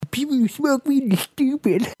People who smoke weed are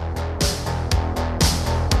stupid.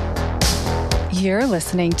 You're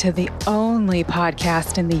listening to the only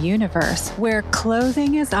podcast in the universe where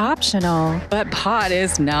clothing is optional, but pot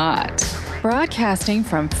is not. Broadcasting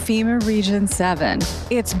from FEMA Region 7,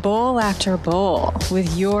 it's Bowl After Bowl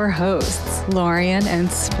with your hosts, Lorian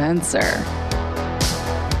and Spencer.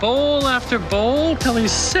 Bowl after bowl till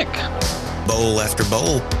he's sick. Bowl after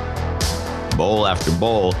bowl. Bowl after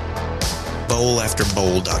bowl.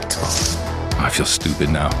 Bowlafterbowl.com. I feel stupid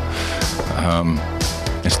now.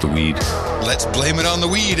 It's the weed. Let's blame it on the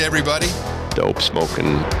weed, everybody. Dope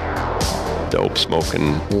smoking. Dope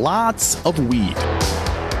smoking. Lots of weed.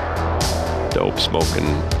 Dope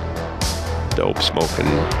smoking. Dope smoking.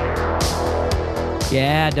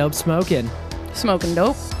 Yeah, dope smoking. Smoking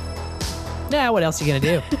dope. Yeah, what else are you going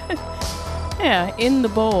to do? Yeah, in the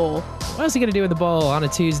bowl. What else are you going to do in the bowl on a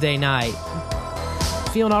Tuesday night?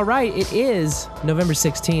 Feeling all right. It is November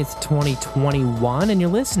 16th, 2021, and you're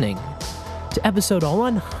listening to episode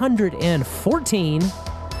 114,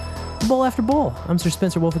 Bowl After Bowl. I'm Sir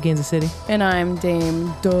Spencer Wolf of Kansas City. And I'm Dame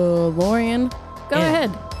DeLorean. Go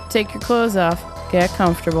ahead. Take your clothes off. Get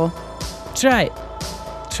comfortable. That's right.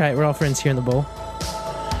 That's right. We're all friends here in the bowl.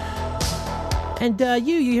 And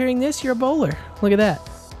you hearing this, you're a bowler. Look at that.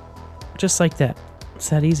 Just like that. It's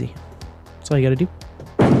that easy. That's all you got to do.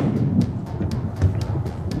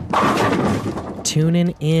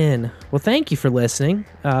 Tuning in. Well, thank you for listening.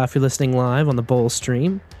 If you're listening live on the Bowl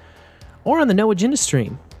stream or on the No Agenda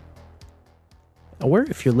stream, or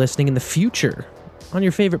if you're listening in the future on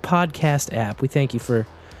your favorite podcast app, we thank you for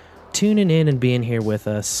tuning in and being here with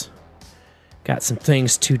us. Got some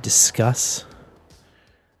things to discuss.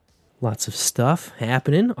 Lots of stuff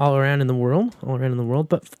happening all around in the world.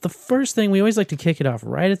 But the first thing, we always like to kick it off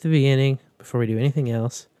right at the beginning before we do anything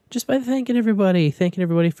else, just by thanking everybody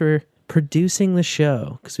for producing the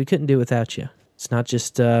show, because we couldn't do it without you. It's not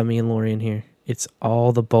just me and Lorian here. It's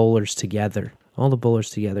all the bowlers together.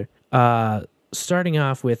 Starting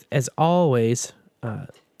off with, as always,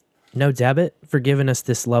 No Debit for giving us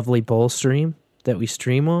this lovely bowl stream that we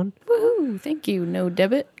stream on. Woohoo! Thank you, No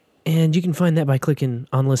Debit. And you can find that by clicking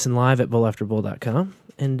on Listen Live at bowlafterbowl.com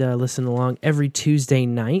and listen along every Tuesday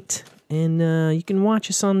night. And you can watch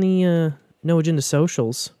us on the No Agenda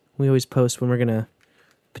socials. We always post when we're going to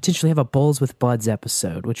potentially have a Bowls with Buds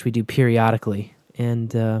episode, which we do periodically.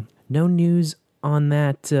 And no news on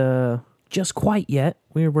that just quite yet.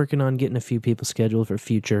 We're working on getting a few people scheduled for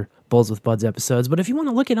future Bowls with Buds episodes. But if you want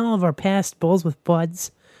to look at all of our past Bowls with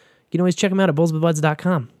Buds, you can always check them out at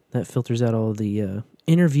bowlswithbuds.com. That filters out all of the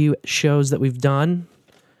interview shows that we've done,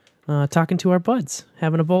 talking to our buds,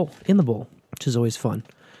 having a bowl in the bowl, which is always fun.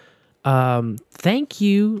 Thank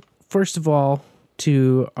you, first of all,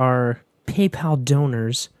 to our PayPal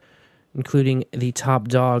donors, including the top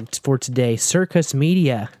dog for today, Circus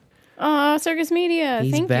Media. Aw, Circus Media.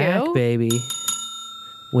 He's Thank back, you. baby.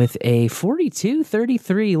 With a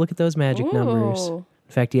 4233. Look at those magic Ooh. numbers. In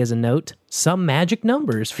fact, he has a note. Some magic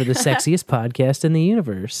numbers for the sexiest podcast in the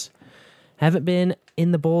universe. Haven't been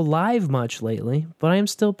in the bowl live much lately, but I am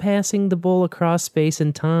still passing the bowl across space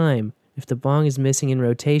and time. If the bong is missing in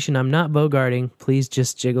rotation, I'm not bogarting. Please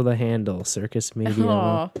just jiggle the handle, Circus Media.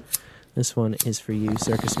 Well, this one is for you,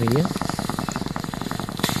 Circus Media.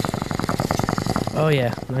 Oh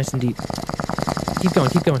yeah, nice and deep. Keep going.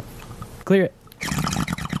 Clear it.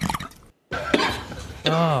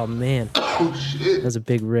 Oh man. Oh, shit. That was a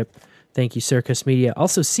big rip. Thank you, Circus Media.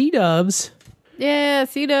 Also, C-Dubs. Yeah,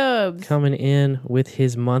 C-Dubs. Coming in with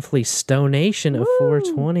his monthly stonation of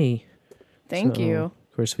 $4.20. Thank you.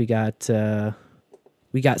 Of course, we got some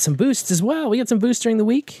boosts as well. We got some boosts during the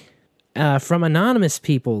week from anonymous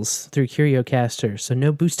peoples through CurioCaster. So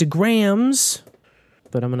no boostograms,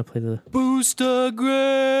 but I'm going to play the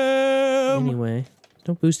boostagram. Anyway,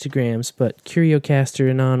 no boostograms, but CurioCaster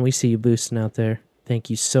and on, we see you boosting out there. Thank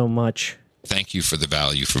you so much. Thank you for the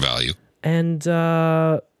value for value. And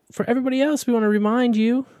for everybody else, we want to remind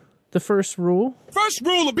you the first rule. First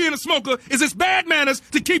rule of being a smoker is it's bad manners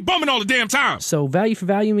to keep bumming all the damn time. So value for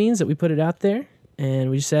value means that we put it out there, and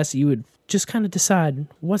we just ask that you would just kind of decide,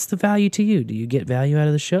 what's the value to you? Do you get value out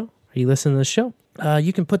of the show? Are you listening to the show?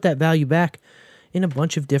 You can put that value back in a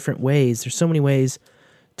bunch of different ways. There's so many ways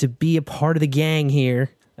to be a part of the gang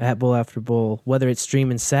here at Bowl After Bowl, whether it's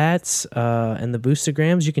streaming sats and the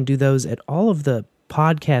boostograms. You can do those at all of the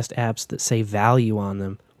podcast apps that say value on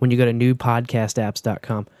them. When you go to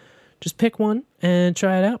newpodcastapps.com, just pick one and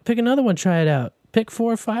try it out. Pick another one, try it out. Pick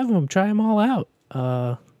 4 or 5 of them, try them all out.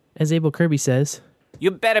 As Abel Kirby says, You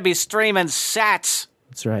better be streaming sats.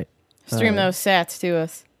 that's right. Stream those sats to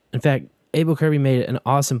us. In fact, Abel Kirby made an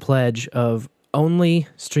awesome pledge of only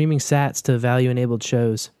streaming sats to value-enabled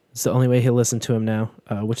shows. It's the only way he'll listen to them now,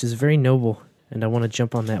 which is very noble, and I want to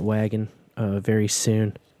jump on that wagon very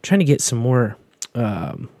soon. Trying to get some more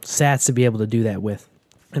sats to be able to do that with.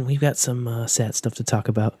 And we've got some sat stuff to talk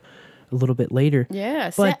about a little bit later.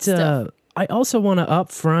 Yeah, but stuff. I also want to up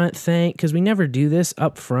front thank, because we never do this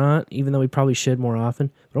up front, even though we probably should more often,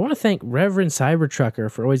 but I want to thank Reverend Cybertrucker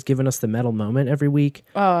for always giving us the metal moment every week.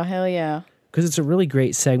 Oh, hell yeah. Because it's a really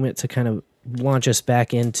great segment to kind of launch us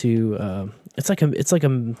back into, it's like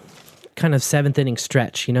a kind of seventh inning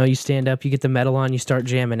stretch. You know, you stand up, you get the metal on, you start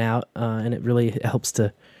jamming out, and it really helps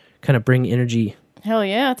to kind of bring energy. Hell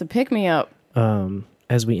yeah, it's a pick-me-up.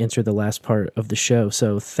 As we enter the last part of the show.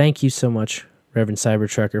 So thank you so much, Reverend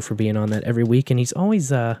Cybertrucker, for being on that every week. And he's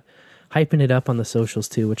always hyping it up on the socials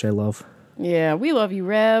too, which I love. Yeah, we love you,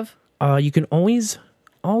 Rev. You can always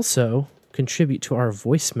also contribute to our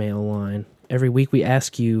voicemail line. Every week we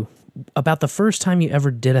ask you about the first time you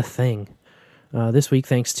ever did a thing. This week,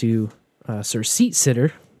 thanks to Sir Seat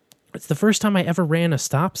Sitter, it's the first time I ever ran a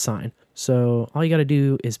stop sign. So all you got to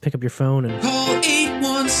do is pick up your phone and... Call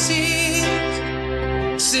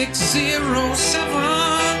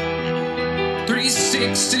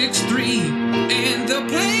 816-607-3663 and they'll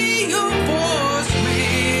play your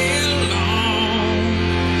voicemail long.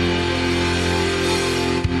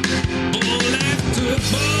 Bull after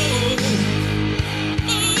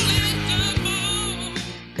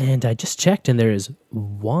bull. And I just checked, and there is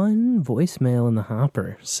one voicemail in the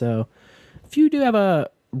hopper. So if you do have a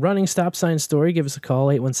running stop sign story, give us a call,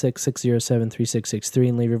 816-607-3663,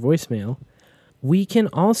 and leave your voicemail. We can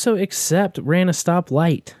also accept ran a stop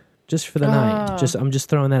light just for the night. I'm just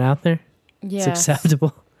throwing that out there. Yes. It's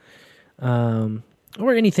acceptable. Or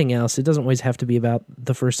anything else. It doesn't always have to be about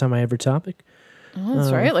the first time I ever topic. Oh,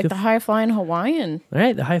 that's right, like the high-flying Hawaiian. All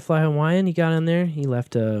right, the high-fly Hawaiian he got in there. He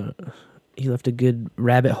left a good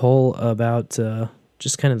rabbit hole about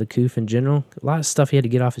just kind of the coof in general. A lot of stuff he had to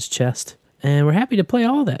get off his chest. And we're happy to play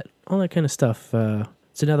all that kind of stuff.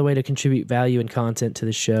 It's another way to contribute value and content to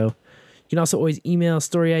the show. You can also always email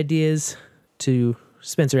story ideas to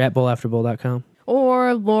Spencer@bowlafterbowl.com.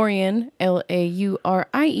 Or Laurien,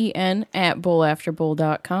 Laurien,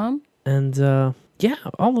 @bowlafterbowl.com. And yeah,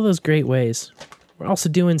 all of those great ways. We're also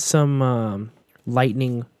doing some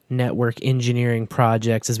Lightning Network engineering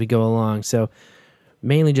projects as we go along. So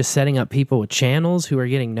mainly just setting up people with channels who are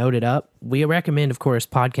getting noded up. We recommend, of course,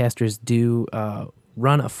 podcasters do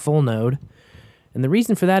run a full node. And the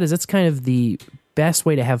reason for that is that's kind of the best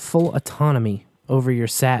way to have full autonomy over your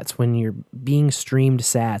sats when you're being streamed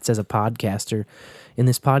sats as a podcaster in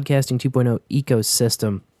this podcasting 2.0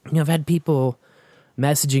 ecosystem. You know, I've had people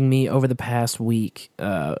messaging me over the past week,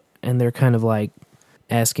 and they're kind of like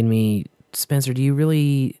asking me, Spencer, do you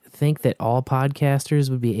really think that all podcasters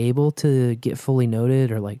would be able to get fully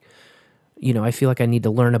noded? Or like, you know, I feel like I need to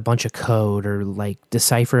learn a bunch of code or like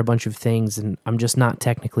decipher a bunch of things, and I'm just not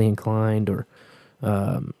technically inclined. Or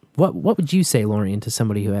what would you say, Laurien, to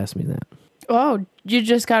somebody who asked me that? Oh, you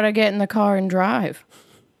just got to get in the car and drive.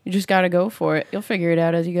 You just got to go for it. You'll figure it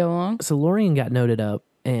out as you go along. So Laurien got noded up,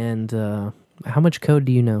 and how much code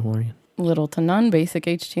do you know, Laurien? Little to none basic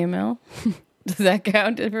HTML. Does that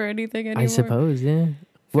count for anything anymore? I suppose, yeah.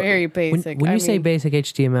 Very basic. When you say basic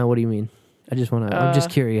HTML, what do you mean? I just want to. I'm just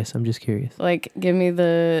curious. Like, give me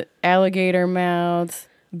the alligator mouths,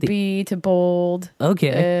 B to bold.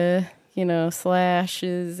 Okay.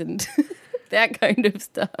 Slashes and that kind of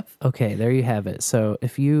stuff. Okay, there you have it. So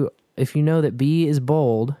if you know that B is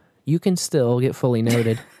bold, you can still get fully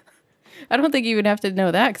noded. I don't think you would have to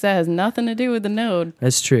know that because that has nothing to do with the node.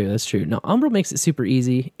 That's true. No, Umbrel makes it super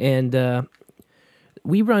easy, and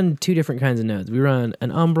we run two different kinds of nodes. We run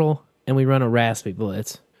an Umbrel and we run a Raspberry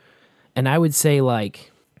Blitz. And I would say,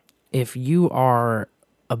 like, if you are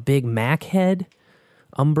a big Mac head,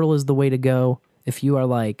 Umbrel is the way to go. If you are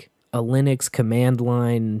like a Linux command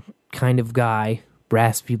line kind of guy,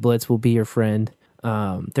 Raspberry Blitz will be your friend.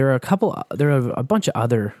 There are a bunch of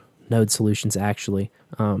other node solutions actually.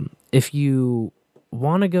 If you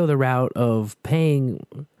want to go the route of paying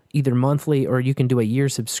either monthly or you can do a year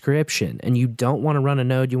subscription and you don't want to run a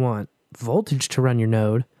node, you want Voltage to run your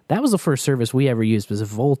node. That was the first service we ever used, was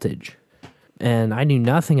Voltage. And I knew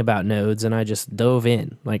nothing about nodes, and I just dove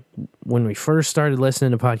in. Like, when we first started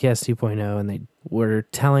listening to Podcast 2.0, and they were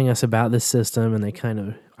telling us about this system, and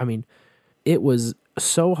it was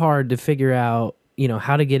so hard to figure out,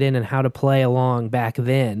 how to get in and how to play along back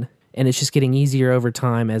then. And it's just getting easier over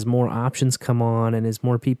time as more options come on, and as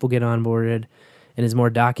more people get onboarded, and as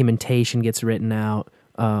more documentation gets written out.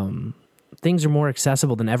 things are more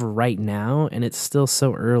accessible than ever right now, and it's still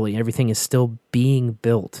so early. Everything is still being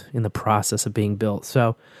built, in the process of being built.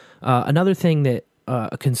 So another thing that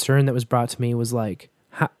a concern that was brought to me was like,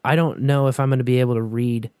 I don't know if I'm going to be able to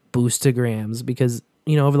read boostograms, because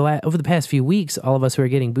over the past few weeks, all of us who are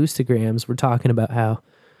getting boostograms, we're talking about how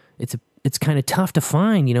it's kind of tough to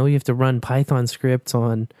find. You have to run Python scripts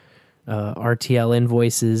on RTL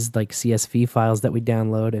invoices, like CSV files that we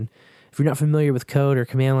download, and if you're not familiar with code or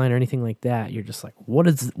command line or anything like that, you're just like, what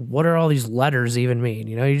are all these letters even mean?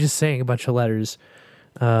 You're just saying a bunch of letters.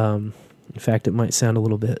 In fact, it might sound a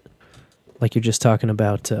little bit like you're just talking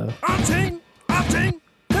about On-chain, cocaine,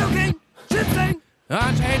 shifting.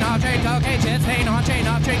 On-chain, cocaine, shifting, on-chain,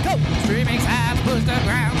 go. Streaming apps,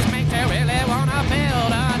 boostograms, make you really wanna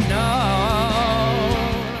build a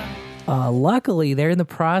node. Luckily, they're in the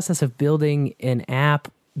process of building an app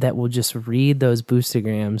that will just read those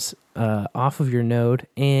boostograms off of your node,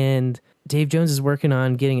 and Dave Jones is working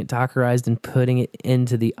on getting it Dockerized and putting it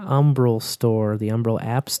into the Umbrel store, the Umbrel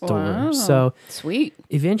app store. Wow, so sweet.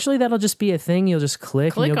 Eventually that'll just be a thing. You'll just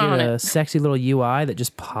click and you'll get a sexy little UI that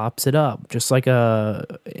just pops it up, just like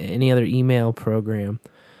any other email program.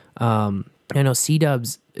 I know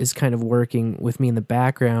C-Dubs is kind of working with me in the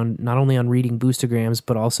background, not only on reading boostograms,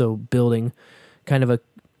 but also building kind of a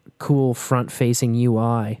cool front-facing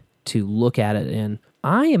UI to look at it in.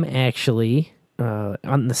 I am actually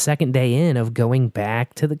on the second day in of going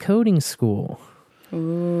back to the coding school.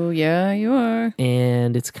 Ooh, yeah, you are.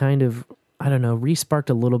 And it's kind of, I don't know, re-sparked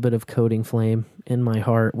a little bit of coding flame in my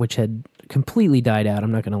heart, which had completely died out.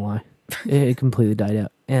 I'm not going to lie. It completely died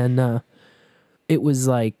out. And it was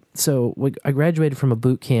like, so I graduated from a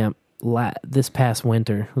boot camp this past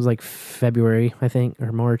winter. It was like February, I think,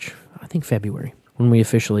 or March. I think February, when we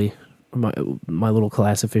officially, my little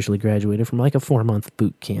class officially graduated from like a 4-month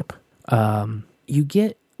boot camp. You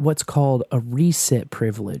get what's called a resit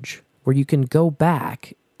privilege, where you can go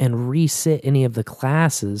back and resit any of the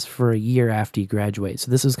classes for a year after you graduate.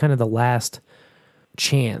 So this is kind of the last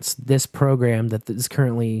chance. This program that is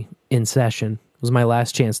currently in session was my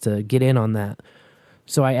last chance to get in on that.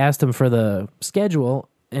 So I asked them for the schedule,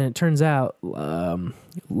 and it turns out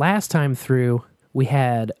last time through, we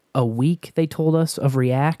had a week, they told us, of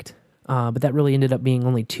React. But that really ended up being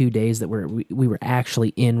only 2 days that we were actually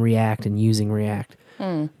in React and using React.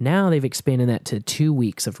 Now they've expanded that to 2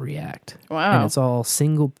 weeks of React. Wow. And it's all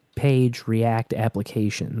single-page React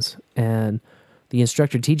applications. And the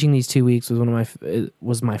instructor teaching these 2 weeks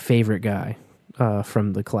was my favorite guy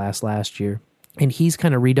from the class last year. And he's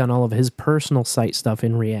kind of redone all of his personal site stuff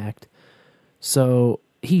in React. So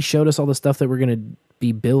he showed us all the stuff that we're going to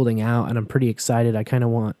be building out, and I'm pretty excited. I kind of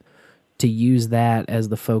want to use that as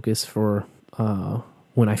the focus for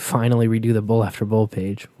when I finally redo the Bowl After Bowl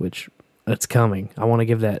page, which it's coming. I want to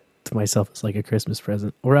give that to myself as like a Christmas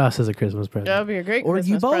present, or us as a Christmas present. That would be a great or Christmas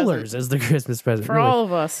you bowlers present. as the Christmas present. For really. all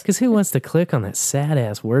of us. Because who wants to click on that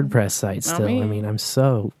sad-ass WordPress site Not still? me. I mean, I'm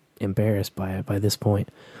so embarrassed by it by this point.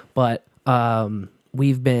 But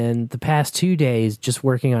we've been, the past 2 days, just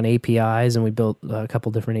working on APIs, and we built a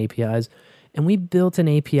couple different APIs. And we built an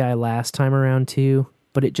API last time around too,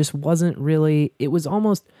 but it just wasn't really, it was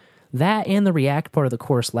almost, that and the React part of the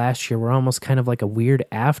course last year were almost kind of like a weird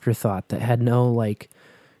afterthought that had no like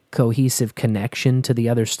cohesive connection to the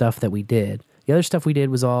other stuff that we did. The other stuff we did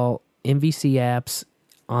was all MVC apps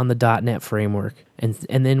on the .NET framework.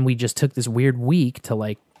 And then we just took this weird week to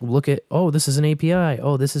like look at, oh, this is an API.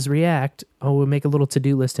 Oh, this is React. Oh, we'll make a little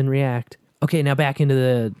to-do list in React. Okay, now back into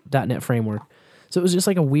the .NET framework. So it was just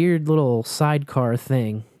like a weird little sidecar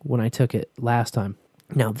thing when I took it last time.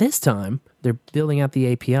 Now this time, they're building out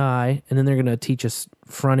the API, and then they're going to teach us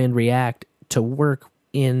front-end React to work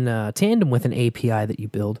in tandem with an API that you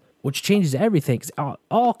build, which changes everything. 'Cause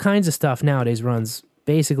all kinds of stuff nowadays runs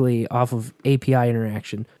basically off of API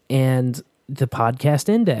interaction. And the podcast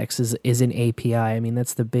index is an API. I mean,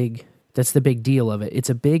 that's the big deal of it. It's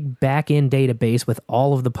a big back-end database with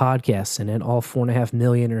all of the podcasts in it, all 4.5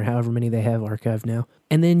 million or however many they have archived now.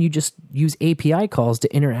 And then you just use API calls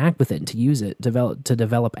to interact with it and to use it, to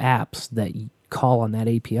develop apps that you call on that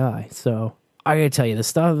API. So I gotta tell you, the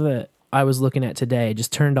stuff that I was looking at today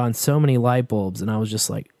just turned on so many light bulbs, and I was just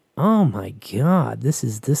like, oh my God, this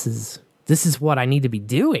is what I need to be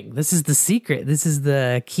doing. This is the secret. This is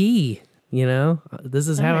the key, you know? This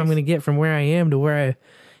is how I'm going to get from where I am to where I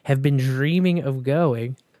have been dreaming of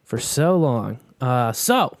going for so long.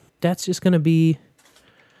 So that's just going to be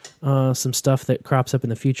some stuff that crops up in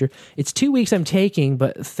the future. It's 2 weeks I'm taking,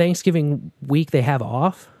 but Thanksgiving week they have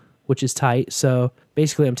off, which is tight. So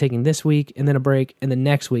basically I'm taking this week and then a break, and then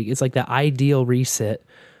next week. It's like the ideal reset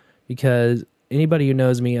because anybody who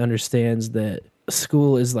knows me understands that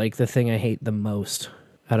school is like the thing I hate the most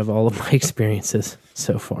out of all of my experiences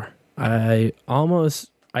so far. I almost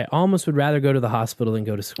would rather go to the hospital than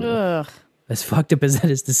go to school. Ugh. As fucked up as that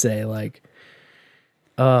is to say, like,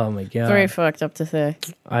 oh my God. Very fucked up to say.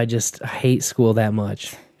 I just hate school that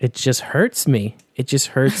much. It just hurts me. It just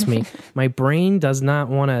hurts me. My brain does not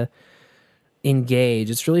want to engage.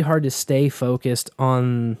 It's really hard to stay focused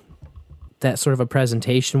on that sort of a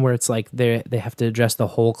presentation where it's like they have to address the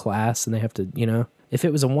whole class and they have to, you know. If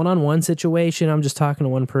it was a one-on-one situation, I'm just talking to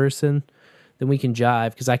one person, then we can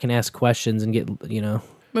jive because I can ask questions and get, you know,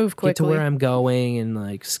 move quickly, get to where I'm going and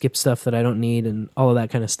like skip stuff that I don't need and all of that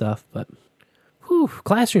kind of stuff. But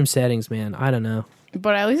classroom settings, man, I don't know.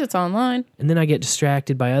 But at least it's online. And then I get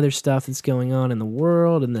distracted by other stuff that's going on in the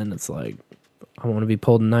world, and then it's like I want to be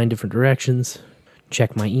pulled in 9 different directions,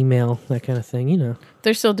 check my email, that kind of thing, you know.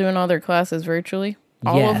 They're still doing all their classes virtually?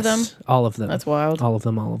 All of them? All of them. That's wild. All of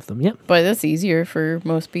them, yep. But that's easier for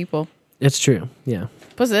most people. It's true, yeah.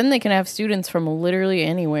 Plus then they can have students from literally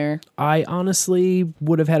anywhere. I honestly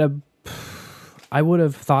would have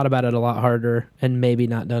thought about it a lot harder and maybe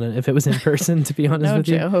not done it if it was in person, to be honest with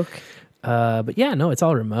you. No joke. But yeah, no, it's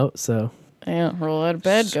all remote, so. Yeah, roll out of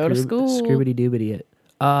bed, go to school. Scroobity-doobity it.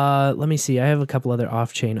 Let me see. I have a couple other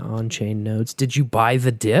off-chain, on-chain notes. Did you buy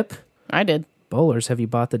the dip? I did. Bowlers, have you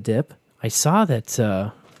bought the dip? I saw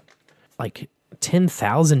that like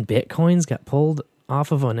 10,000 Bitcoins got pulled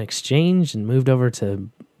off of an exchange and moved over to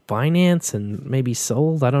Binance and maybe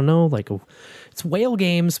sold. I don't know. Like it's whale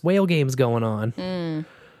games going on.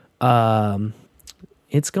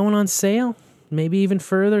 It's going on sale. Maybe even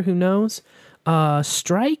further. Who knows?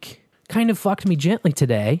 Strike kind of fucked me gently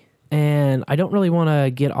today. And I don't really want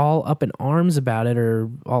to get all up in arms about it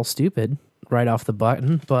or all stupid right off the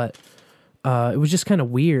button. But it was just kind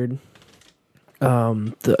of weird.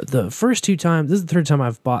 The first 2 times, this is the 3rd time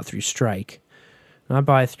I've bought through Strike. And I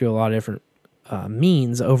buy through a lot of different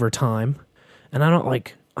means over time. And I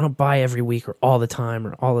don't buy every week or all the time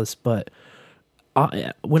or all this, but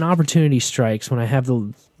when opportunity strikes, when I have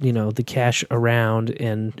the cash around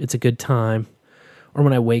and it's a good time, or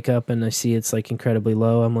when I wake up and I see it's like incredibly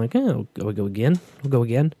low, I'm like, oh, I'll go again.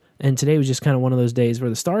 And today was just kind of one of those days where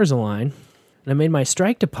the stars align. And I made my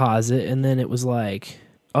Strike deposit, and then it was like,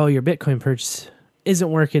 oh, your Bitcoin purchase isn't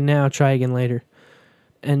working now. Try again later.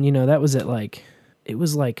 And, you know, that was at like, it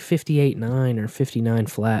was like 58.9 or 59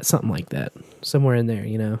 flat, something like that. Somewhere in there,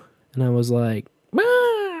 you know. And I was like,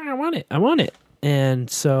 I want it. And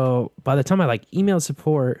so by the time I like emailed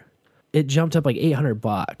support, it jumped up like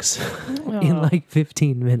 $800 in like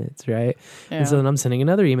 15 minutes, right? Yeah. And so then I'm sending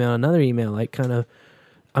another email, like kind of,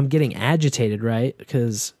 I'm getting agitated, right?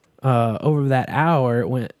 Because over that hour, it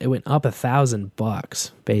went up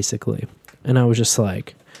 $1,000 basically. And I was just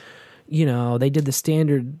like, you know, they did the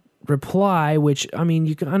standard reply, which, I mean,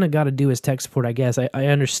 you kind of got to do as tech support, I guess. I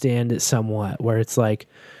understand it somewhat, where it's like,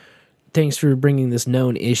 thanks for bringing this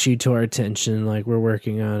known issue to our attention. Like, we're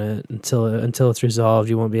working on it until it's resolved.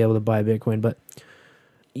 You won't be able to buy Bitcoin. But,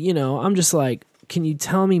 you know, I'm just like, can you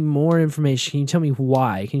tell me more information? Can you tell me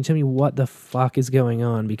why? Can you tell me what the fuck is going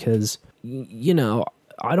on? Because, you know,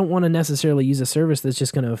 I don't want to necessarily use a service that's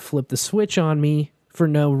just going to flip the switch on me for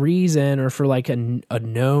no reason or for like a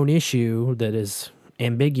known issue that is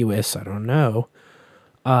ambiguous. I don't know.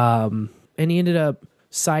 And he ended up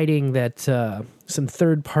citing that some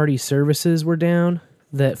third-party services were down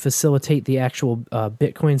that facilitate the actual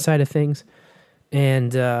Bitcoin side of things.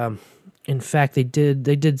 And in fact, they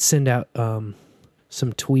did send out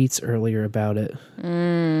some tweets earlier about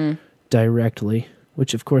it directly,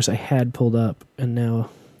 which of course I had pulled up, and now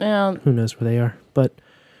who knows where they are. But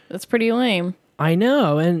that's pretty lame. I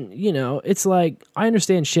know, and you know, it's like, I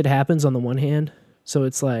understand shit happens on the one hand, so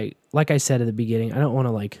it's like I said at the beginning, I don't want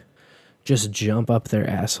to like just jump up their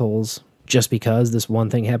assholes just because this one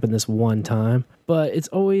thing happened this one time. But it's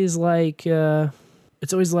always like, hey,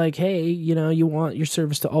 you know, you want your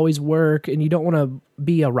service to always work, and you don't want to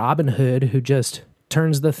be a Robin Hood who just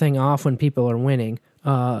turns the thing off when people are winning.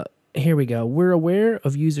 Here we go. We're aware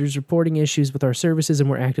of users reporting issues with our services, and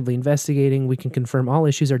we're actively investigating. We can confirm all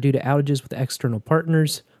issues are due to outages with external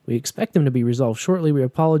partners. We expect them to be resolved shortly. We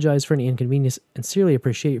apologize for any inconvenience and sincerely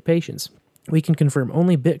appreciate your patience. We can confirm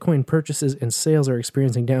only Bitcoin purchases and sales are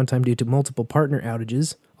experiencing downtime due to multiple partner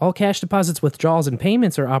outages. All cash deposits, withdrawals, and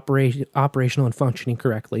payments are operational and functioning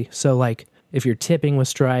correctly. So, like, if you're tipping with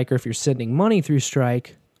Strike or if you're sending money through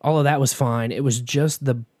Strike, all of that was fine. It was just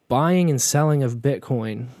the buying and selling of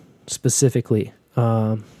Bitcoin specifically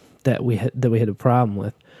that we had a problem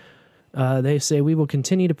with. They say, we will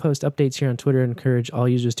continue to post updates here on Twitter and encourage all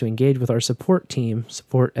users to engage with our support team,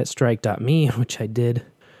 support@strike.me, which I did.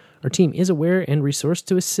 Our team is aware and resourced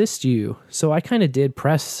to assist you. So I kind of did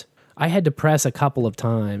I had to press a couple of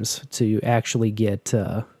times to actually get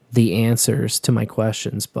the answers to my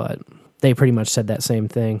questions, but they pretty much said that same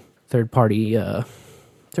thing. Third-party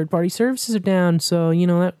services are down, so,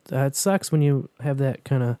 that sucks when you have that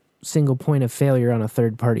kind of single point of failure on a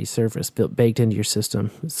third-party service baked into your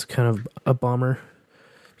system. It's kind of a bummer.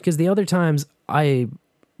 Because the other times, I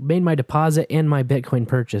made my deposit and my Bitcoin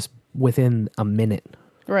purchase within a minute.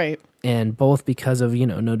 Right. And both because of,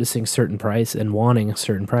 noticing certain price and wanting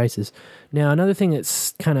certain prices. Now, another thing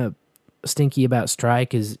that's kind of stinky about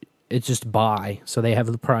Strike is it's just buy. So they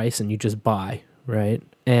have the price and you just buy, right?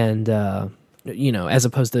 And, as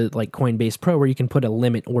opposed to like Coinbase Pro where you can put a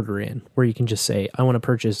limit order in, where you can just say, I want to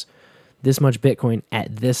purchase this much Bitcoin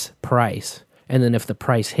at this price. And then if the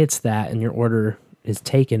price hits that and your order is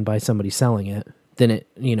taken by somebody selling it, then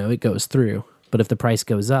it goes through. But if the price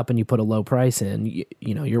goes up and you put a low price in,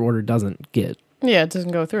 your order doesn't get... Yeah, it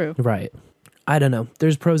doesn't go through. Right. I don't know.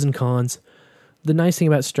 There's pros and cons. The nice thing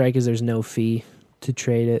about Strike is there's no fee to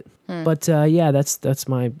trade it. But that's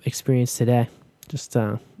my experience today. Just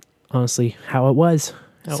honestly how it was.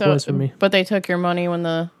 How it was for me. But they took your money when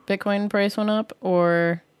the Bitcoin price went up,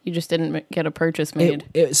 or you just didn't get a purchase made?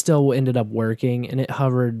 It still ended up working, and it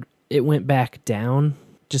hovered. It went back down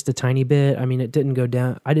just a tiny bit. I mean, it didn't go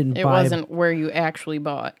down. It wasn't where you actually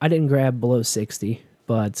bought. I didn't grab below 60,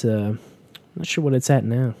 but I'm not sure what it's at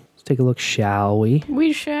now. Let's take a look, shall we?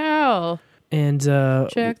 We shall. And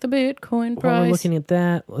check the Bitcoin price. While we're looking at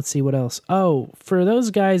that, let's see what else. Oh, for those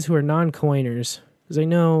guys who are non-coiners, because I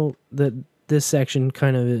know that this section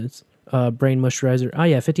kind of is Brain Moisturizer. Oh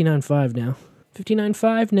yeah, $59.5 now.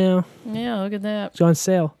 $59.5 now. Yeah, look at that. It's on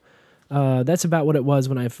sale. That's about what it was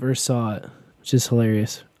when I first saw it, which is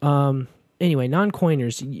hilarious. Anyway,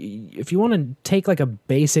 non-coiners, if you want to take like a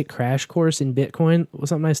basic crash course in Bitcoin, was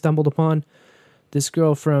something I stumbled upon. This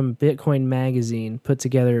girl from Bitcoin Magazine put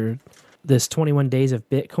together this 21 Days of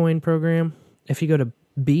Bitcoin program. If you go to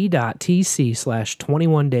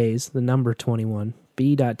b.tc/21 days, the number 21,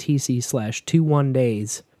 b.tc/21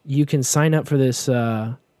 days, you can sign up for this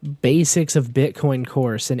Basics of Bitcoin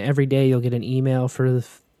course, and every day you'll get an email for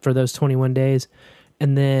those 21 days.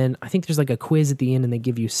 And then I think there's like a quiz at the end and they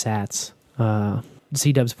give you sats.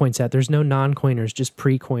 C-Dubs points out there's no non-coiners, just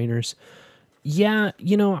pre-coiners. Yeah,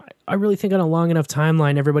 I really think on a long enough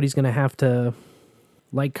timeline, everybody's going to have to,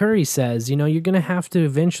 like Curry says, you're going to have to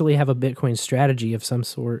eventually have a Bitcoin strategy of some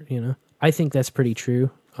sort, I think that's pretty true.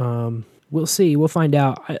 We'll see. We'll find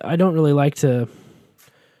out. I don't really like to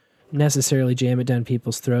necessarily jam it down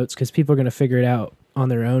people's throats because people are going to figure it out on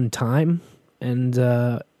their own time and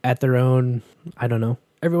at their own, I don't know.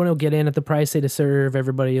 Everyone will get in at the price they deserve.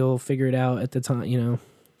 Everybody will figure it out at the time,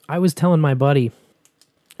 I was telling my buddy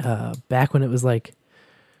back when it was like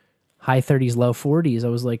high 30s, low 40s, I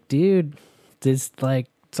was like, dude, this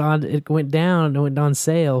it went down. It went on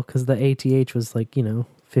sale because the ATH was like,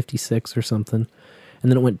 56 or something.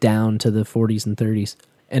 And then it went down to the 40s and 30s.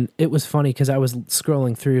 And it was funny because I was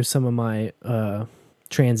scrolling through some of my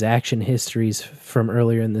transaction histories from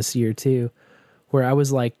earlier in this year too, where I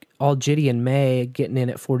was like all jitty in May, getting in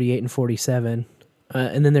at 48 and 47.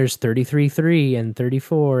 And then there's 33.3 and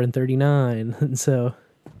 34 and 39. And so,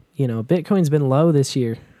 Bitcoin's been low this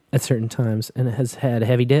year at certain times, and it has had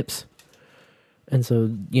heavy dips. And so,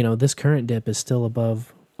 this current dip is still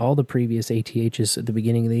above all the previous ATHs at the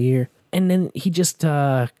beginning of the year. And then he just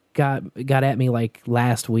got at me like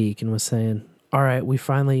last week and was saying, all right, we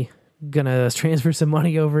finally gonna transfer some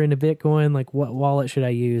money over into Bitcoin. Like, what wallet should I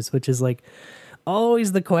use? Which is like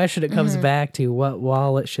always the question it comes back to. What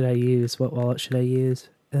wallet should I use? What wallet should I use?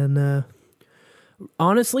 And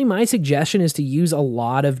honestly, my suggestion is to use a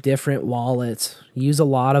lot of different wallets. Use a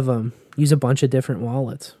lot of them. Use a bunch of different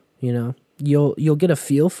wallets. You'll get a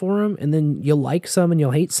feel for them, and then you'll like some and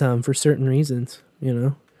you'll hate some for certain reasons.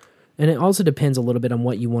 And it also depends a little bit on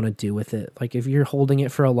what you want to do with it. Like if you're holding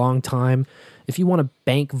it for a long time, if you want to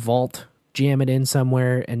bank vault, jam it in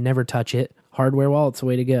somewhere and never touch it, hardware wallet's the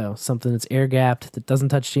way to go. Something that's air gapped, that doesn't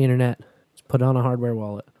touch the internet, just put it on a hardware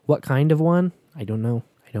wallet. What kind of one? I don't know.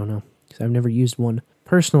 Because I've never used one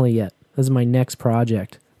personally yet. This is my next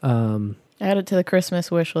project. Add it to the Christmas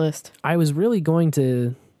wish list. I was really going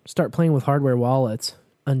to start playing with hardware wallets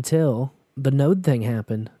until the Node thing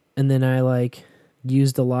happened. And then I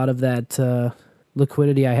used a lot of that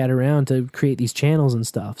liquidity I had around to create these channels and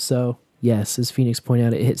stuff. So yes, as Phoenix pointed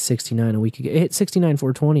out, it hit 69 a week ago. It hit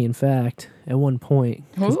 69,420, in fact, at one point.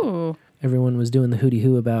 Ooh. Everyone was doing the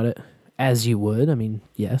hooty-hoo about it. as you would. I mean,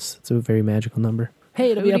 yes, it's a very magical number.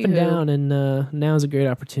 Hey, it'll be up and Hooty-hoo. down, and now is a great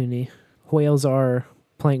opportunity. Whales are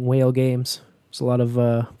playing whale games. There's a lot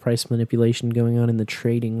of price manipulation going on in the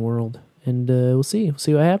trading world, and we'll see. We'll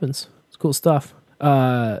see what happens. It's cool stuff.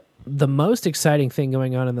 The most exciting thing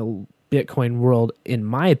going on in the Bitcoin world, in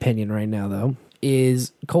my opinion, right now, though,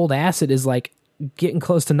 is Cold Acid is like getting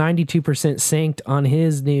close to 92% synced on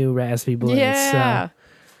his new Raspberry Blades. Yeah.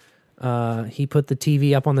 So, he put the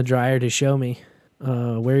TV up on the dryer to show me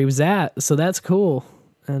where he was at. So that's cool.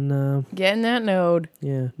 And Getting that node.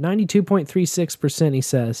 yeah, 92.36%, he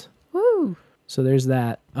says. Woo. So there's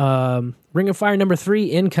that. Ring of Fire number 3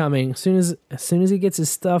 incoming. As soon as he gets his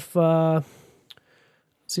stuff synced,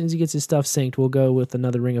 we'll go with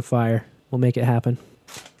another Ring of Fire. We'll make it happen.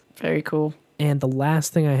 Very cool. And the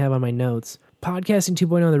last thing I have on my notes, Podcasting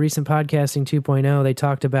 2.0, the recent Podcasting 2.0, they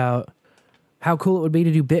talked about how cool it would be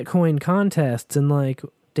to do Bitcoin contests. And like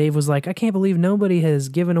Dave was like, I can't believe nobody has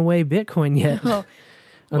given away Bitcoin yet on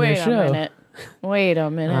Wait their a show. minute. Wait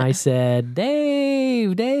a minute. I said,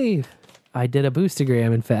 Dave. I did a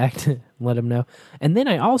Boostagram, in fact. Let him know. And then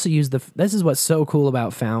I also used this is what's so cool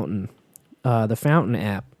about Fountain. The Fountain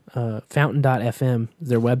app. Fountain.fm is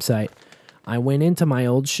their website. I went into my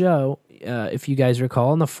old show, if you guys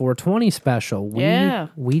recall, in the 420 special.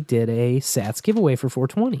 We did a Sats giveaway for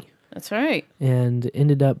 420. That's right. And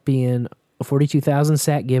ended up being a 42,000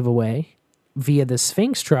 sat giveaway via the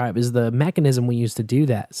Sphinx Tribe is the mechanism we used to do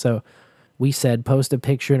that. So we said post a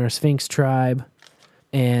picture in our Sphinx Tribe,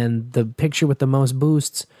 and the picture with the most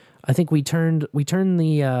boosts, I think we turned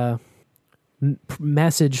the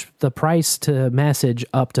the price to message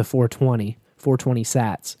up to 420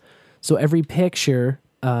 sats. So every picture,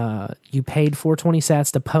 you paid 420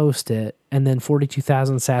 sats to post it, and then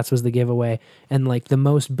 42,000 sats was the giveaway, and like the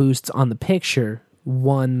most boosts on the picture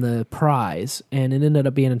won the prize, and it ended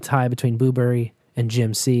up being a tie between Booberry and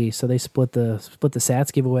Jim C. So they split the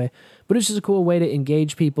sats giveaway, but it's just a cool way to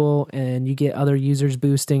engage people, and you get other users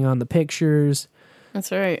boosting on the pictures.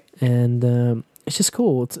 That's right. And it's just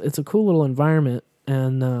cool. It's a cool little environment,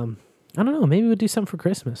 and I don't know. Maybe we'll do something for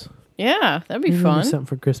Christmas. Yeah, that'd be Maybe we'll do fun. something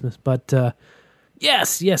for Christmas, but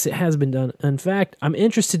yes, it has been done. In fact, I'm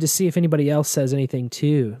interested to see if anybody else says anything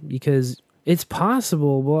too, because it's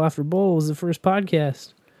possible Bowl After Bowl was the first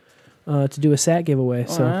podcast to do a sat giveaway.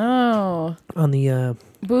 So Wow. on the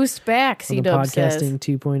Boost back, on the C-Dub says. Podcasting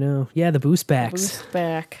 2.0. Yeah, the boost backs. Boost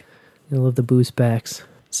back. I love the boost backs.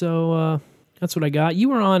 So that's what I got. You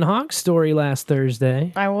were on Hawk's Story last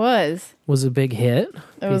Thursday. I was. Was a big hit.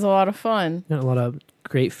 It was a lot of fun. Got a lot of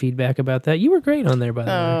great feedback about that. You were great on there, by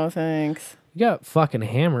the way. Oh, thanks. You got fucking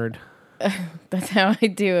hammered. That's how I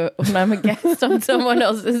do it when I'm a guest on someone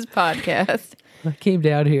else's podcast. I came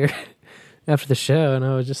down here after the show, and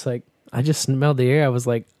I was just like, I just smelled the air. I was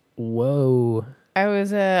like, whoa.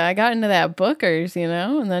 I got into that Booker's,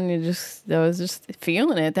 and then I was just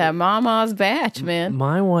feeling it. That Mama's batch, man.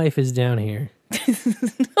 My wife is down here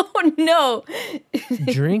Oh, no.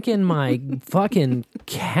 drinking my fucking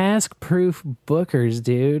cask-proof Booker's,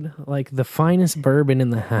 dude. Like the finest bourbon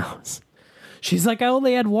in the house. She's like, I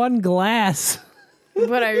only had one glass.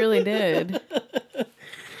 But I really did.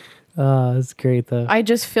 Oh, it's great, though. I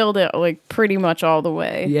just filled it like pretty much all the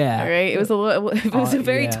way. Yeah. All right. It was a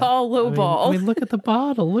very yeah. tall low ball. I mean, look at the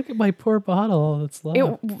bottle. Look at my poor bottle. All that's left.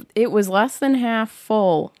 It was less than half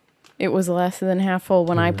full. It was less than half full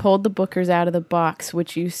when I pulled the Booker's out of the box,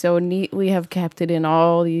 which you so neatly have kept it in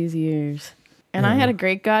all these years. And I had a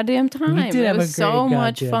great goddamn time. You did it have was a so great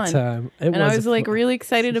much goddamn fun. time. And I was like really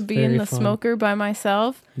excited to be in very the fun. smoker by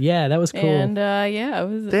myself. Yeah, that was cool. And it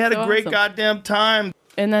was. They had so a great awesome. goddamn time.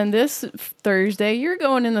 And then this Thursday, you're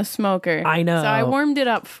going in the smoker. I know. So I warmed it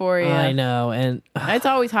up for you. I know. And It's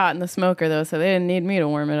always hot in the smoker, though, so they didn't need me to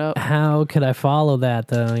warm it up. how could I follow that,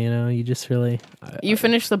 though? You just really... You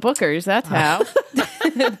finish the Bookers, that's how.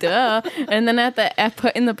 Duh. And then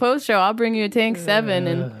in the post show, I'll bring you a Tank 7.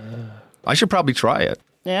 And I should probably try it.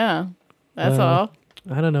 yeah, that's all.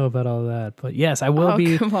 I don't know about all that, but yes, I will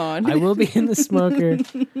be. Come on. I will be in the smoker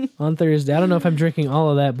on Thursday. I don't know if I'm drinking all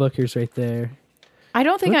of that Booker's right there. I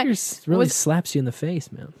don't think Booker's really slaps you in the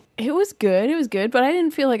face, man. It was good, but I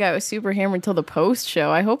didn't feel like I was super hammered till the post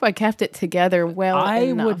show. I hope I kept it together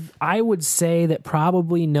enough. I would say that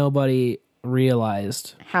probably nobody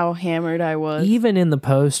realized How hammered I was. even in the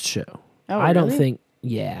post show. Oh, I don't really? think,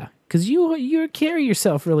 yeah, because you carry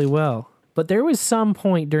yourself really well. But there was some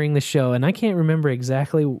point during the show, and I can't remember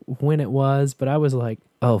exactly when it was, but I was like,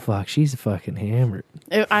 oh, fuck, she's fucking hammered.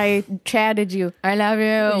 I chatted you. I love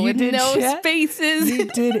you. With did no chat? spaces. You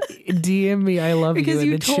did DM me, I love you Because in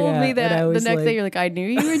you the told chat, me and that I the was next like, day. You're like, I knew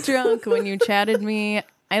you were drunk when you chatted me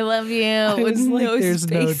I love you. I with was like, no there's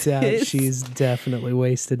spaces. no doubt she's definitely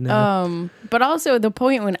wasted now. But also the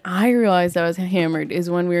point when I realized I was hammered is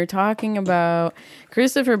when we were talking about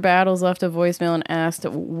Christopher Battles left a voicemail and asked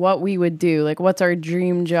what we would do, like what's our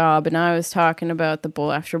dream job, and I was talking about the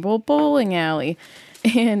Bowl After Bowl bowling alley,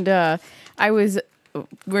 and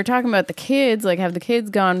we were talking about the kids, like have the kids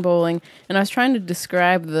gone bowling, and I was trying to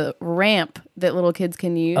describe the ramp that little kids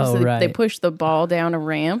can use. Oh, right. They push the ball down a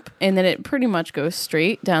ramp, and then it pretty much goes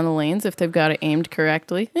straight down the lanes if they've got it aimed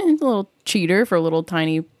correctly. It's a little cheater for little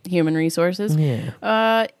tiny human resources. Yeah.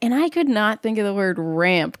 And I could not think of the word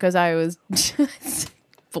ramp because I was just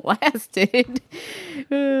blasted.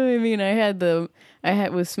 I mean, I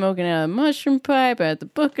was smoking out of the mushroom pipe. I had the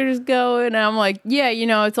bookers going. And I'm like, yeah,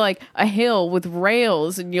 it's like a hill with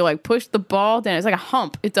rails, and you like push the ball down. It's like a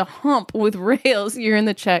hump. It's a hump with rails. You're in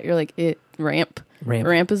the chat. You're like, ramp.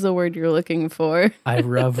 Ramp is the word you're looking for. I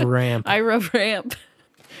love ramp. I love ramp.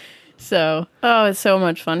 So, it's so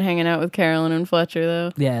much fun hanging out with Carolyn and Fletcher,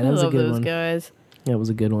 though. Yeah, that was a good one. I love those guys. That was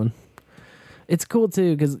a good one. It's cool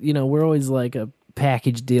too because we're always like a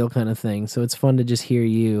package deal kind of thing, so it's fun to just hear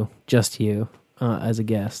you, as a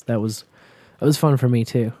guest. That was fun for me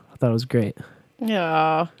too. I thought it was great.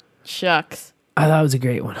 Yeah, shucks. I thought it was a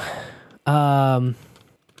great one. KC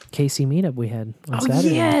meetup we had on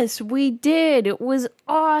Saturday. Yes, we did. It was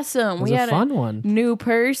awesome. It was we a had fun one. New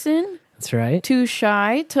person. That's right. Too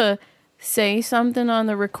shy to say something on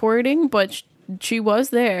the recording, but she was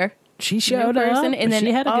there. She showed up, and then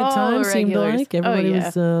she had a good all time. the Seemed regulars. like everybody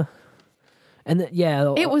was.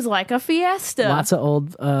 It was like a fiesta. Lots of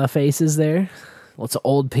old faces there. Lots of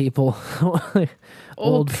old people.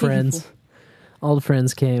 old people. friends. Old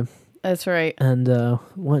friends came. That's right. And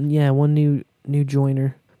one new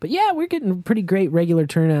joiner. But yeah, we're getting pretty great regular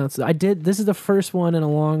turnouts. This is the first one in a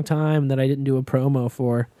long time that I didn't do a promo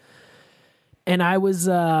for. And I was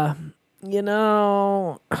I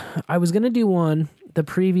was going to do one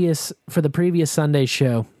for the previous Sunday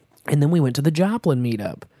show. And then we went to the Joplin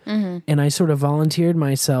meetup. Mm-hmm. And I sort of volunteered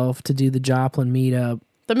myself to do the Joplin meetup.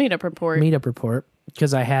 The meetup report.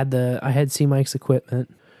 Because I had C Mike's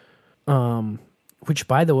equipment. Which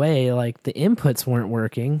by the way, like the inputs weren't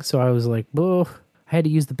working. So I was like, I had to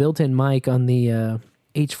use the built-in mic on the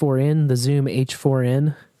H4n, the Zoom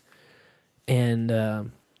H4n.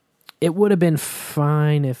 And it would have been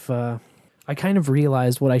fine if I kind of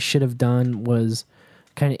realized what I should have done was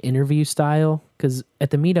kind of interview style, because at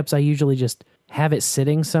the meetups I usually just have it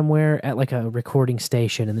sitting somewhere at like a recording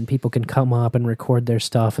station, and then people can come up and record their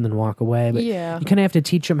stuff and then walk away. But yeah, you kind of have to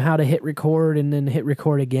teach them how to hit record and then hit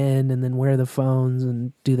record again and then wear the phones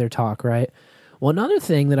and do their talk, right? Well, another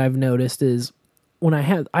thing that I've noticed is when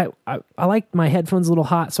I like my headphones a little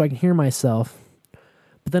hot so I can hear myself,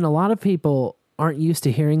 but then a lot of people aren't used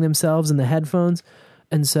to hearing themselves in the headphones,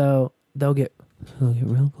 and so they'll get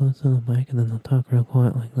real close to the mic and then they'll talk real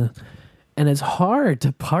quiet like this. And it's hard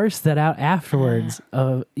to parse that out afterwards,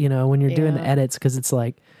 when you're doing the edits, because it's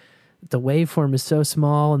like the waveform is so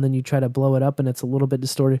small and then you try to blow it up and it's a little bit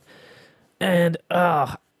distorted. And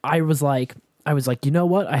I was like, you know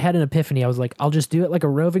what? I had an epiphany. I was like, I'll just do it like a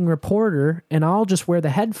roving reporter, and I'll just wear the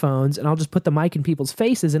headphones and I'll just put the mic in people's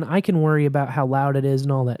faces, and I can worry about how loud it is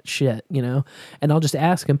and all that shit, and I'll just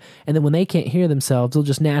ask them. And then when they can't hear themselves, they'll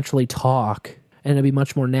just naturally talk, and it'll be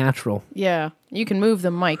much more natural. Yeah, you can move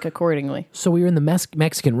the mic accordingly. So we were in the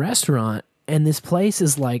Mexican restaurant, and this place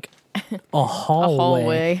is like a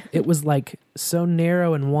hallway. It was like so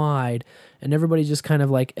narrow and wide, and everybody's just kind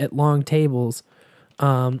of like at long tables.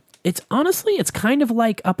 It's kind of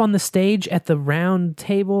like up on the stage at the round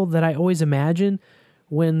table that I always imagine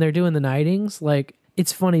when they're doing the nightings. Like,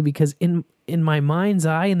 it's funny because in my mind's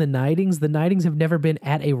eye, in the nightings have never been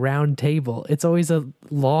at a round table. It's always a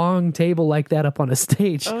long table like that up on a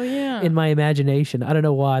stage. Oh, yeah. In my imagination. I don't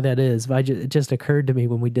know why that is, but it just occurred to me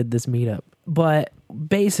when we did this meetup. But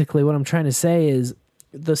basically what I'm trying to say is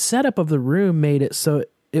the setup of the room made it so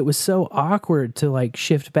it was so awkward to like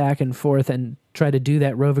shift back and forth and try to do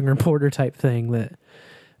that roving reporter type thing that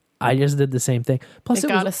I just did the same thing. Plus, it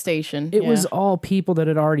got a station. It was all people that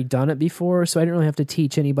had already done it before, so I didn't really have to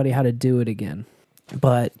teach anybody how to do it again.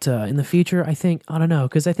 But in the future, I don't know,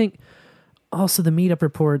 because I think also the meetup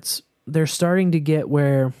reports, they're starting to get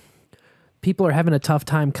where people are having a tough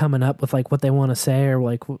time coming up with like what they want to say or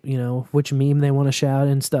like, which meme they want to shout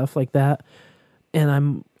and stuff like that. And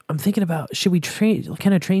I'm thinking about, should we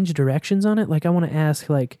kind of change directions on it? Like, I want to ask,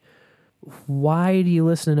 like, why do you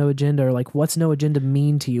listen to No Agenda? Or like, what's No Agenda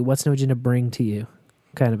mean to you? What's No Agenda bring to you?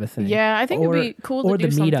 Kind of a thing. Yeah, I think it'd be cool to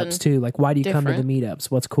do something. Or the meetups too. Like, why do you come to the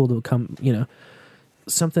meetups? What's cool to come,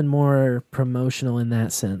 something more promotional in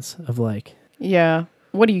that sense of like. Yeah.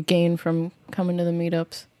 What do you gain from coming to the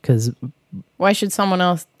meetups? Because Why should someone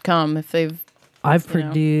else come if they've... I've you know?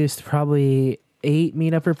 produced probably 8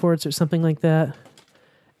 meetup reports or something like that.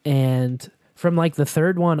 And from like the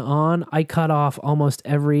third one on, I cut off almost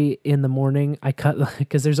every in the morning. I cut,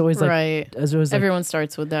 because there's always like... Right. There's always like, Everyone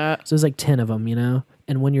starts with that. so there's like 10 of them, you know?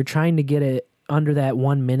 And when you're trying to get it under that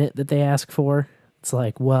 1 minute that they ask for, it's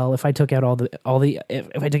like, well, if I took out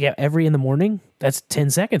if I took out every in the morning, that's 10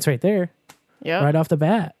 seconds right there. Yeah. Right off the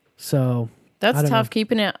bat. So... I That's don't tough know.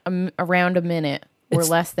 keeping it around a minute or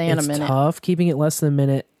less than a minute. It's tough keeping it less than a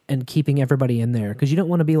minute and keeping everybody in there because you don't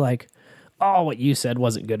want to be like, oh, what you said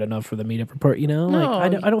wasn't good enough for the meetup report, you know? No.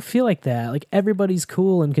 Like I don't feel like that. Like everybody's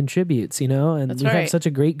cool and contributes, you know? And That's we have right. such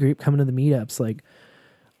a great group coming to the meetups. Like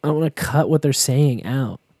I don't want to cut what they're saying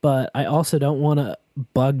out, but I also don't want to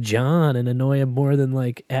bug John and annoy him more than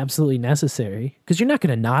like absolutely necessary because you're not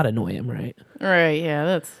going to not annoy him, right? Right, yeah,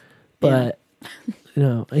 that's... But you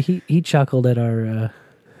know, he chuckled at our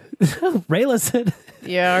Rayla said,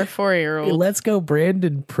 Yeah, our 4-year-old. let's go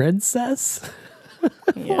Brandon Princess.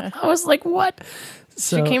 Yeah. I was like, what?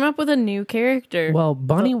 She came up with a new character. Well,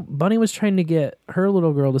 Bunny was trying to get her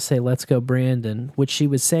little girl to say, let's go Brandon, which she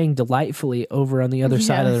was saying delightfully over on the other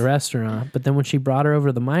side of the Yes. restaurant. But then when she brought her over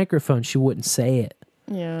to the microphone, she wouldn't say it.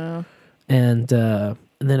 Yeah. And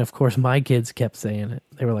then, of course, my kids kept saying it.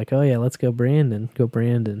 They were like, oh, yeah, let's go Brandon. Go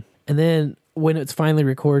Brandon. And then when it's finally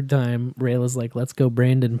record time, Rayla's like, let's go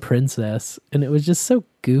Brandon Princess. And it was just so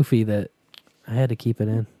goofy that I had to keep it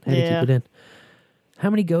in. Yeah. How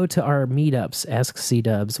many go to our meetups? Asks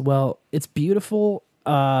C-Dubs. Well, it's beautiful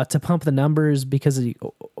to pump the numbers because you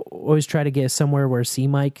always try to get somewhere where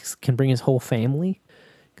C-Mike can bring his whole family.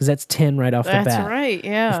 Because that's 10 right off the bat. That's right,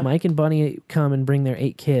 yeah. If Mike and Bunny come and bring their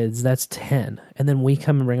 8 kids, that's 10. And then we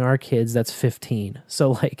come and bring our kids, that's 15.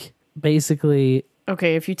 So, like, basically...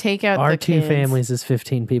 Okay, if you take out our the 2 kids, families is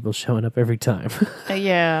 15 people showing up every time.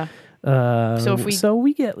 Yeah. So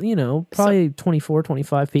we get, you know, probably 24,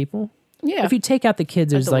 25 people. Yeah. If you take out the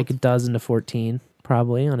kids, there's like a Adults. dozen to 14,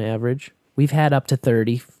 probably on average. We've had up to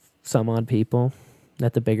 30 some odd people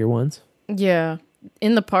at the bigger ones. Yeah.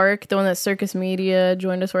 In the park, the one that Circus Media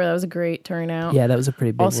joined us for, that was a great turnout. Yeah, that was a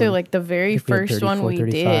pretty big Also, one. like the very I think we had first 34, one we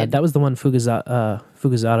 35. did. That was the one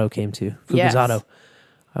Fugazato came to. Yes. Fugazato.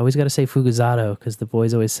 I always got to say Fugazato because the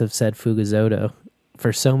boys always have said Fugazotto.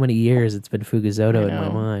 For so many years, it's been Fugazotto in my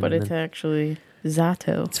mind. But and it's then actually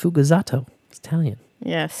Zato. it's Fugazato. It's Italian.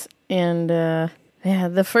 Yes. And yeah,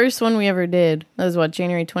 the first one we ever did, that was what,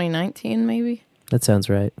 January 2019 maybe? That sounds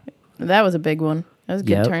right. That was a big one. That was a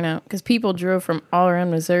good Yep. turnout because people drove from all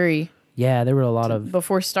around Missouri Yeah, there were a lot of...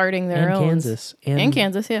 before starting their and own. Kansas. And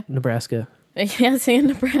Kansas, yeah. Nebraska. Yes, and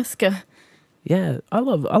Nebraska. Yeah, I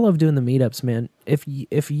love doing the meetups, man. If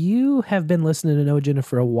you have been listening to No Agenda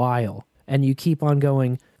for a while and you keep on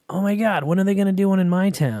going, oh my God, when are they going to do one in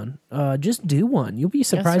my town? Just do one. You'll be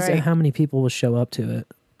surprised right. at how many people will show up to it.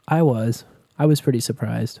 I was pretty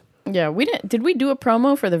surprised. Yeah, we didn't. Did we do a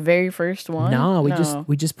promo for the very first one? No,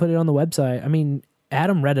 we just put it on the website. I mean,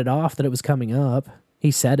 Adam read it off that it was coming up.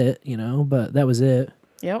 He said it, you know, but that was it.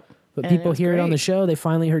 Yep. But And it people was hear it on the great. show. They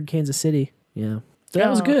finally heard Kansas City. Yeah. So that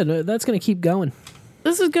was Oh. good. That's going to keep going.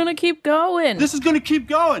 This is gonna keep going. This is going to keep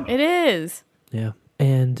going. It is. Yeah.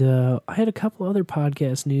 And I had a couple other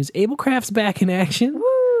podcast news. Abel Craft's back in action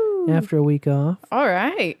Woo! after a week off. All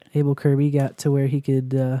right. Abel Kirby got to where he could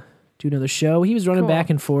do another show. He was running Cool. back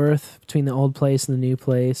and forth between the old place and the new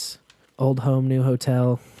place. Old home, new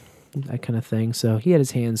hotel, that kind of thing. So he had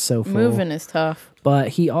his hands so full. Moving is tough. But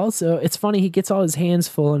he also, it's funny, he gets all his hands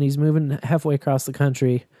full and he's moving halfway across the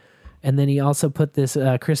country. And then he also put this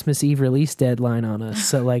Christmas Eve release deadline on us.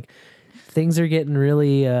 So, like, things are getting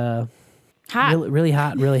really Hot. really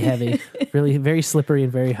hot, really heavy, really very slippery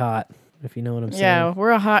and very hot, if you know what I'm saying. Yeah, we're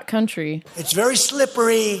a hot country. It's very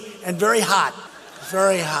slippery and very hot.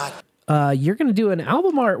 Very hot. You're going to do an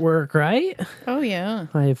album artwork, right? Oh yeah.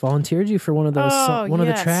 I volunteered you for one of those, Oh, one of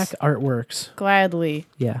the yes. track artworks. Gladly.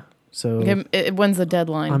 Yeah. So When's the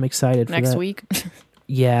deadline? I'm excited for Next that. week.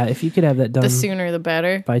 Yeah, if you could have that done The sooner the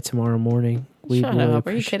better. by tomorrow morning, we Shut really up.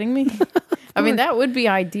 Are you appreciate- kidding me? I mean, that would be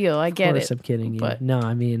ideal. I get Of course, it. I'm kidding you. but- No,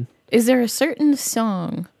 I mean, Is there a certain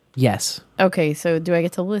song? yes, Okay, so do I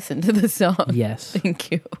get to listen to the song? yes,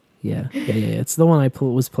 Thank you. yeah. It's the one I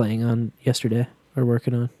was playing on yesterday or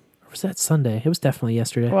working on. Or was that Sunday? It was definitely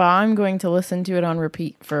yesterday. Well, I'm going to listen to it on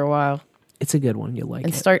repeat for a while It's a good one. You'll like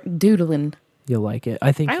and it. start doodling. You'll like it.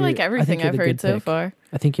 I think I you're- like everything you're I've the heard good so pick. far.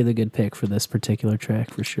 I think you're the good pick for this particular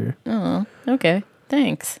track for sure. Oh, okay.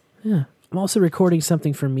 Thanks. Yeah. I'm also recording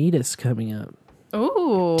something for Metis coming up.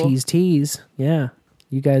 Ooh. Tease. Yeah.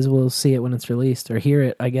 You guys will see it when it's released or hear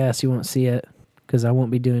it, I guess. You won't see it because I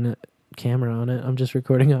won't be doing a camera on it. I'm just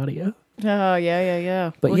recording audio. Oh,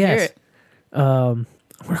 yeah. But We'll hear yes, it. I'm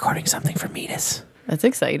recording something for Metis. That's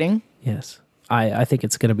exciting. Yes, I think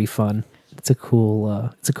it's gonna be fun. It's a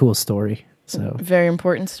cool story. So Very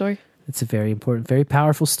important story. it's a very important, very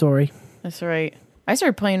powerful story. That's right. I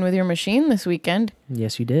started playing with your machine this weekend,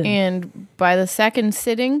 Yes, you did. and by the second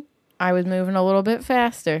sitting, I was moving a little bit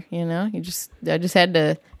faster. I just had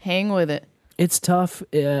to hang with it. It's tough.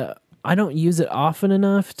 I don't use it often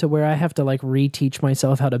enough to where I have to like reteach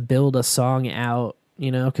myself how to build a song out,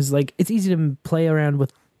 because like it's easy to play around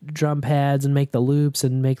with drum pads and make the loops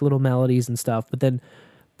and make little melodies and stuff, but then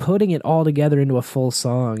putting it all together into a full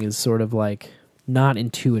song is sort of like not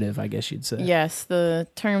intuitive, I guess you'd say. Yes, the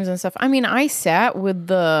terms and stuff. I mean, I sat with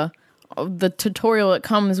the tutorial that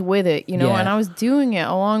comes with it, and I was doing it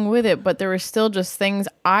along with it, but there were still just things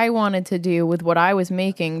I wanted to do with what I was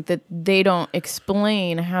making that they don't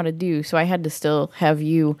explain how to do. So I had to still have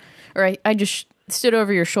you, or I just stood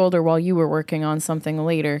over your shoulder while you were working on something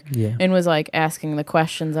later and was like asking the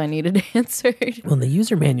questions I needed answered. Well, the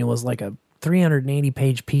user manual is like a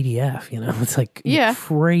 380-page PDF, it's like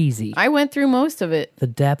crazy. I went through most of it. The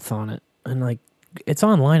depth on it, and like it's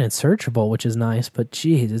online and searchable, which is nice, but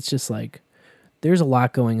geez, it's just like there's a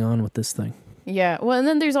lot going on with this thing. Yeah, well, and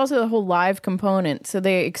then there's also the whole live component. So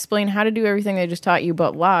they explain how to do everything they just taught you,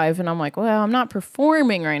 but live. And I'm like, well, I'm not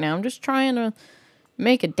performing right now. I'm just trying to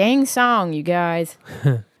make a dang song, you guys.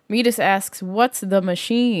 Metis asks, what's the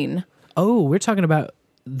machine? Oh, we're talking about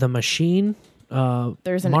the machine.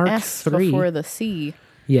 There's an Mark S III. before the C.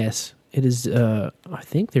 Yes, it is. I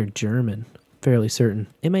think they're German. Fairly certain.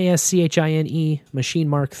 MASCHINE Machine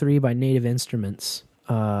Mark III by Native Instruments.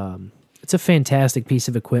 It's a fantastic piece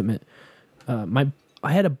of equipment. I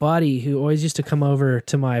had a buddy who always used to come over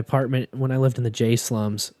to my apartment when I lived in the J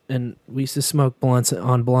slums, and we used to smoke blunts,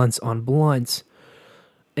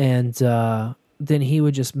 and then he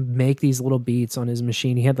would just make these little beats on his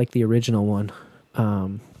machine. He had like the original one.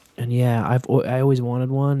 And yeah, I always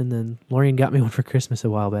wanted one, and then Lorian got me one for Christmas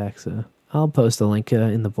a while back, so I'll post a link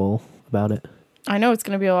in the bowl about it. I know it's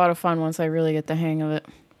going to be a lot of fun once I really get the hang of it.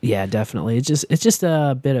 Yeah, definitely. It's just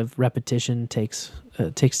a bit of repetition. Takes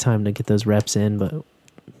time to get those reps in, but it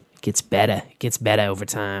gets better. It gets better over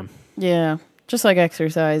time. Yeah, just like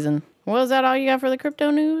exercising. Well, is that all you got for the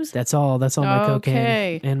crypto news? That's all. That's all my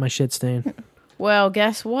cocaine and my shit stain. Well,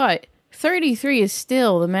 guess what? 33 is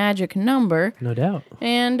still the magic number. No doubt.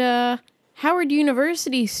 And Howard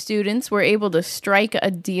University students were able to strike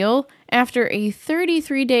a deal after a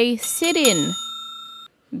 33-day sit-in.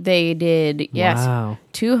 They did, yes. Wow.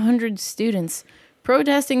 200 students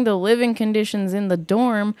protesting the living conditions in the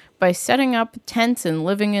dorm by setting up tents and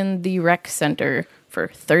living in the rec center for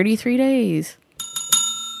 33 days.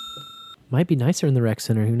 Might be nicer in the rec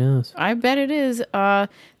center. Who knows? I bet it is.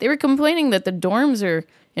 They were complaining that the dorms are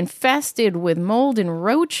infested with mold and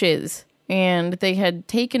roaches, and they had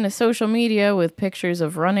taken to social media with pictures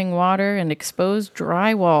of running water and exposed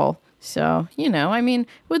drywall. So,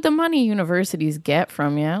 with the money universities get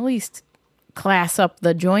from you, at least class up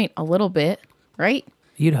the joint a little bit, right?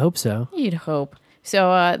 You'd hope so. You'd hope.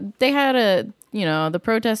 So they had the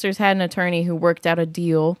protesters had an attorney who worked out a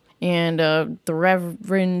deal, and the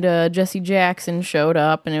Reverend Jesse Jackson showed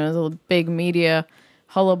up, and it was a big media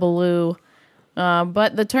hullabaloo.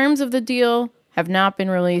 But the terms of the deal have not been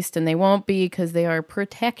released, and they won't be because they are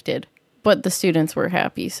protected. But the students were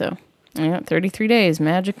happy, so 33 days,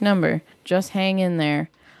 magic number. Just hang in there.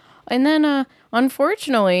 And then,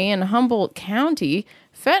 unfortunately, in Humboldt County,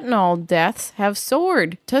 fentanyl deaths have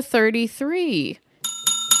soared to 33.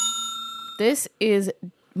 This is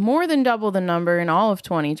more than double the number in all of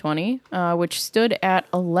 2020, which stood at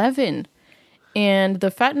 11. And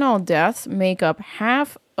the fentanyl deaths make up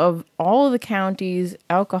half of all of the county's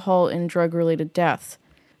alcohol and drug-related deaths.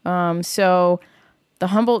 So the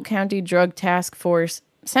Humboldt County Drug Task Force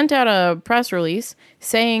sent out a press release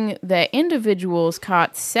saying that individuals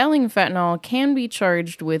caught selling fentanyl can be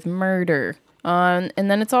charged with murder. And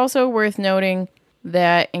then it's also worth noting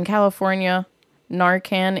that in California,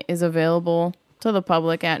 Narcan is available to the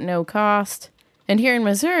public at no cost. And here in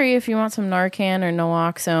Missouri, if you want some Narcan or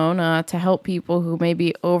naloxone to help people who may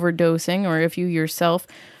be overdosing, or if you yourself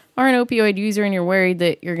are an opioid user and you're worried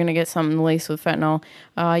that you're going to get something laced with fentanyl,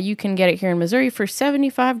 you can get it here in Missouri for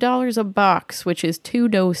 $75 a box, which is 2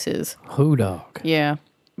 doses. Who dog? Yeah.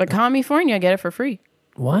 But California, get it for free.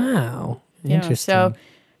 Wow. Interesting. Yeah,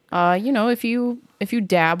 so, if you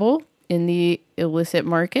dabble in the illicit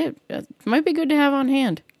market, it might be good to have on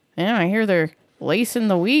hand. Yeah, I hear they're lacing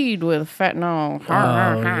the weed with fentanyl.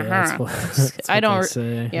 That's what I don't they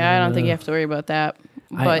say. think you have to worry about that.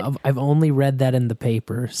 but I've only read that in the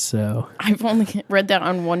paper, so I've only read that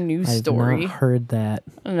on one news I've story. not heard that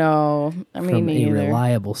No, I mean from a neither.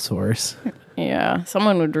 reliable source. Yeah,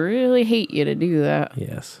 someone would really hate you to do that.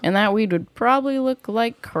 Yes. And that weed would probably look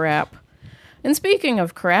like crap. And speaking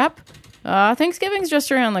of crap, Thanksgiving's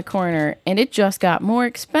just around the corner, and it just got more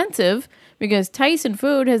expensive because Tyson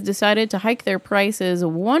Food has decided to hike their prices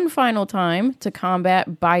one final time to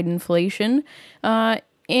combat Bidenflation,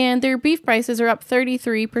 and their beef prices are up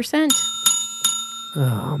 33%.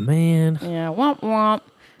 Oh, man. Yeah, womp womp.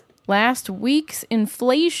 Last week's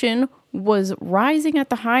inflation was rising at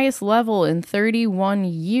the highest level in 31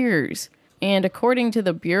 years. And according to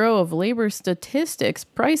the Bureau of Labor Statistics,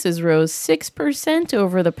 prices rose 6%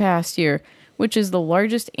 over the past year, which is the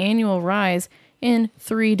largest annual rise in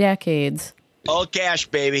 3 decades. All cash,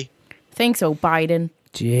 baby. Thanks, Biden.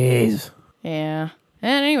 Jeez. Yeah.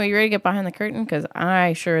 And anyway, you ready to get behind the curtain? Because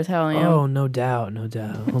I sure as hell am. Oh, no doubt, no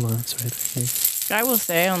doubt. Hold on, it's right here. I will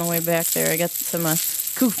say, on the way back there, I got some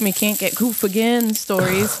Coof Me Can't Get Coof Again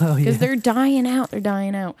stories. Oh, Because yeah. they're dying out. They're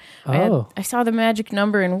dying out. Oh. I saw the magic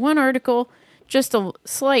number in one article, just a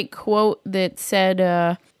slight quote that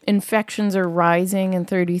said infections are rising in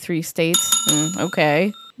 33 states.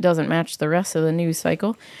 Okay. Doesn't match the rest of the news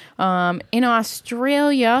cycle. In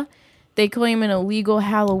Australia, they claim an illegal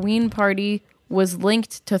Halloween party was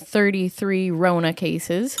linked to 33 Rona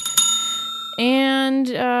cases. And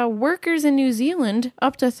workers in New Zealand,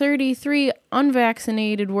 up to 33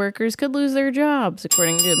 unvaccinated workers could lose their jobs,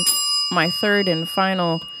 according to my third and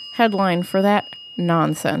final headline for that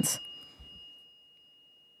nonsense.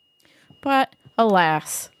 But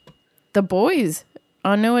alas, the boys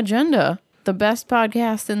on No Agenda, the best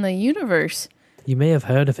podcast in the universe. You may have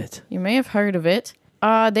heard of it. You may have heard of it.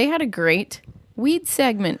 They had a great weed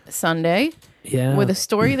segment Sunday. Yeah. With a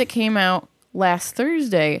story that came out last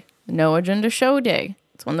Thursday, No Agenda Show Day.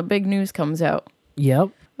 It's when the big news comes out. Yep.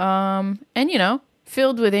 And, you know,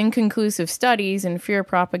 filled with inconclusive studies and fear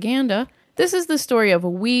propaganda, this is the story of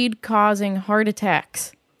weed causing heart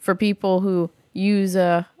attacks for people who use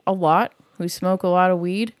a lot, who smoke a lot of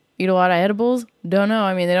weed, eat a lot of edibles. Don't know.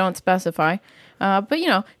 I mean, they don't specify. But, you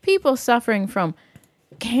know, people suffering from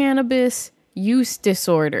cannabis use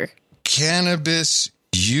disorder. Cannabis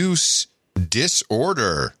use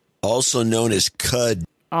disorder. Also known as CUD.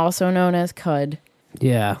 Also known as CUD.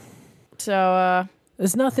 Yeah. So,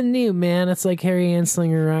 it's nothing new, man. It's like Harry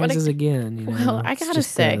Anslinger But rises again. You know? well, I It's gotta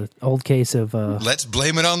just say- a old case of Let's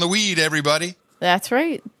blame it on the weed, everybody. that's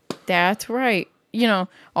right. That's right. You know,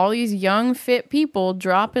 all these young, fit people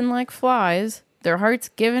dropping like flies, their hearts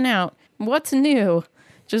giving out. What's new?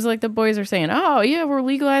 Just like the boys are saying, oh, yeah, we're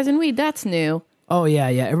legalizing weed. That's new. Oh yeah.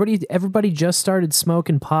 Everybody just started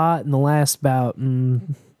smoking pot in the last about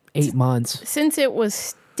 8 months. Since it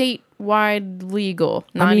was statewide legal.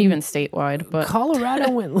 Not mean, even statewide, but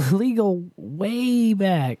Colorado went legal way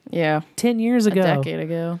back. yeah, 10 years a ago. decade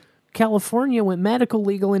ago. California went medical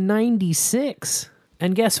legal in 96.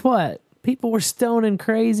 And guess what? People were stoning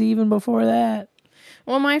crazy even before that.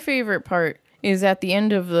 Well, my favorite part is at the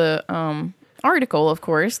end of the article, of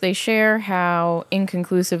course, they share how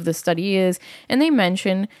inconclusive the study is, and they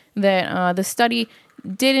mention that the study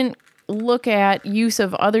didn't look at use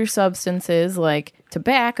of other substances like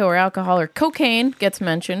tobacco or alcohol or cocaine gets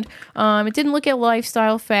mentioned. It didn't look at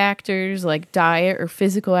lifestyle factors like diet or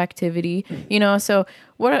physical activity, you know, so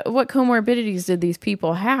what comorbidities did these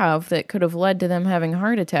people have that could have led to them having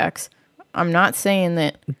heart attacks? I'm not saying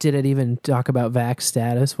that. Did it even talk about vax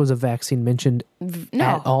status? Was a vaccine mentioned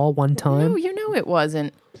at all one time? No, you know it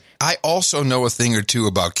wasn't. I also know a thing or two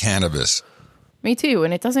about cannabis. Me too,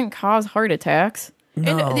 and it doesn't cause heart attacks.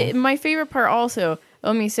 No. And my favorite part also,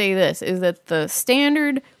 let me say this, is that the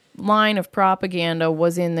standard line of propaganda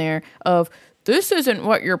was in there of, this isn't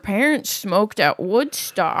what your parents smoked at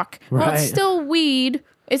Woodstock. Well, it's Right. still weed.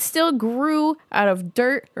 It still grew out of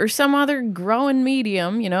dirt or some other growing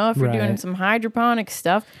medium, you know, if you're doing Right. some hydroponic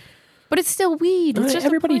stuff. But it's still weed. It's just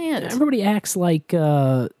a plant. Everybody acts like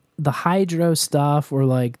the hydro stuff or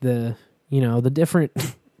like the different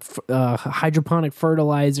hydroponic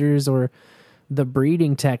fertilizers or the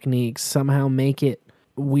breeding techniques somehow make it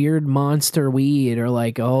weird monster weed, or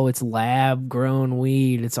like, oh, it's lab grown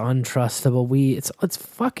weed, it's untrustable weed. It's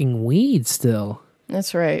fucking weed still.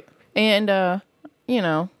 That's right. And you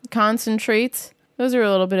know, concentrates, those are a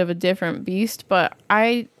little bit of a different beast, but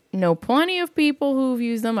I know plenty of people who've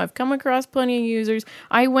used them. I've come across plenty of users.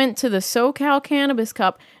 I went to the SoCal Cannabis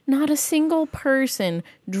Cup. Not a single person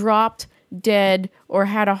dropped dead or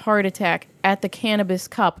had a heart attack at the Cannabis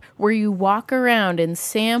Cup, where you walk around and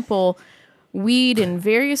sample weed in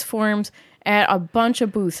various forms at a bunch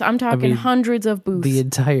of booths. I'm talking hundreds of booths. The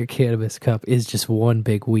entire Cannabis Cup is just one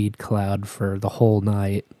big weed cloud for the whole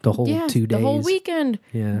night, the whole 2 days. The whole weekend.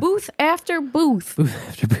 Yeah. Booth after booth. Booth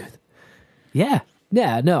after booth. Yeah.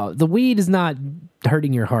 Yeah, no, the weed is not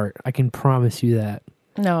hurting your heart. I can promise you that.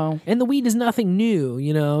 No. And the weed is nothing new,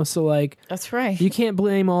 you know? So, like... That's right. You can't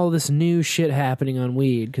blame all this new shit happening on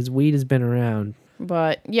weed, because weed has been around.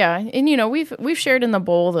 But, yeah, and, you know, we've shared in the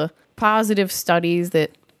bowl the positive studies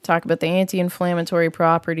that talk about the anti-inflammatory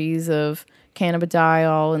properties of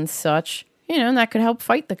cannabidiol and such. You know, and that could help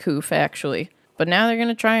fight the coof, actually. But now they're going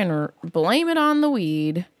to try and blame it on the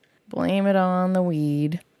weed. Blame it on the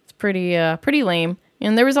weed. It's pretty lame.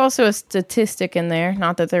 And there was also a statistic in there,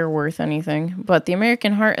 not that they're worth anything, but the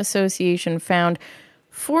American Heart Association found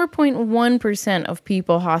 4.1% of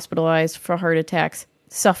people hospitalized for heart attacks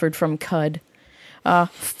suffered from CUD.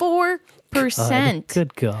 4%.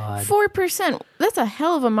 Good God. 4%. That's a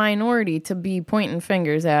hell of a minority to be pointing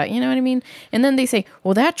fingers at. You know what I mean? And then they say,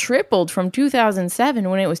 well, that tripled from 2007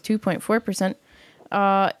 when it was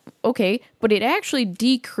 2.4%. Okay, but it actually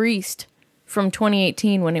decreased from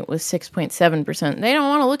 2018 when it was 6.7%. They don't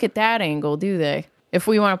want to look at that angle, do they? If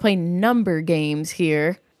we want to play number games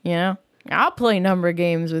here, you know? I'll play number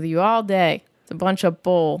games with you all day. It's a bunch of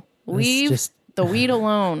bull. Leave the weed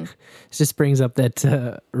alone. It just brings up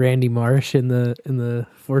that Randy Marsh in the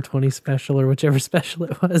 420 special or whichever special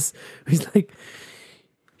it was. He's like,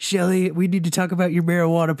 Shelly, we need to talk about your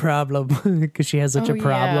marijuana problem because she has such a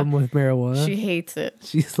problem with marijuana. She hates it.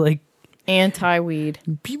 She's like, anti-weed.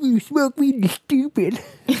 People who smoke weed are stupid.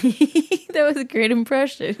 That was a great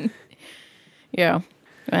impression. Yeah.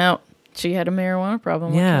 Well, she had a marijuana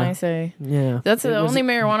problem. What can I say? Yeah. That's the only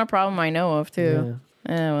marijuana problem I know of, too.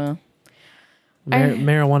 Yeah. Well.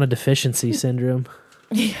 Marijuana deficiency syndrome.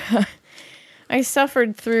 Yeah. I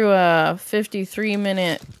suffered through a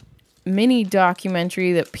 53-minute mini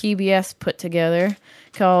documentary that PBS put together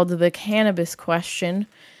called The Cannabis Question.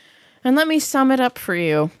 And let me sum it up for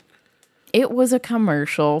you. It was a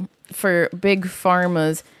commercial for Big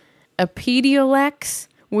Pharma's Epidiolex,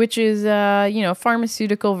 which is a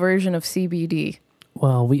pharmaceutical version of CBD.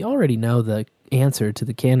 Well, we already know the answer to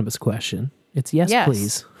the cannabis question. It's yes.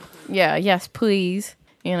 Please. Yeah, yes, please.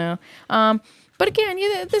 You know, but again,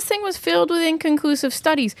 this thing was filled with inconclusive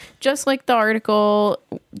studies, just like the article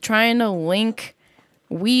trying to link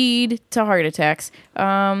weed to heart attacks.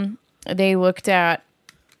 They looked at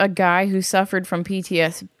a guy who suffered from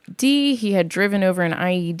PTSD. He had driven over an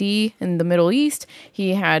IED in the Middle East.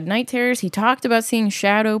 He had night terrors. He talked about seeing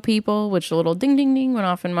shadow people, which a little ding, ding, ding went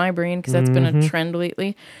off in my brain because that's been a trend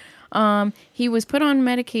lately. He was put on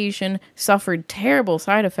medication, suffered terrible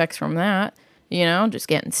side effects from that, you know, just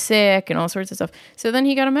getting sick and all sorts of stuff. So then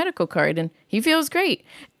he got a medical card and he feels great.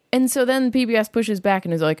 And so then PBS pushes back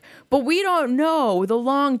and is like, but we don't know the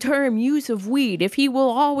long-term use of weed, if he will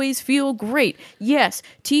always feel great. Yes,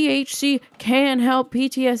 THC can help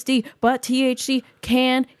PTSD, but THC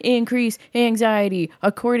can increase anxiety,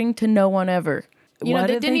 according to no one ever. You know,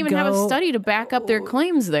 they didn't even have a study to back up their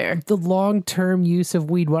claims there. The long-term use of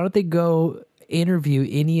weed, why don't they go interview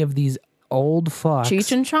any of these old fucks?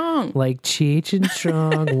 Cheech and Chong. Like Cheech and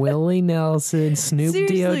Chong, Willie Nelson, Snoop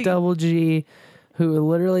D-O-double-G, who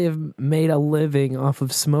literally have made a living off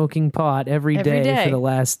of smoking pot every day for the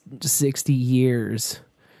last 60 years.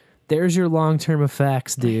 There's your long-term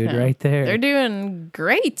effects, dude, right there. They're doing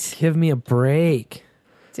great. Give me a break.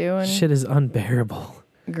 Shit is unbearable.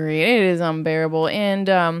 Great. It is unbearable. And,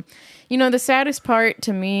 the saddest part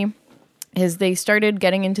to me is they started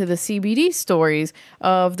getting into the CBD stories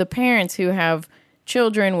of the parents who have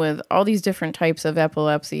children with all these different types of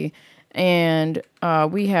epilepsy. And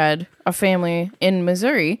we had a family in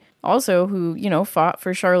Missouri also who, fought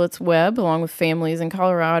for Charlotte's Web along with families in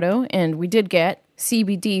Colorado. And we did get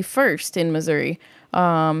CBD first in Missouri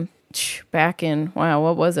back in,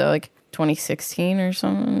 what was it, like 2016 or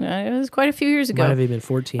something? It was quite a few years ago. Might have even been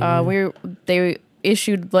 14. They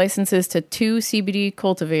issued licenses to 2 CBD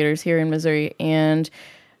cultivators here in Missouri. And,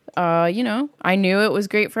 I knew it was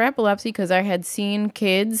great for epilepsy because I had seen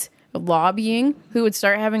kids lobbying who would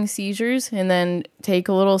start having seizures and then take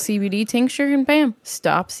a little CBD tincture and bam,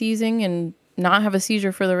 stop seizing and not have a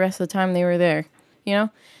seizure for the rest of the time they were there.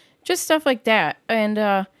 Just stuff like that.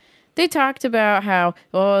 And they talked about how,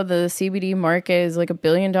 the CBD market is like $1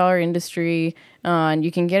 billion industry, and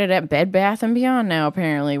you can get it at Bed Bath & Beyond now,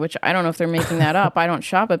 apparently, which I don't know if they're making that up. I don't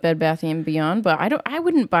shop at Bed Bath & Beyond, but I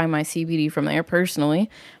wouldn't buy my CBD from there personally.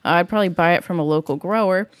 I'd probably buy it from a local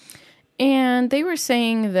grower. And they were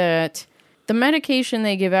saying that the medication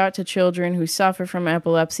they give out to children who suffer from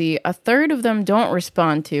epilepsy, 1/3 of them don't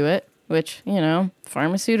respond to it, which,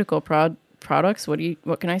 pharmaceutical products.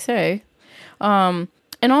 What can I say? And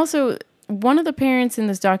also, one of the parents in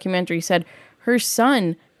this documentary said her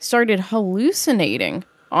son started hallucinating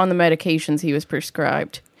on the medications he was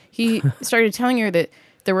prescribed. He started telling her that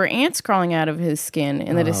there were ants crawling out of his skin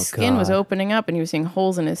and that his skin was opening up and he was seeing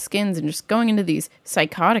holes in his skins and just going into these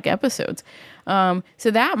psychotic episodes.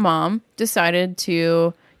 So that mom decided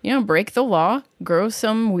to, break the law, grow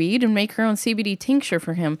some weed and make her own CBD tincture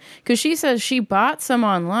for him. Because she says she bought some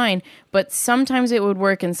online, but sometimes it would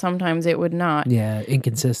work and sometimes it would not. Yeah,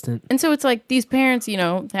 inconsistent. And so it's like these parents,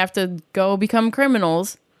 have to go become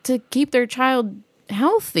criminals to keep their child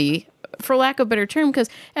healthy, for lack of a better term, because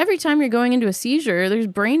every time you're going into a seizure, there's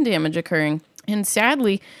brain damage occurring. And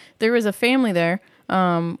sadly, there was a family there.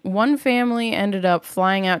 One family ended up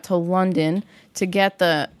flying out to London to get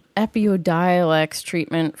the Epidiolex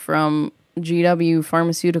treatment from GW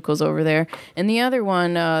Pharmaceuticals over there. And the other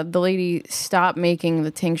one, the lady stopped making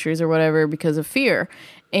the tinctures or whatever because of fear.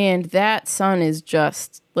 And that son is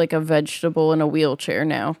just like a vegetable in a wheelchair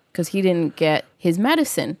now because he didn't get his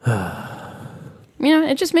medicine.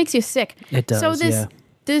 It just makes you sick. It does, So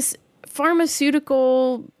this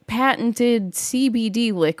pharmaceutical patented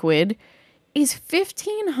CBD liquid is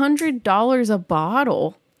 $1,500 a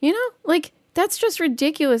bottle. That's just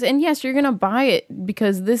ridiculous. And yes, you're going to buy it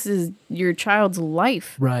because this is your child's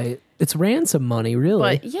life. Right. It's ransom money,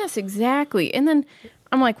 really. But yes, exactly. And then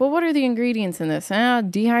I'm like, well, what are the ingredients in this?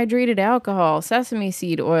 Dehydrated alcohol, sesame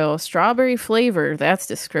seed oil, strawberry flavor. That's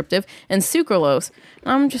descriptive. And sucralose.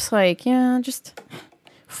 I'm just like, just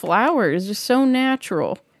flour is just so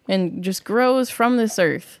natural and just grows from this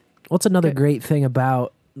earth. What's another great thing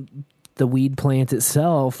about the weed plant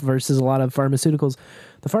itself versus a lot of pharmaceuticals?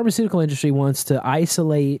 The pharmaceutical industry wants to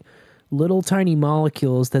isolate little tiny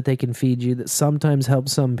molecules that they can feed you that sometimes help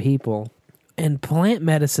some people. And plant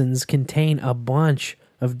medicines contain a bunch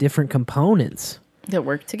of different components that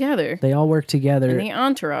work together. They all work together. And the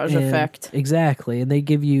entourage effect. Exactly. And they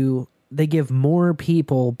give more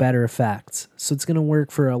people better effects. So it's going to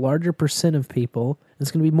work for a larger percent of people.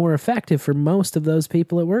 It's going to be more effective for most of those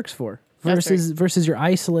people it works for. Versus you're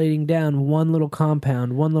isolating down one little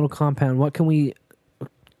compound. What can we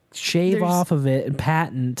shave off of it and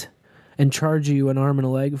patent and charge you an arm and a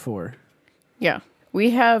leg for? Yeah.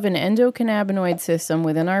 We have an endocannabinoid system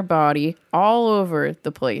within our body all over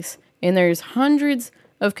the place. And there's hundreds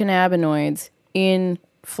of cannabinoids in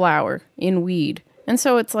flower, in weed. And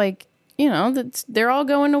so it's like, they're all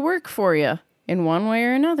going to work for you in one way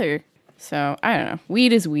or another. So, I don't know.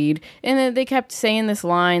 Weed is weed. And then they kept saying this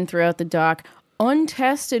line throughout the doc,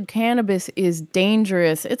 untested cannabis is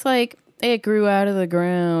dangerous. It's like, it grew out of the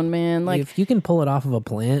ground, man. Like, if you can pull it off of a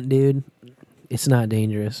plant, dude, it's not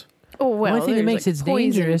dangerous. Oh, well, the only thing that makes it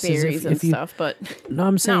dangerous is if you stuff, but no,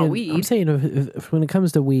 I'm saying not weed. I'm saying if when it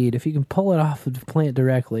comes to weed, if you can pull it off of the plant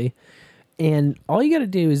directly, and all you got to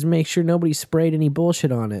do is make sure nobody sprayed any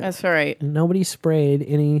bullshit on it. That's right. Nobody sprayed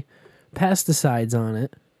any pesticides on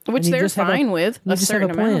it, which they're fine with a certain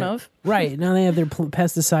amount of. Right now, they have their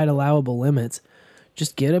pesticide allowable limits.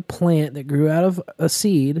 Just get a plant that grew out of a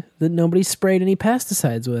seed that nobody sprayed any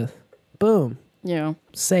pesticides with. Boom. Yeah.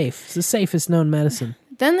 Safe. It's the safest known medicine.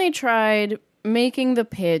 Then they tried making the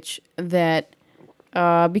pitch that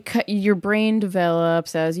because your brain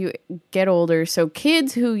develops as you get older, so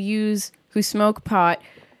kids who smoke pot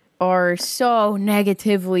are so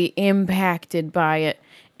negatively impacted by it.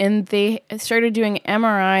 And they started doing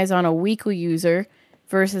MRIs on a weekly user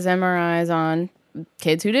versus MRIs on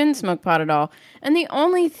kids who didn't smoke pot at all. And the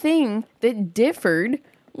only thing that differed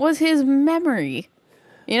was his memory.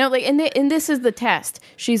 And this is the test.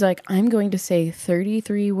 She's like, I'm going to say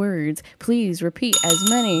 33 words. Please repeat as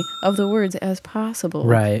many of the words as possible.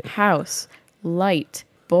 Right. House, light,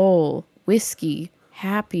 bowl, whiskey,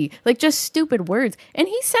 happy. Like, just stupid words. And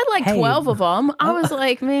he said 12 of them. I was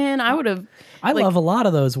like, man, I would have. I love a lot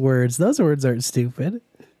of those words. Those words aren't stupid.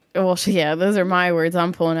 Well, yeah, those are my words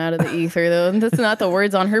I'm pulling out of the ether, though. That's not the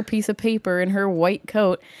words on her piece of paper in her white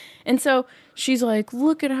coat. And so she's like,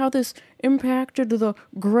 look at how this impacted the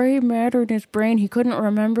gray matter in his brain. He couldn't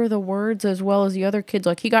remember the words as well as the other kids.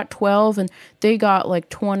 Like, he got 12 and they got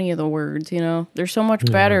 20 of the words, They're so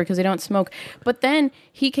much better because they don't smoke. But then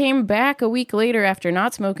he came back a week later after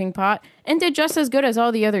not smoking pot and did just as good as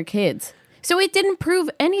all the other kids. So it didn't prove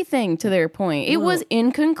anything to their point. It was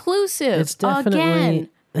inconclusive. It's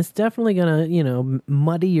definitely going to,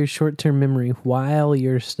 muddy your short-term memory while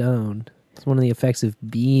you're stoned. It's one of the effects of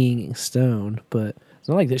being stoned, but it's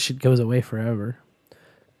not like this shit goes away forever.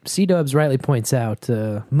 C-Dubs rightly points out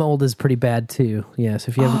mold is pretty bad too. Yes,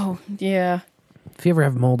 if you ever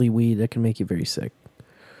have moldy weed, that can make you very sick.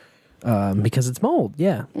 Because it's mold,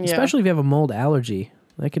 yeah. Yeah. Especially if you have a mold allergy.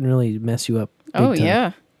 That can really mess you up. big Oh, time.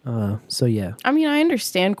 yeah. So, yeah. I mean, I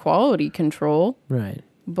understand quality control, Right.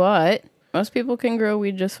 but most people can grow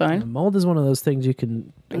weed just fine Mold is one of those things you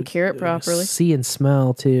can and cure it properly. see and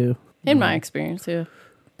smell, too. In my experience, yeah.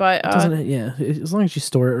 But Doesn't it? Yeah. As long as you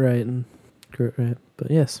store it right and grow it right.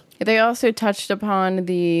 But, yes. they also touched upon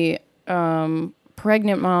the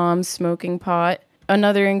pregnant moms smoking pot.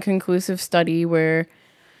 Another inconclusive study where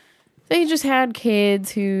they just had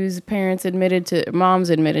kids whose moms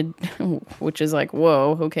admitted, which is like,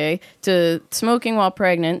 whoa, okay, to smoking while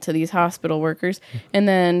pregnant to these hospital workers. And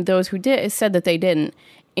then those who did said that they didn't.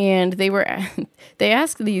 And they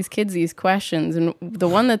asked these kids these questions. And the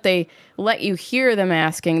one that they let you hear them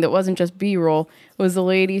asking that wasn't just B-roll was the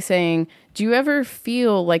lady saying, do you ever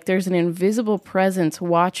feel like there's an invisible presence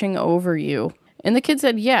watching over you? And the kid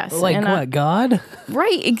said yes. Like and what, God?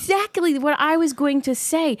 Right, exactly what I was going to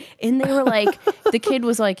say. And they were like, the kid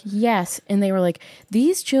was like, yes. And they were like,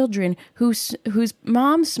 these children whose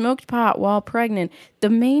mom smoked pot while pregnant, the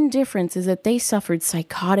main difference is that they suffered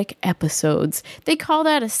psychotic episodes. They call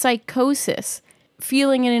that a psychosis,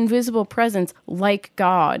 feeling an invisible presence like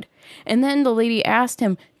God. And then the lady asked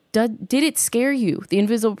him, did it scare you, the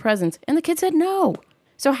invisible presence? And the kid said no.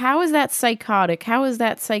 So how is that psychotic? How is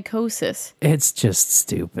that psychosis? It's just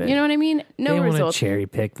stupid. You know what I mean? No they results. Want to cherry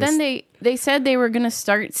pick this. Then they said they were going to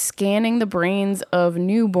start scanning the brains of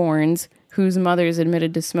newborns whose mothers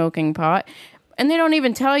admitted to smoking pot. And they don't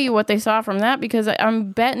even tell you what they saw from that because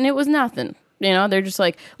I'm betting it was nothing. You know, they're just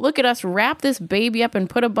like, look at us wrap this baby up and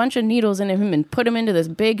put a bunch of needles in him and put him into this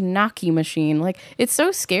big Nocky machine. Like, it's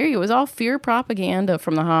so scary. It was all fear propaganda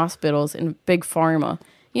from the hospitals and big pharma,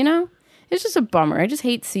 you know? It's just a bummer. I just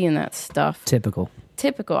hate seeing that stuff. Typical.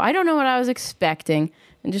 I don't know what I was expecting.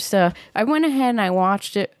 And just, I went ahead and I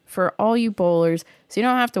watched it for all you bowlers, so you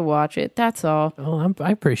don't have to watch it. That's all. Oh,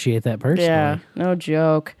 I appreciate that personally. Yeah, no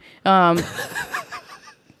joke. The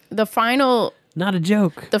final... Not a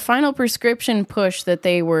joke. The final prescription push that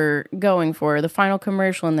they were going for, the final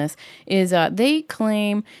commercial in this, is they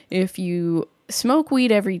claim if you smoke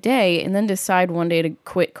weed every day and then decide one day to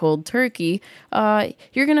quit cold turkey,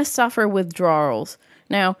 you're going to suffer withdrawals.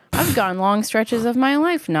 Now, I've gone long stretches of my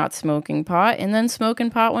life not smoking pot and then smoking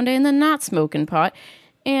pot one day and then not smoking pot.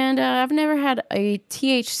 And I've never had a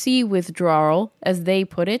THC withdrawal, as they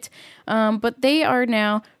put it. But they are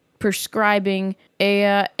now prescribing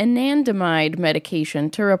a anandamide medication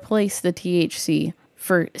to replace the THC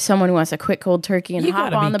for someone who wants to quit cold turkey and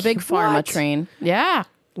hop on the big pharma train. Yeah.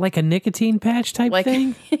 Like a nicotine patch type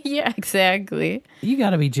thing? Yeah, exactly. You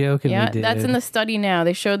gotta be joking me, dude. That's in the study now.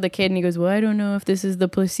 They showed the kid and he goes, well, I don't know if this is the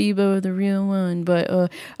placebo or the real one, but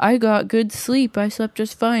I got good sleep. I slept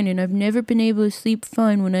just fine, and I've never been able to sleep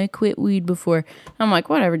fine when I quit weed before. I'm like,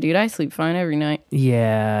 whatever, dude. I sleep fine every night.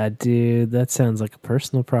 Yeah, dude. That sounds like a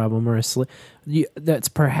personal problem or that's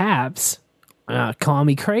perhaps, call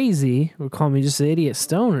me crazy or call me just an idiot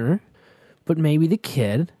stoner, but maybe the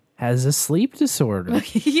kid has a sleep disorder.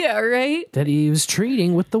 Yeah, right? That he was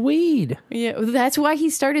treating with the weed. Yeah, that's why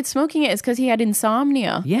he started smoking it, is because he had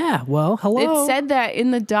insomnia. Yeah, well, hello. It said that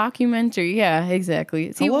in the documentary. Yeah,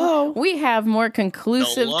 exactly. See, hello. We have more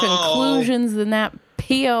conclusive conclusions than that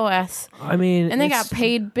POS. I mean... And they got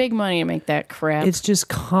paid big money to make that crap. It's just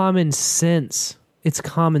common sense. It's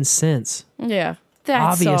common sense. Yeah,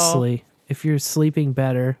 that's obviously, if you're sleeping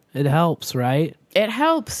better, it helps, right? It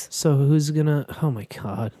helps. So who's gonna... Oh, my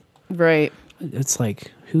God. Right. It's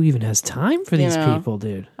like, who even has time for these people,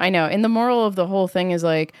 dude? I know. And the moral of the whole thing is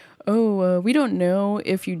like, we don't know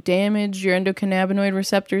if you damage your endocannabinoid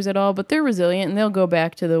receptors at all, but they're resilient and they'll go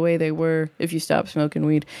back to the way they were if you stop smoking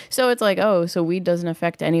weed. So it's like, so weed doesn't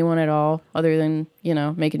affect anyone at all other than,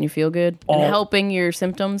 making you feel good and helping your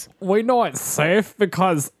symptoms. We know it's safe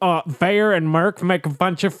because Bayer and Merck make a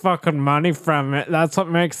bunch of fucking money from it. That's what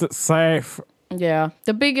makes it safe. Yeah.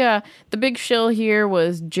 The big shill here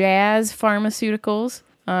was Jazz Pharmaceuticals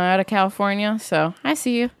out of California. So I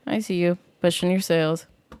see you pushing your sales.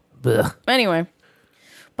 Blech. Anyway,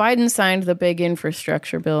 Biden signed the big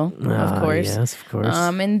infrastructure bill, of course. Yes, of course.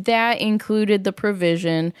 And that included the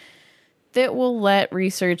provision that will let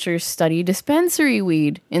researchers study dispensary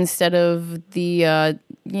weed instead of the,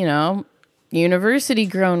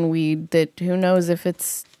 university-grown weed that who knows if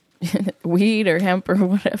it's weed or hemp or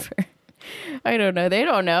whatever. I don't know. They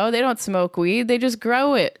don't know. They don't smoke weed. They just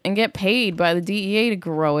grow it and get paid by the DEA to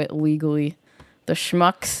grow it legally. The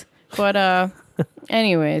schmucks. But,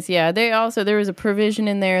 anyways, yeah, there was a provision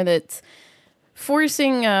in there that's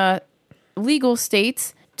forcing legal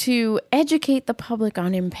states to educate the public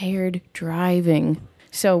on impaired driving.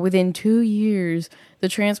 So within 2 years, the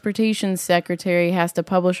Transportation Secretary has to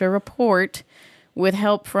publish a report with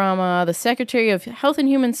help from the Secretary of Health and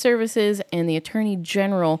Human Services and the Attorney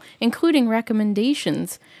General, including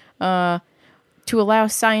recommendations to allow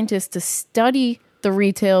scientists to study the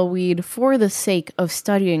retail weed for the sake of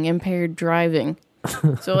studying impaired driving.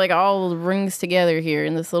 So, like, all rings together here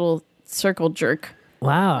in this little circle jerk.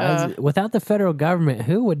 Wow. Without the federal government,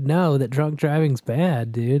 who would know that drunk driving's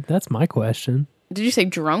bad, dude? That's my question. Did you say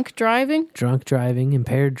drunk driving? Drunk driving,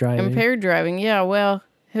 impaired driving. Impaired driving, yeah, well,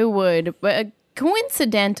 who would? But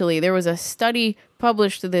coincidentally, there was a study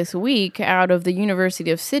published this week out of the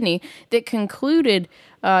University of Sydney that concluded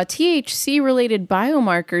THC-related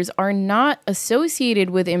biomarkers are not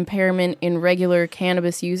associated with impairment in regular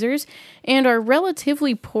cannabis users and are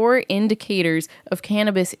relatively poor indicators of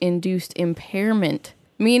cannabis-induced impairment.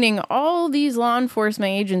 Meaning all these law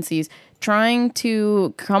enforcement agencies trying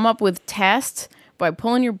to come up with tests by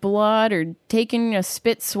pulling your blood or taking a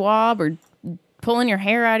spit swab or pulling your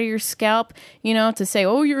hair out of your scalp, you know, to say,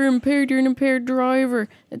 oh, you're an impaired driver.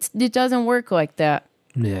 It doesn't work like that.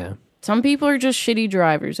 Yeah. Some people are just shitty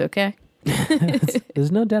drivers, okay?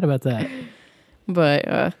 There's no doubt about that. But,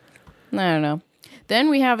 I don't know. Then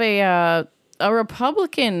we have a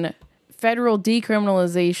Republican federal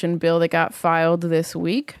decriminalization bill that got filed this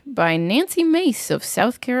week by Nancy Mace of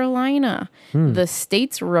South Carolina, the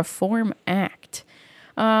States Reform Act.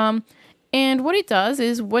 And what it does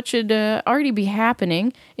is what should already be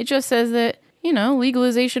happening. It just says that, you know,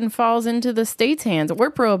 legalization falls into the state's hands, or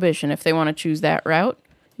prohibition if they want to choose that route,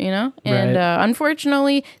 you know? And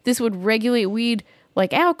unfortunately, this would regulate weed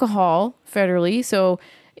like alcohol federally, so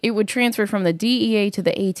it would transfer from the DEA to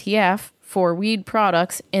the ATF for weed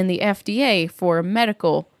products and the FDA for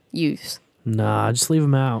medical use. Nah, just leave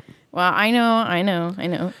them out. Well, I know.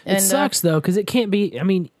 It And, sucks, though, because it can't be, I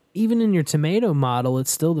mean, even in your tomato model,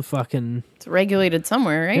 it's still the fucking... It's regulated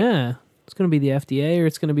somewhere, right? Yeah. It's going to be the FDA or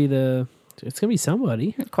it's going to be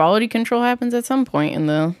somebody. Quality control happens at some point in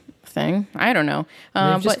the thing. I don't know.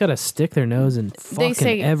 They've just got to stick their nose in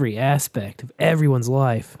fucking every aspect of everyone's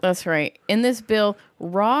life. That's right. In this bill,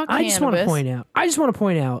 raw cannabis... I just want to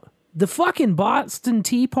point out, the fucking Boston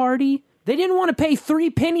Tea Party, they didn't want to pay 3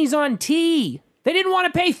 pennies on tea. They didn't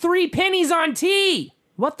want to pay 3 pennies on tea.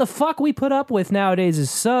 What the fuck we put up with nowadays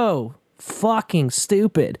is so fucking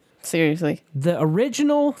stupid. Seriously. The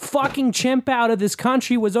original fucking chimp out of this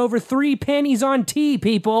country was over 3 pennies on tea,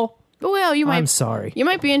 people. Well, I'm sorry. You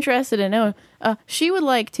might be interested to know. She would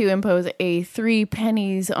like to impose a 3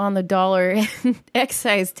 pennies on the dollar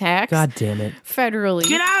excise tax. God damn it. Federally.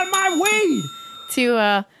 Get out of my weed!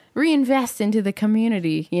 To reinvest into the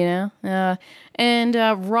community, you know? And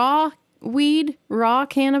raw weed, raw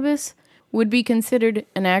cannabis would be considered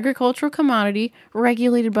an agricultural commodity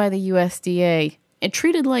regulated by the USDA and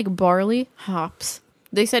treated like barley, hops.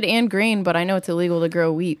 They said and grain, but I know it's illegal to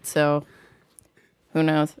grow wheat, so who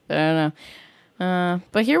knows? I don't know.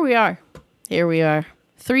 But here we are.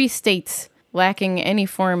 3 states lacking any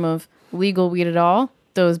form of legal weed at all,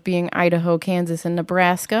 those being Idaho, Kansas, and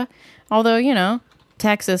Nebraska. Although, you know,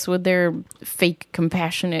 Texas with their fake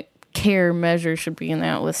compassionate care measure should be in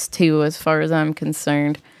that list too, as far as I'm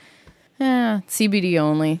concerned. CBD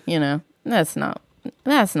only, you know, that's not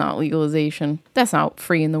legalization. That's not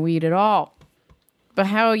freeing the weed at all. But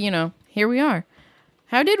how, you know, here we are.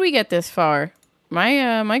 How did we get this far?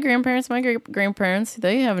 My grandparents, my great-grandparents,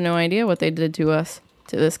 they have no idea what they did to us,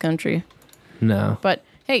 to this country. No. But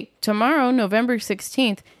hey, tomorrow, November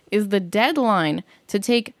 16th, is the deadline to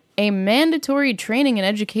take a mandatory training and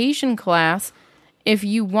education class if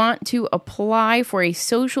you want to apply for a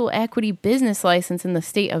social equity business license in the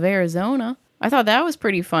state of Arizona. I thought that was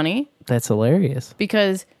pretty funny. That's hilarious.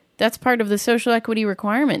 Because that's part of the social equity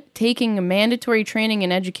requirement, taking a mandatory training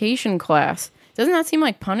and education class. Doesn't that seem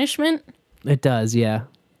like punishment? It does, yeah.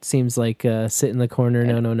 Seems like sit in the corner,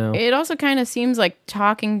 no. It also kind of seems like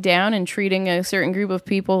talking down and treating a certain group of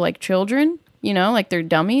people like children, you know, like they're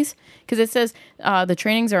dummies. Because it says the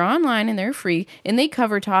trainings are online and they're free, and they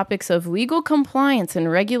cover topics of legal compliance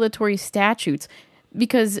and regulatory statutes,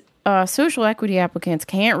 because social equity applicants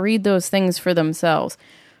can't read those things for themselves.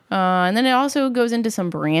 And then it also goes into some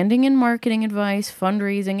branding and marketing advice,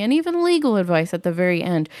 fundraising, and even legal advice at the very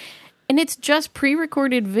end. And it's just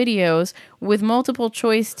pre-recorded videos with multiple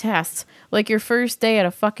choice tests, like your first day at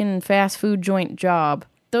a fucking fast food joint job.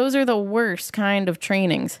 Those are the worst kind of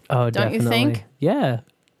trainings. Oh, don't definitely. you think? Yeah.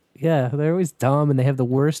 Yeah, they're always dumb and they have the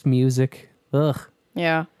worst music. Ugh.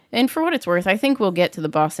 Yeah. And for what it's worth, I think we'll get to the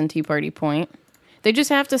Boston Tea Party point. They just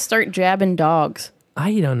have to start jabbing dogs.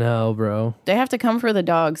 I don't know, bro. They have to come for the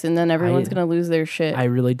dogs, and then everyone's going to lose their shit. I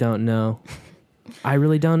really don't know. I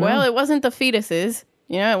really don't know. Well, it wasn't the fetuses.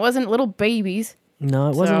 It wasn't little babies. No,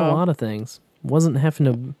 it wasn't So- a lot of things. It wasn't having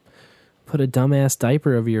to put a dumbass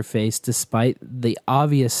diaper over your face despite the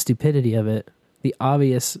obvious stupidity of it, the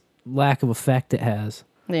obvious lack of effect it has.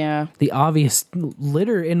 Yeah. The obvious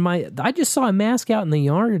litter in my... I just saw a mask out in the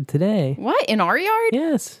yard today. What? In our yard?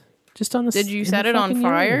 Yes. Just on the... Did you in set the it on fucking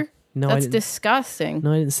fire? yard. No, I That's didn't. disgusting.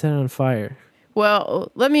 No, I didn't set it on fire.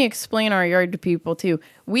 Well, let me explain our yard to people, too.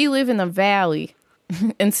 We live in the valley,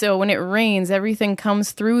 and so when it rains, everything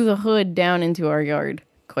comes through the hood down into our yard,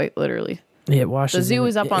 quite literally. Yeah, it washes The zoo in-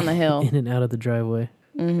 is up on the hill. in and out of the driveway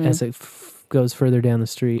Mhm. as it goes further down the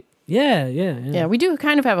street. Yeah. Yeah, we do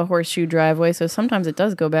kind of have a horseshoe driveway, so sometimes it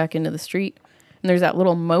does go back into the street. And there's that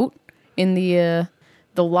little moat in the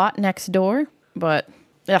lot next door, but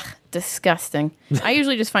disgusting. I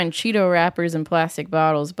usually just find Cheeto wrappers and plastic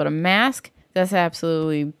bottles, but a mask, that's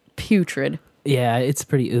absolutely putrid. Yeah, it's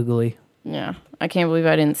pretty oogly. Yeah, I can't believe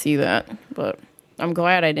I didn't see that, but I'm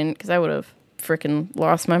glad I didn't because I would have freaking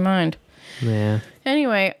lost my mind. Yeah.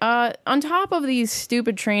 Anyway, on top of these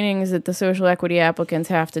stupid trainings that the social equity applicants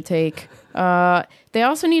have to take, they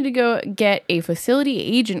also need to go get a facility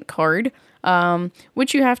agent card,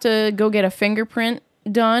 which you have to go get a fingerprint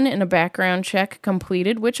done and a background check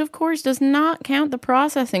completed, which of course does not count the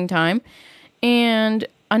processing time. And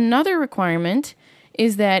another requirement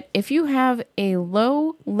is that if you have a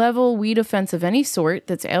low-level weed offense of any sort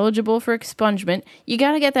that's eligible for expungement, you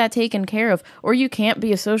got to get that taken care of, or you can't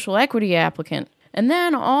be a social equity applicant. And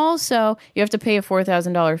then also, you have to pay a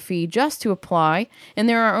 $4,000 fee just to apply, and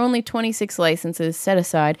there are only 26 licenses set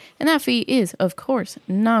aside, and that fee is, of course,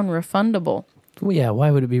 non-refundable. Well, yeah, why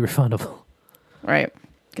would it be refundable? Right,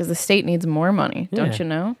 because the state needs more money, don't Yeah. you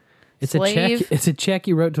know? It's a check. It's a check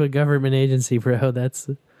you wrote to a government agency, bro. That's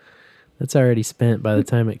already spent by the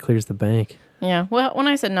time it clears the bank. Yeah, well, when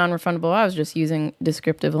I said non-refundable, I was just using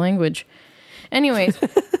descriptive language. Anyways,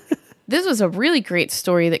 this was a really great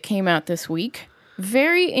story that came out this week.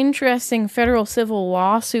 Very interesting federal civil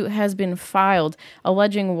lawsuit has been filed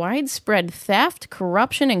alleging widespread theft,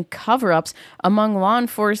 corruption, and cover-ups among law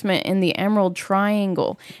enforcement in the Emerald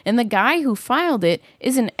Triangle. And the guy who filed it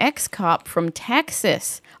is an ex-cop from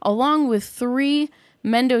Texas, along with 3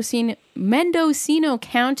 Mendocino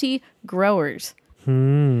County growers.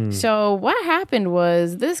 So what happened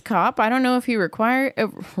was this cop, I don't know if he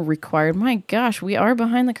required, my gosh, we are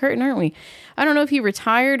behind the curtain, aren't we? I don't know if he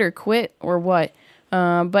retired or quit or what,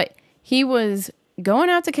 but he was going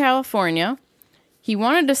out to California. He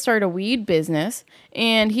wanted to start a weed business,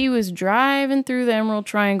 and he was driving through the Emerald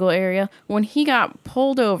Triangle area when he got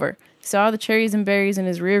pulled over. Saw the cherries and berries in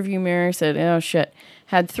his rearview mirror, said, oh shit.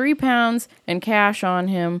 Had 3 pounds and cash on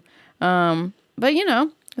him. But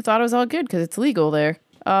I thought it was all good because it's legal there.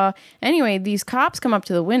 Anyway, these cops come up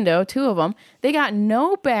to the window, 2 of them. They got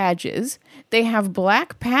no badges. They have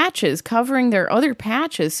black patches covering their other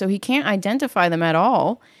patches, so he can't identify them at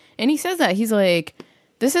all. And he says that. He's like,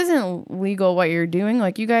 this isn't legal what you're doing.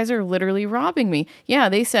 Like, you guys are literally robbing me. Yeah,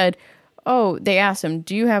 they said, they asked him,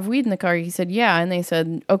 do you have weed in the car? He said, yeah. And they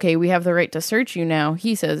said, okay, we have the right to search you now.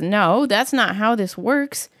 He says, no, that's not how this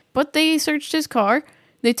works. But they searched his car.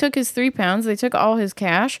 They took his 3 pounds. They took all his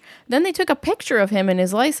cash. Then they took a picture of him and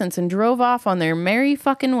his license and drove off on their merry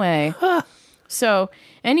fucking way. So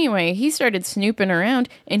anyway, he started snooping around,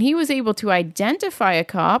 and he was able to identify a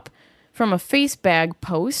cop from a face bag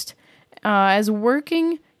post as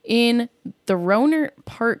working in the Rohnert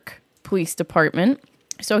Park Police Department.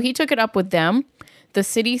 So he took it up with them. The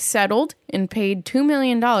city settled and paid $2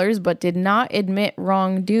 million, but did not admit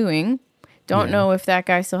wrongdoing. Don't know if that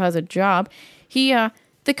guy still has a job.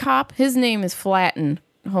 The cop, his name is Flatten.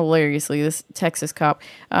 Hilariously, this Texas cop.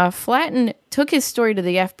 Flatten took his story to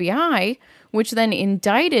the FBI, which then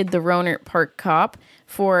indicted the Rohnert Park cop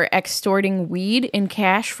for extorting weed and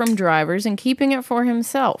cash from drivers and keeping it for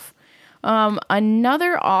himself.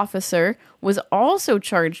 Another officer was also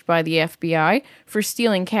charged by the FBI for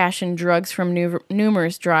stealing cash and drugs from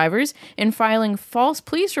numerous drivers and filing false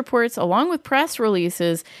police reports along with press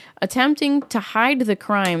releases attempting to hide the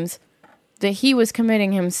crimes that he was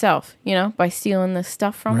committing himself, by stealing this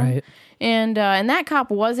stuff from him. And that cop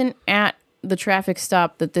wasn't at the traffic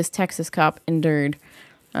stop that this Texas cop endured.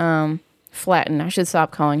 Flatten. I should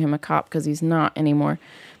stop calling him a cop because he's not anymore.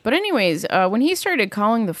 But anyways, when he started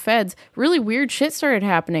calling the feds, really weird shit started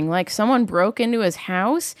happening. Like someone broke into his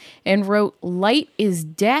house and wrote, "Light is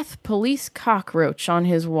death, police cockroach" on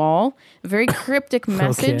his wall. A very cryptic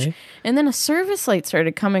message. Okay. And then a service light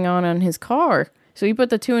started coming on his car. So he put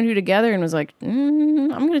the 2 and 2 together and was like, I'm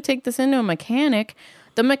going to take this into a mechanic.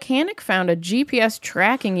 The mechanic found a GPS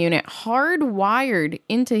tracking unit hardwired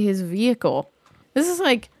into his vehicle. This is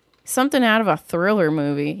like something out of a thriller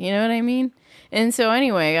movie. You know what I mean? And so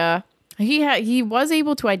anyway, he was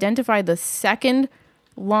able to identify the second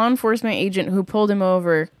law enforcement agent who pulled him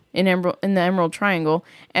over in the Emerald Triangle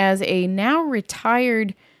as a now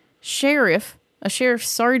retired sheriff, a sheriff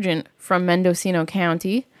sergeant from Mendocino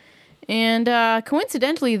County. And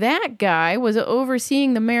coincidentally, that guy was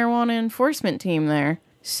overseeing the marijuana enforcement team there.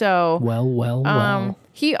 So, well.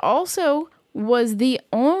 He also was the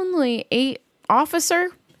only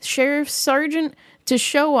sheriff sergeant to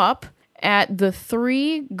show up at the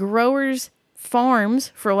 3 growers'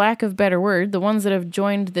 farms, for lack of a better word, the ones that have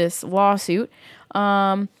joined this lawsuit.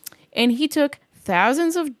 And he took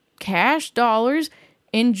thousands of cash dollars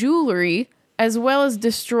in jewelry, as well as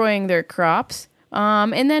destroying their crops.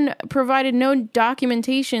 And then provided no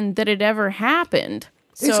documentation that it ever happened.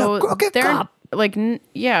 So a crooked cop.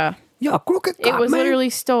 Yeah. You're a crooked cop, It was man. literally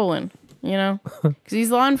stolen, you know? Because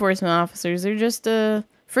these law enforcement officers, they're just a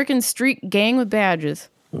freaking street gang with badges.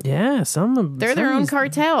 Yeah, They're their own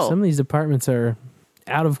cartel. Some of these departments are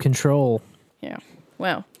out of control. Yeah.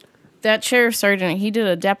 Well, that sheriff sergeant, he did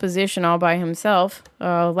a deposition all by himself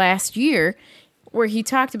last year, where he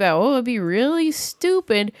talked about, it'd be really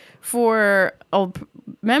stupid for a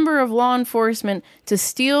member of law enforcement to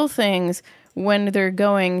steal things when they're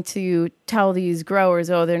going to tell these growers,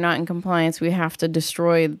 they're not in compliance, we have to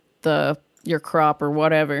destroy your crop or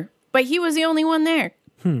whatever. But he was the only one there.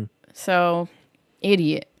 So,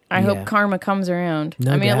 idiot. I hope karma comes around.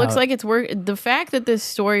 No It looks doubt. like it's the fact that this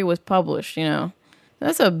story was published,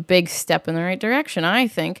 that's a big step in the right direction, I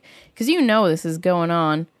think, because this is going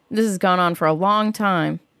on. This has gone on for a long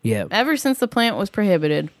time. Yeah. Ever since the plant was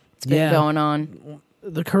prohibited, it's been going on.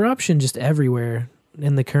 The corruption just everywhere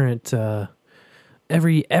in the current,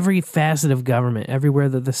 every facet of government, everywhere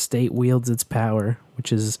that the state wields its power,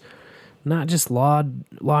 which is not just law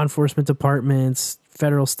enforcement departments,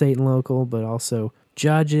 federal, state, and local, but also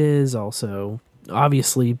judges, also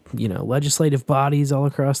obviously, legislative bodies all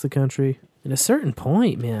across the country. At a certain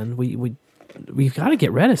point, man, we've got to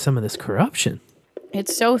get rid of some of this corruption.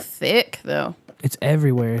 It's so thick, though. It's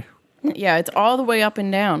everywhere. Yeah, it's all the way up and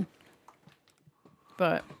down.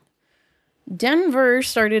 But Denver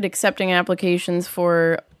started accepting applications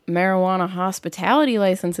for marijuana hospitality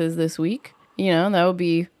licenses this week. That would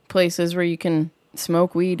be places where you can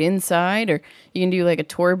smoke weed inside, or you can do like a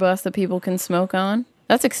tour bus that people can smoke on.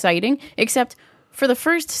 That's exciting, except for the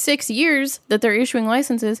first 6 years that they're issuing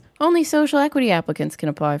licenses, only social equity applicants can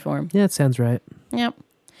apply for them. Yeah, it sounds right. Yep.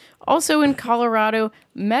 Also in Colorado,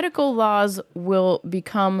 medical laws will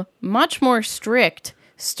become much more strict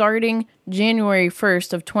starting January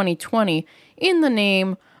 1st of 2020 in the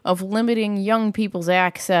name of limiting young people's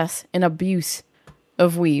access and abuse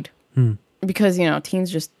of weed. Because,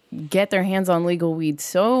 teens just get their hands on legal weed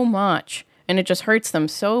so much, and it just hurts them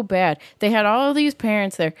so bad. They had all these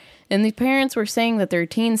parents there, and the parents were saying that their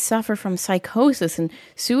teens suffer from psychosis and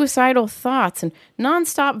suicidal thoughts and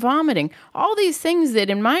nonstop vomiting. All these things that,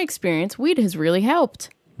 in my experience, weed has really helped.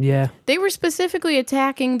 Yeah. They were specifically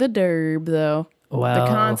attacking the derb, though. Wow.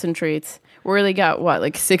 The concentrates, where they got,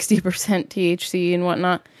 60% THC and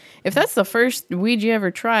whatnot. If that's the first weed you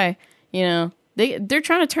ever try, they're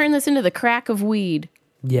trying to turn this into the crack of weed.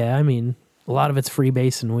 Yeah, a lot of it's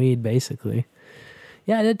freebase weed, basically.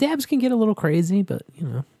 Yeah, the dabs can get a little crazy, but,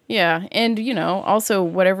 Yeah, and, also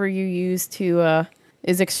whatever you use to,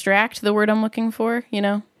 is extract the word I'm looking for,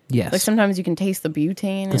 Yes. Like sometimes you can taste the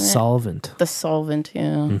butane in The it. solvent. The solvent,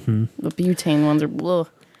 yeah. Mm-hmm. The butane ones are, ugh,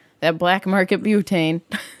 that black market butane.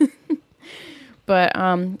 But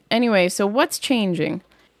anyway, so what's changing?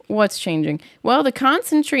 Well, the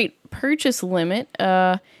concentrate purchase limit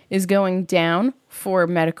is going down for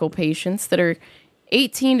medical patients that are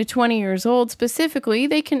 18 to 20 years old. Specifically,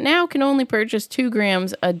 they can only purchase 2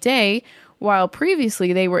 grams a day, while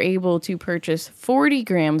previously they were able to purchase 40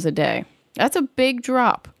 grams a day. That's a big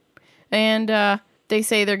drop. And they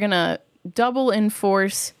say they're going to double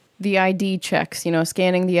enforce the ID checks,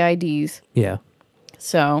 scanning the IDs. Yeah.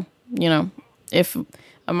 So, if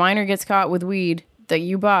a minor gets caught with weed that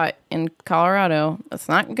you bought in Colorado, that's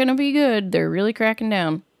not going to be good. They're really cracking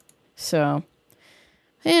down. So,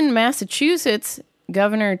 in Massachusetts,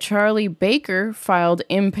 Governor Charlie Baker filed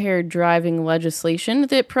impaired driving legislation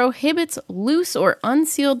that prohibits loose or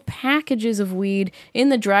unsealed packages of weed in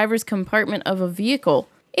the driver's compartment of a vehicle,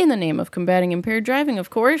 in the name of combating impaired driving, of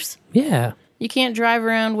course. Yeah. You can't drive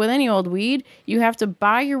around with any old weed. You have to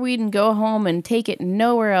buy your weed and go home and take it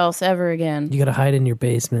nowhere else ever again. You got to hide in your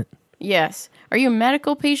basement. Yes. Are you a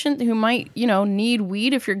medical patient who might, need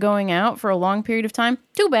weed if you're going out for a long period of time?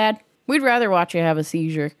 Too bad. We'd rather watch you have a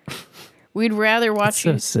seizure. We'd rather watch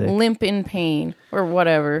so you sick. limp in pain or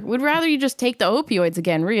whatever. We'd rather you just take the opioids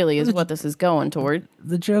again, really, is what this is going toward.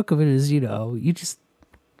 The joke of it is,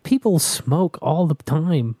 people smoke all the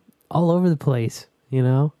time, all over the place,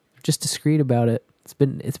 just discreet about it.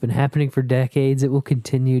 It's been happening for decades. It will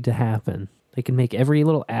continue to happen. They can make every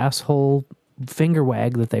little asshole finger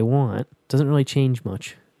wag that they want. Doesn't really change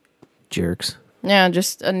much. Jerks. Yeah,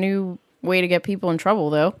 just a new way to get people in trouble,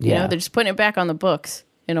 though. Yeah. They're just putting it back on the books,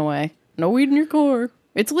 in a way. No weed in your car.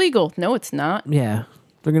 It's legal. No, it's not. Yeah.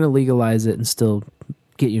 They're going to legalize it and still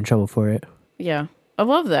get you in trouble for it. Yeah. I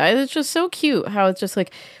love that. It's just so cute how it's just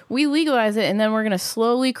like, we legalize it and then we're going to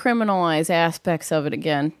slowly criminalize aspects of it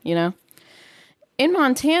again, In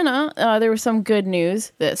Montana, there was some good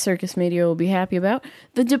news that Circus Media will be happy about.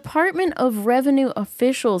 The Department of Revenue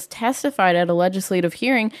officials testified at a legislative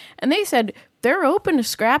hearing, and they said they're open to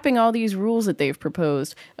scrapping all these rules that they've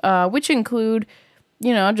proposed, which include,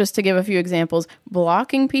 just to give a few examples,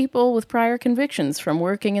 blocking people with prior convictions from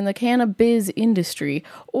working in the cannabis industry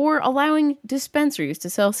or allowing dispensaries to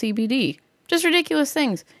sell CBD. Just ridiculous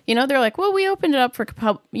things. They're like, well, we opened it up for,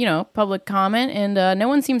 public comment, and no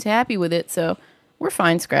one seems happy with it, so we're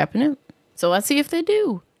fine scrapping it. So let's see if they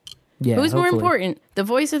do. Yeah, Who's more hopefully. important, the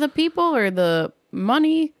voice of the people or the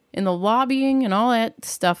money and the lobbying and all that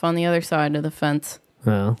stuff on the other side of the fence?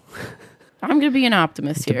 Well, I'm going to be an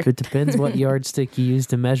optimist here. it depends what yardstick you use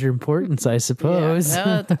to measure importance, I suppose.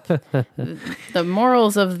 Yeah, the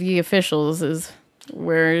morals of the officials is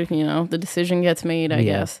where, the decision gets made, I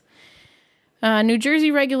guess. New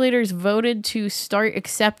Jersey regulators voted to start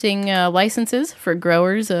accepting licenses for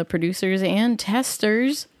growers, producers, and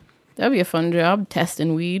testers. That'd be a fun job,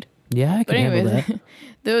 testing weed. Yeah, I can handle that.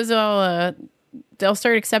 Those all, they'll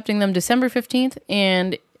start accepting them December 15th,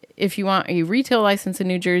 and if you want a retail license in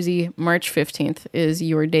New Jersey, March 15th is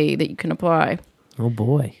your day that you can apply. Oh,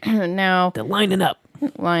 boy. Now, they're lining up.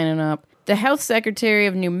 The health secretary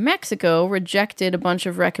of New Mexico rejected a bunch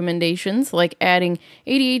of recommendations, like adding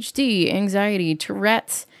ADHD, anxiety,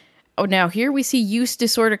 Tourette's. Oh, now here we see use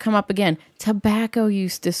disorder come up again. Tobacco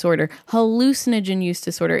use disorder, hallucinogen use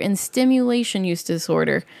disorder, and stimulation use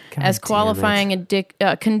disorder as qualifying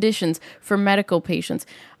conditions for medical patients.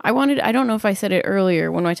 I don't know if I said it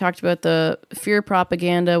earlier when I talked about the fear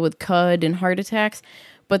propaganda with CUD and heart attacks,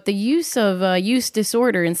 but the use of use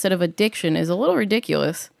disorder instead of addiction is a little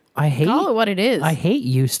ridiculous. Call it what it is. I hate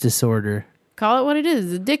use disorder. Call it what it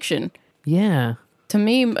is. Addiction. Yeah. To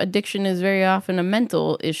me, addiction is very often a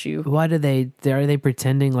mental issue. Why are they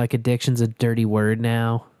pretending like addiction's a dirty word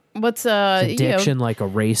now? What's Is addiction like a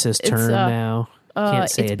racist term now? Can't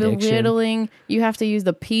say it's addiction. belittling. You have to use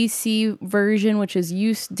the PC version, which is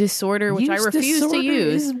use disorder, which I refuse to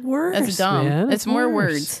use. Is worse, That's dumb. man. It's more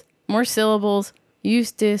words, more syllables.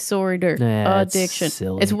 Use disorder, addiction.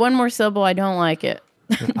 Silly. It's one more syllable. I don't like it.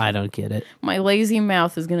 I don't get it. My lazy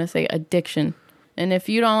mouth is going to say addiction. And if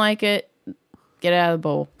you don't like it, get out of the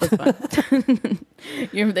bowl. That's fine.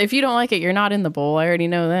 If you don't like it, you're not in the bowl. I already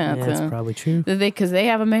know that. Yeah, that's probably true. Because they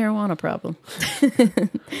have a marijuana problem.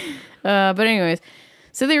 But anyways,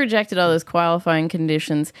 so they rejected all those qualifying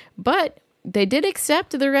conditions. But they did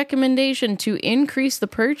accept the recommendation to increase the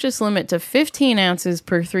purchase limit to 15 ounces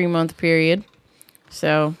per 3-month period.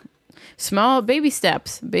 So small baby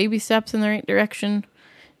steps in the right direction.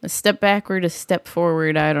 A step backward, a step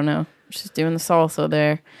forward. I don't know. Just doing the salsa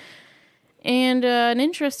there. And an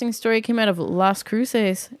interesting story came out of Las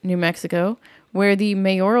Cruces, New Mexico, where the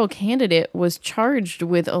mayoral candidate was charged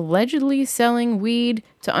with allegedly selling weed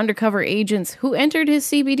to undercover agents who entered his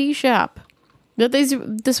CBD shop. But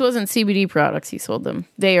this wasn't CBD products he sold them,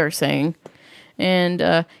 they are saying.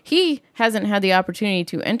 And he hasn't had the opportunity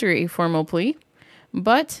to enter a formal plea.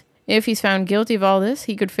 But if he's found guilty of all this,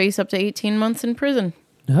 he could face up to 18 months in prison.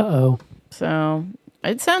 Uh-oh. So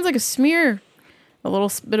it sounds like a smear. A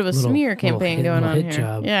little bit of a smear campaign going on here.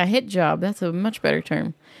 Job. Yeah, hit job. That's a much better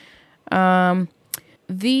term.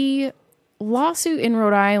 The lawsuit in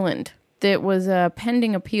Rhode Island that was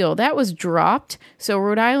pending appeal, that was dropped. So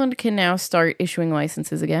Rhode Island can now start issuing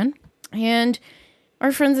licenses again. And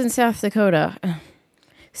our friends in South Dakota,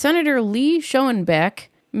 Senator Lee Schoenbeck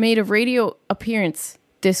made a radio appearance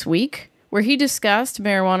this week where he discussed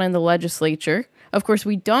marijuana in the legislature. Of course,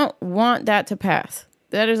 we don't want that to pass.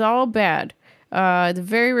 That is all bad. It's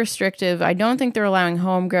very restrictive. I don't think they're allowing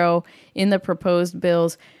home grow in the proposed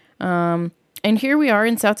bills. And here we are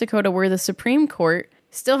in South Dakota where the Supreme Court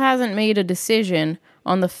still hasn't made a decision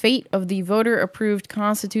on the fate of the voter-approved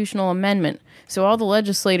constitutional amendment. So all the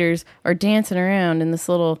legislators are dancing around in this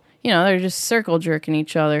little, they're just circle jerking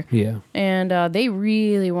each other. Yeah. And they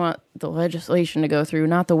really want the legislation to go through,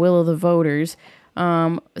 not the will of the voters.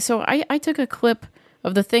 So I took a clip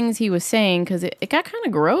of the things he was saying because it got kind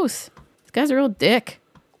of gross. This guy's a real dick.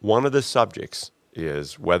 One of the subjects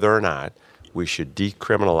is whether or not we should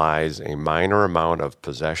decriminalize a minor amount of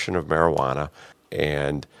possession of marijuana,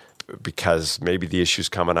 and because maybe the issue's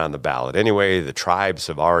coming on the ballot anyway, the tribes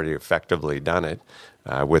have already effectively done it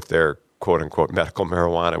with their quote-unquote medical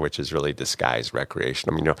marijuana, which is really disguised recreation.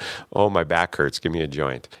 I mean, oh, my back hurts, give me a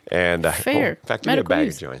joint. And fair. In fact, medical give me a bag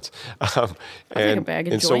use. of joints. I'll take a bag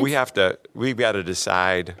of and joints. so we've got to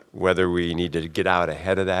decide whether we need to get out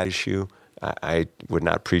ahead of that issue. I would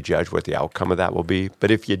not prejudge what the outcome of that will be.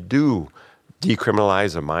 But if you do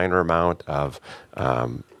decriminalize a minor amount of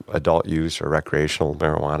adult use or recreational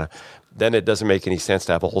marijuana, then it doesn't make any sense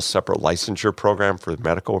to have a whole separate licensure program for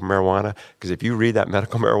medical marijuana. Because if you read that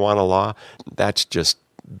medical marijuana law, that's just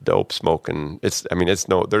dope smoking. There's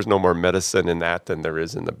no more medicine in that than there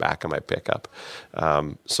is in the back of my pickup.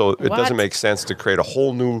 So it doesn't make sense to create a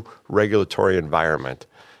whole new regulatory environment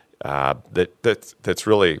that's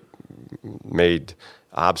really made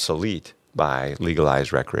obsolete by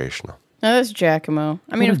legalized recreational. No, that's Giacomo.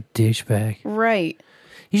 I mean, what a douchebag. Right.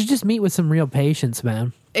 You should just meet with some real patients,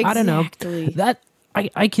 man. I don't know. That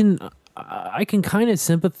I can kind of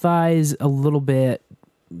sympathize a little bit,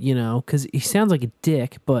 because he sounds like a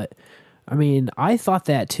dick, but I mean, I thought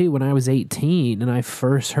that too when I was 18 and I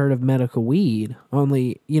first heard of medical weed.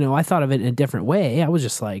 Only, I thought of it in a different way. I was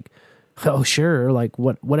just like, oh, sure, like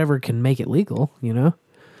whatever can make it legal, I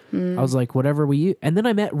was like, whatever we use. And then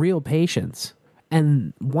I met real patients.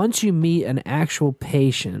 And once you meet an actual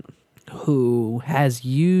patient who has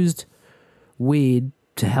used weed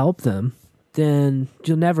to help them, then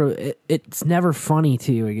it's never funny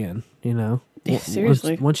to you again, Yeah,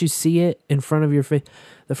 seriously. Once you see it in front of your face.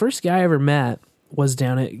 The first guy I ever met was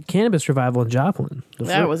down at Cannabis Revival in Joplin.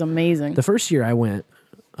 That was amazing. The first year I went.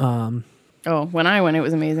 When I went, it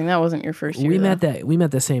was amazing. That wasn't your first year. We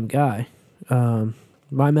met the same guy.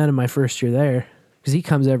 I met him my first year there because he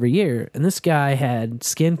comes every year. And this guy had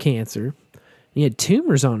skin cancer. He had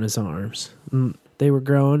tumors on his arms. They were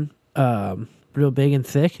growing real big and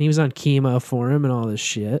thick. And he was on chemo for him and all this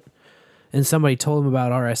shit. And somebody told him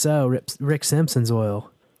about RSO, Rick Simpson's oil,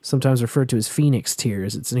 sometimes referred to as Phoenix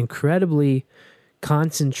Tears. It's an incredibly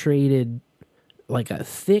concentrated, like a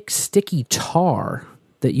thick, sticky tar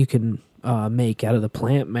that you can make out of the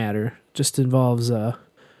plant matter. Just involves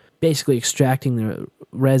basically extracting the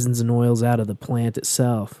resins and oils out of the plant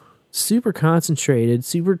itself. Super concentrated,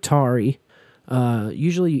 super tarry.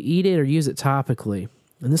 Usually you eat it or use it topically.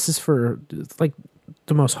 And this is it's like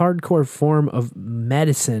the most hardcore form of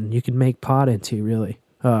medicine you can make pot into, really,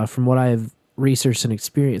 from what I have researched and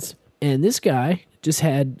experienced. And this guy just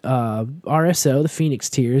had RSO, the Phoenix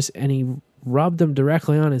Tears, and he rubbed them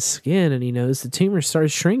directly on his skin, and he noticed the tumor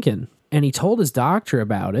started shrinking. And he told his doctor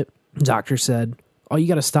about it. The doctor said, "Oh, you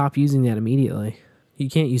got to stop using that immediately. You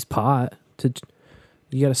can't use pot.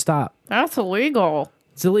 You got to stop. That's illegal.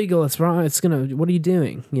 It's illegal. It's wrong. What are you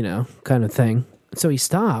doing? Kind of thing." So he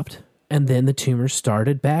stopped, and then the tumors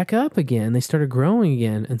started back up again. They started growing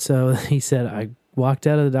again. And so he said, I walked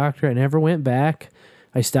out of the doctor. I never went back.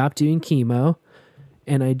 I stopped doing chemo,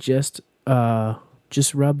 and I just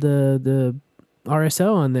rubbed the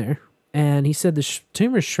RSO on there. And he said the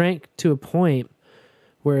tumors shrank to a point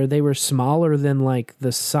where they were smaller than like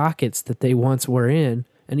the sockets that they once were in.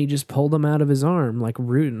 And he just pulled them out of his arm, like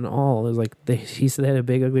root and all. It was like he said they had a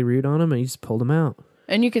big ugly root on them, and he just pulled them out.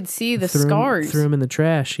 And you could see the scars. Threw them in the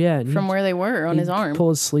trash, yeah. From where they were on his arm. Pull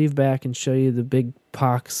his sleeve back and show you the big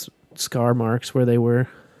pox scar marks where they were.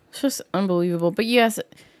 It's just unbelievable. But yes,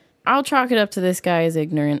 I'll chalk it up to this guy as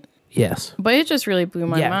ignorant. Yes. But it just really blew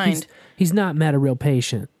my mind. He's not met a real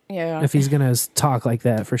patient. Yeah. If he's going to talk like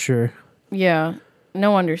that, for sure. Yeah.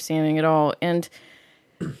 No understanding at all. And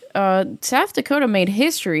South Dakota made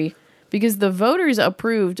history because the voters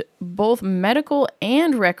approved both medical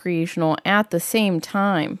and recreational at the same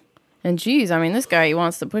time. And geez, I mean, this guy, he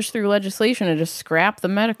wants to push through legislation to just scrap the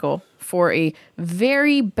medical for a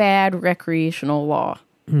very bad recreational law.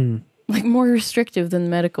 Like more restrictive than the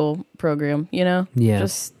medical program, Yeah.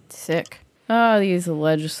 Just sick. These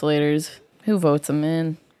legislators. Who votes them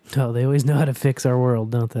in? Oh, they always know how to fix our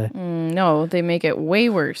world, don't they? No, they make it way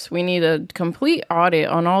worse. We need a complete audit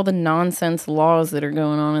on all the nonsense laws that are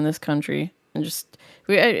going on in this country. And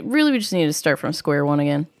we just need to start from square one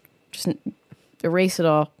again. Just erase it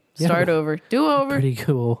all. Start over. Do over. Pretty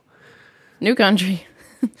cool. New country.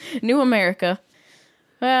 New America.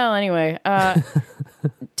 Well, anyway,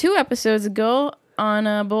 2 episodes ago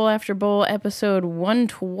on Bowl After Bowl, episode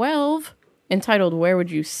 112, entitled Where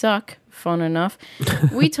Would You Suck? Fun enough.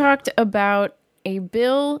 We talked about a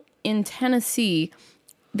bill in Tennessee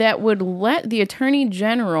that would let the attorney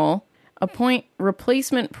general appoint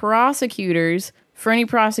replacement prosecutors for any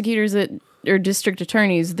prosecutors that or district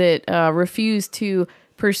attorneys that refuse to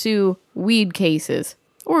pursue weed cases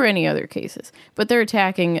or any other cases. But they're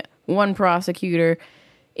attacking one prosecutor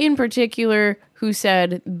in particular who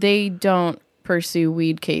said they don't pursue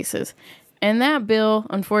weed cases. And that bill,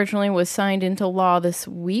 unfortunately, was signed into law this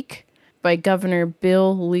week by Governor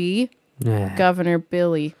Bill Lee. Governor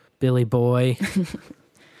Billy. Billy boy.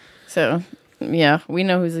 So, yeah, we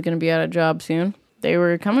know who's going to be out of job soon. They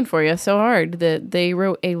were coming for you so hard that they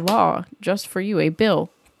wrote a law just for you, a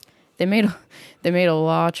bill. They made a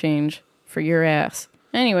law change for your ass.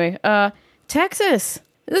 Anyway, Texas.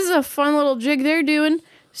 This is a fun little jig they're doing.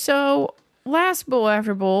 So, last Bowl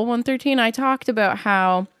After Bowl, 113, I talked about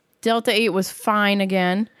how Delta 8 was fine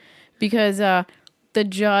again because the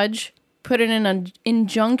judge put in an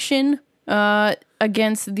injunction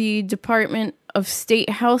against the Department of State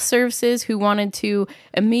Health Services who wanted to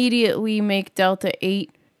immediately make Delta 8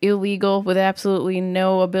 illegal with absolutely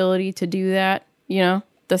no ability to do that. You know,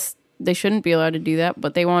 they shouldn't be allowed to do that,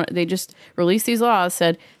 but they just released these laws,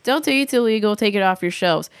 said Delta 8's illegal, take it off your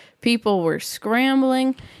shelves. People were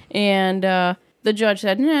scrambling, and the judge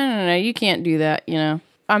said, no, you can't do that, you know.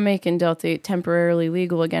 I'm making Delta 8 temporarily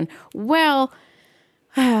legal again. Well,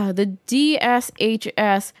 the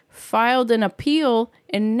DSHS filed an appeal,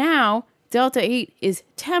 and now Delta 8 is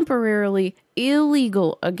temporarily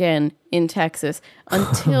illegal again in Texas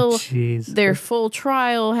until their full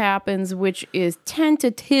trial happens, which is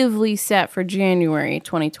tentatively set for January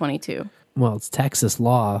 2022. Well, it's Texas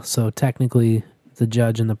law, so technically the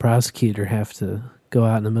judge and the prosecutor have to go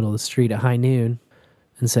out in the middle of the street at high noon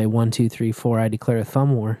and say 1, 2, 3, 4, I declare a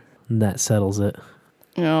thumb war, and that settles it.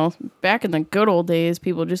 You know, back in the good old days,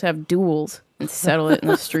 people just have duels and settle it in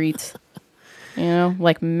the streets. You know,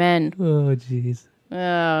 like men. Oh, jeez.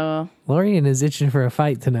 Lorian is itching for a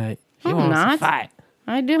fight tonight. I'm not. Fight.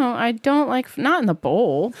 I don't like, not in the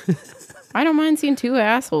bowl. I don't mind seeing two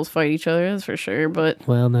assholes fight each other, that's for sure, but.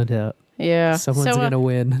 Well, no doubt. Yeah. Someone's going to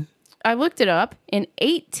win. I looked it up, and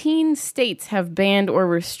 18 states have banned or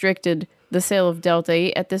restricted the sale of Delta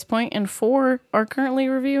 8 at this point, and 4 are currently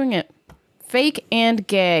reviewing it. Fake and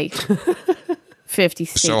gay. 50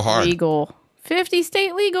 state so hard. legal. 50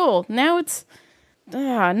 state legal. Now it's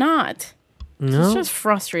not. No. It's just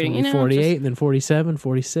frustrating. You know, 48, and then 47,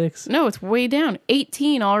 46. No, it's way down.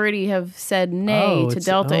 18 already have said nay to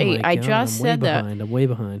Delta 8. I just said that. I'm way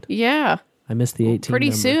behind. Yeah. I missed the 18 Pretty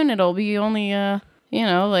number. soon it'll be only,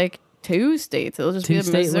 like 2 states. It'll just be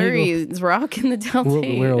Missouri is rocking the Delta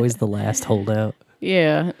 8. We're always the last holdout.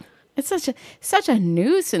 Yeah. It's such a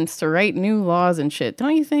nuisance to write new laws and shit,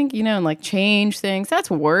 don't you think? You know, and like change things. That's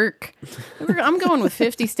work. I'm going with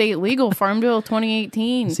 50 state legal Farm Bill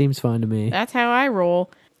 2018. Seems fine to me. That's how I roll.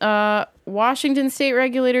 Washington state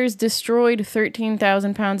regulators destroyed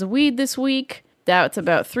 13,000 pounds of weed this week. That's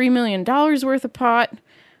about $3 million worth of pot.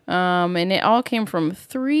 And it all came from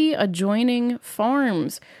 3 adjoining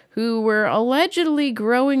farms who were allegedly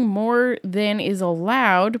growing more than is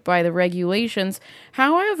allowed by the regulations.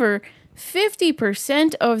 However,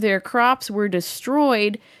 50% of their crops were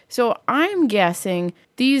destroyed, so I'm guessing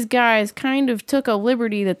these guys kind of took a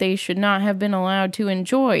liberty that they should not have been allowed to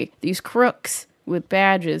enjoy. These crooks with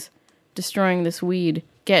badges destroying this weed,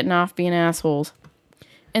 getting off being assholes.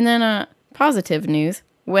 And then positive news,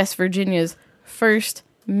 West Virginia's first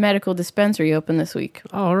medical dispensary opened this week.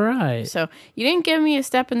 All right. So you didn't give me a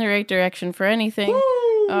step in the right direction for anything,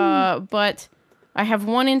 but I have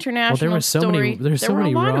one international there were so story. Many, there were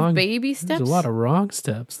a lot of baby steps. There's a lot of wrong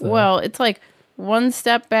steps, though. Well, it's like one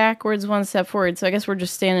step backwards, one step forward. So I guess we're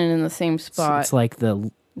just standing in the same spot. It's like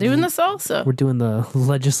doing the salsa. We're doing the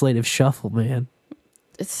legislative shuffle, man.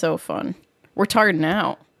 It's so fun. We're tarding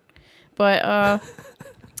out. But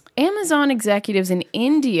Amazon executives in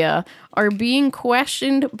India are being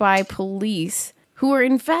questioned by police who are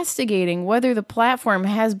investigating whether the platform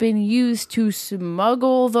has been used to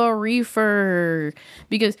smuggle the reefer.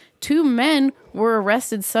 Because 2 men were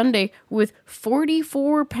arrested Sunday with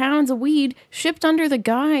 44 pounds of weed shipped under the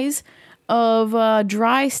guise of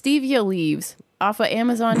dry stevia leaves off of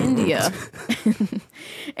Amazon India.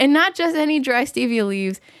 And not just any dry stevia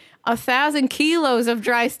leaves. 1,000 kilos of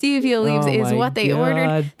dry stevia leaves is what they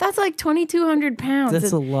ordered. That's like 2,200 pounds.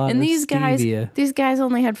 That's a lot. And these guys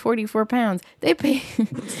only had 44 pounds. They paid.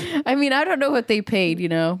 I mean, I don't know what they paid,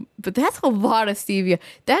 but that's a lot of stevia.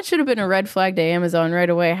 That should have been a red flag to Amazon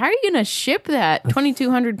right away. How are you going to ship that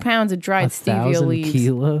 2,200 pounds of dried stevia leaves? 1,000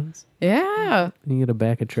 kilos. Yeah. You got to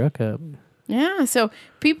back a truck up. Yeah, so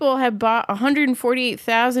people have bought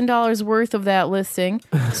 $148,000 worth of that listing.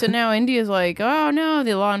 So now India's like, oh no,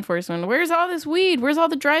 the law enforcement, where's all this weed? Where's all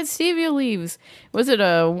the dried stevia leaves? Was it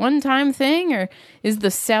a one-time thing, or is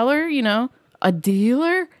the seller, a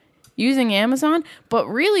dealer using Amazon? But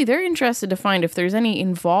really, they're interested to find if there's any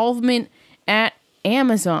involvement at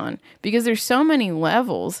Amazon, because there's so many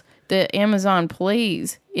levels that Amazon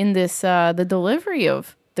plays in this, the delivery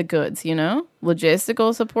of the goods,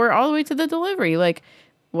 logistical support all the way to the delivery. Like,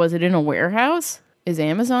 was it in a warehouse? Is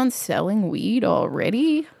Amazon selling weed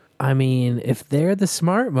already? I mean, if they're the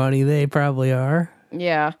smart money, they probably are.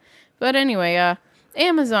 Yeah. But anyway,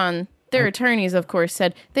 Amazon, their attorneys, of course,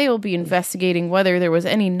 said they will be investigating whether there was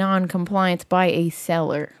any non-compliance by a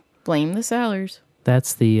seller. Blame the sellers.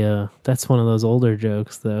 That's that's one of those older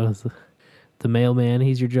jokes, though. The mailman,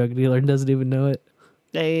 he's your drug dealer and doesn't even know it.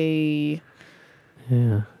 Hey.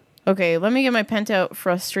 Yeah. Okay, let me get my pent-up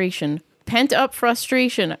frustration. Pent-up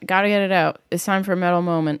frustration. Gotta get it out. It's time for a metal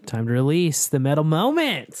moment. Time to release the metal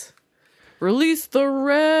moment. Release the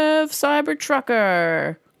Rev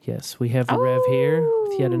Cybertrucker. Yes, we have the Rev here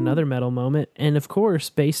with yet another metal moment. And, of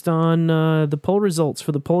course, based on the poll results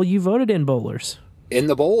for the poll you voted in, bowlers. In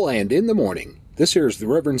the bowl and in the morning, this here's the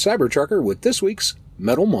Reverend Cybertrucker with this week's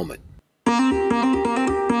metal moment.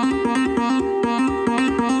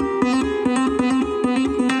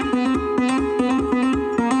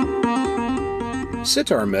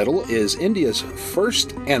 Sitar Metal is India's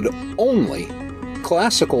first and only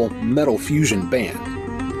classical metal fusion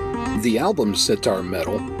band. The album Sitar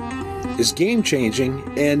Metal is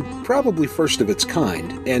game-changing and probably first of its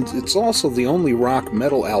kind, and it's also the only rock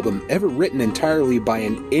metal album ever written entirely by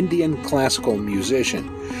an Indian classical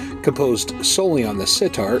musician, composed solely on the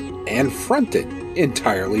sitar and fronted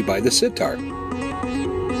entirely by the sitar.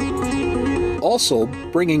 Also,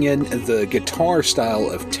 bringing in the guitar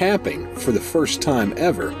style of tapping for the first time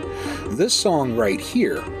ever, this song right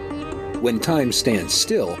here, When Time Stands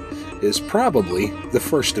Still, is probably the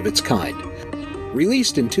first of its kind.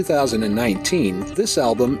 Released in 2019, this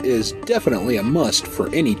album is definitely a must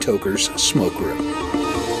for any toker's smoke room.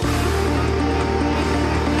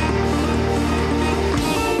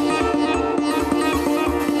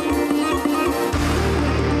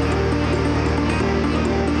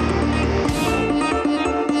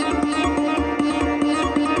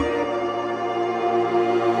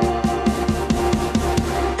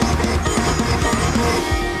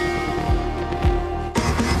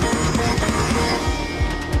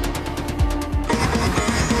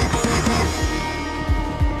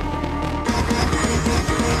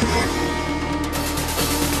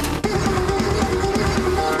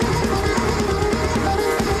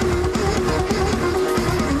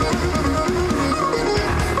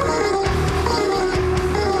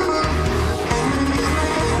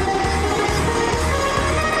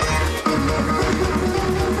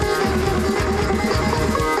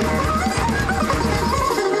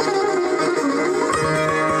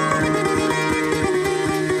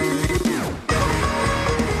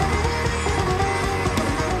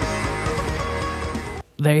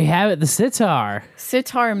 There you have it, the sitar.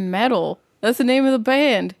 Sitar Metal. That's the name of the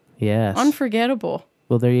band. Yes. Unforgettable.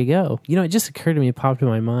 Well, there you go. It just occurred to me, it popped in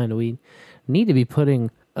my mind. We need to be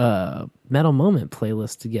putting a Metal Moment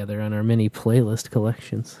playlist together on our mini playlist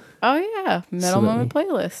collections. Oh, yeah. Metal Moment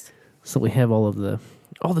playlist. So we have all the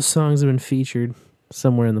songs that have been featured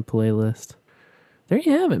somewhere in the playlist. There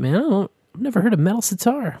you have it, man. I've never heard of metal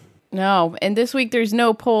sitar. No, and this week there's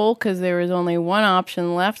no poll because there was only one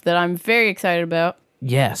option left that I'm very excited about.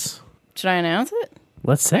 Yes. Should I announce it?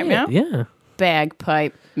 Let's say right it, yeah.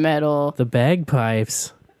 Bagpipe metal. The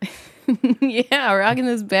bagpipes. Yeah, rocking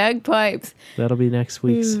those bagpipes. That'll be next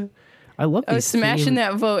week's. I love these. I was smashing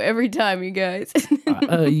that vote every time, you guys.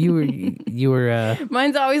 You were.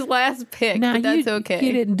 Mine's always last pick, but that's okay.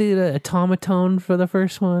 You didn't do the automaton for the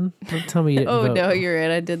first one. Don't tell me you didn't vote. No, you're right.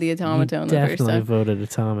 I did the automaton the first Definitely time. voted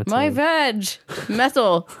automaton. My veg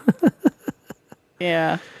metal.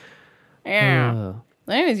 Yeah.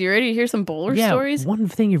 Anyways, you ready to hear some bowler stories? One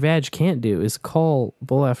thing your vag can't do is call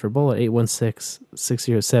Bowl After Bowl at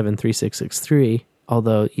 816-607-3663.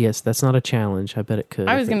 Although, yes, that's not a challenge. I bet it could.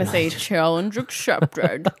 I was going to say challenge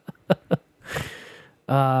accepted.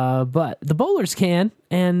 But the bowlers can,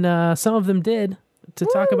 and some of them did, to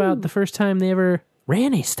talk about the first time they ever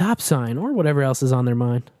ran a stop sign or whatever else is on their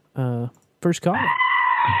mind. First call.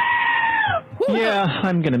 Yeah,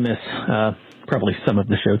 I'm going to miss probably some of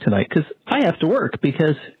the show tonight because I have to work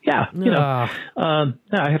because, I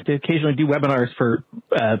have to occasionally do webinars for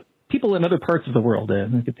people in other parts of the world.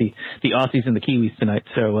 Look at the Aussies and the Kiwis tonight.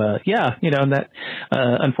 So, and that,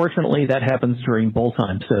 unfortunately, that happens during bowl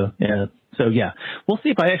time. So, yeah, we'll see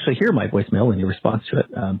if I actually hear my voicemail and your response to it.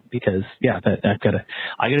 Because, I gotta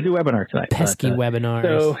do a webinar tonight. Pesky webinars.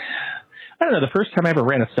 So, I don't know, the first time I ever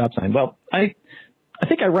ran a stop sign. Well, I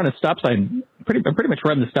think I run a stop sign. Pretty much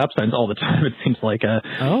run the stop signs all the time. It seems like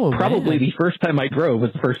probably the first time I drove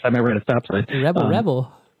was the first time I ran a stop sign.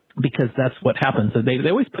 Rebel. Because that's what happens. They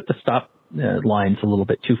always put the stop lines a little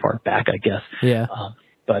bit too far back, I guess. Yeah.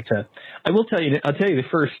 But I'll tell you the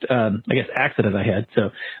first, accident I had.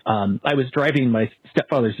 So I was driving my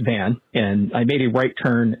stepfather's van, and I made a right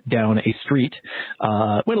turn down a street.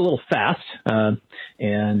 Went a little fast, the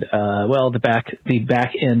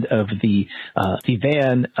back end of the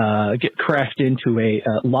van crashed into a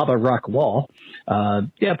lava rock wall.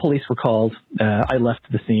 Police were called. I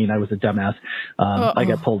left the scene. I was a dumbass. I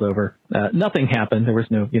got pulled over. Nothing happened. There was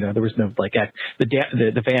no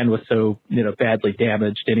the van was so badly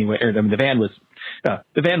damaged anyway. The van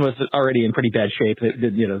was already in pretty bad shape.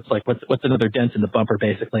 It's like what's another dent in the bumper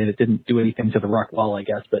basically. It didn't do anything to the rock wall, I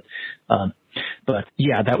guess. But that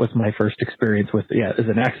was my first experience with as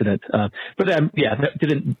an accident. That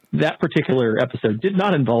particular episode did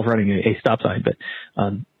not involve running a stop sign,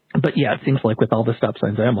 but it seems like with all the stop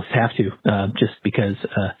signs, I almost have to, just because,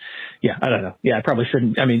 I don't know. Yeah, I probably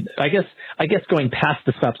shouldn't. I mean, I guess going past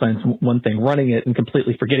the stop sign is one thing. Running it and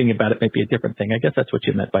completely forgetting about it might be a different thing. I guess that's what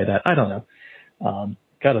you meant by that. I don't know.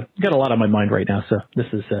 Got a lot on my mind right now. So this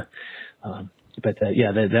is, that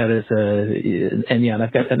is, and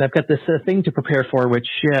I've got this thing to prepare for, which,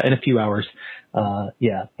 in a few hours. Kind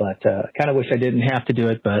of wish I didn't have to do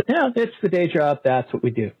it, but it's the day job. That's what we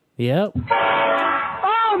do. Yep.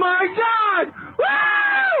 Oh my God! Woo!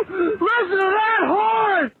 Listen to that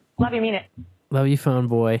horn! Love you, mean it. Love you, phone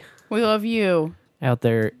boy. We love you. Out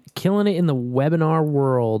there killing it in the webinar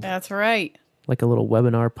world. That's right. Like a little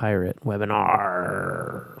webinar pirate.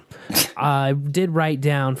 Webinar. I did write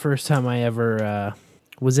down first time I ever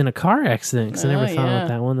was in a car accident, because I never thought about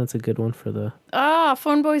that one. That's a good one for the...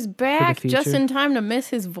 Phone boy's back just in time to miss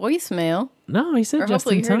his voicemail. No, he said just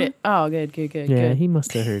in time. Heard it. Oh, good. Yeah, he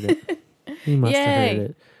must have heard it. He must have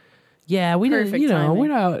heard it. Yeah, we didn't. We're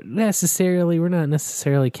not necessarily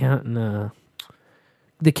counting.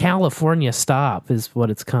 The California stop is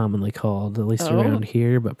what it's commonly called, at least around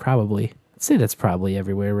here. But probably, I'd say that's probably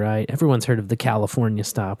everywhere, right? Everyone's heard of the California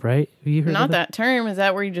stop, right? Have you heard Not of that term. Is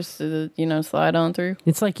that where you just slide on through?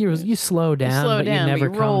 It's like you slow down, but you never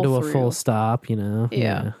come to a full stop.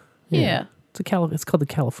 Yeah. It's called the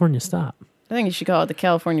California stop. I think you should call it the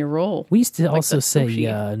California roll. We used to also say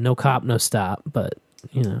no cop, no stop, but,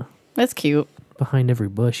 That's cute. Behind every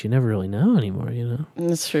bush, you never really know anymore,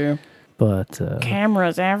 That's true. But...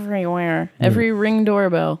 cameras everywhere. Every Ring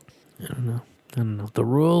doorbell. I don't know. The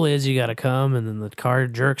rule is you got to come, and then the car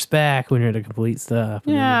jerks back when you're at a complete stop.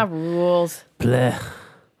 Rules. Bleh.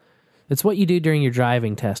 It's what you do during your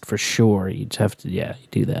driving test, for sure. You just have to, you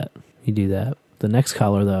do that. You do that. The next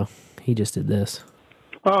caller, though, he just did this.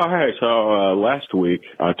 Oh, hey, so last week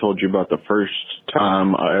I told you about the first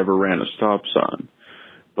time I ever ran a stop sign.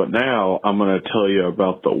 But now I'm going to tell you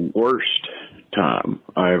about the worst time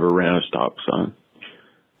I ever ran a stop sign.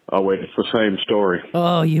 Oh, wait, it's the same story.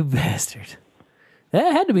 Oh, you bastard.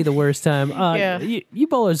 That had to be the worst time. You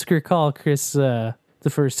bowlers recall Chris the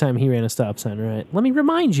first time he ran a stop sign, right? Let me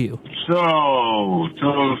remind you. So. All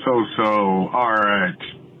right.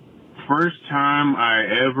 First time I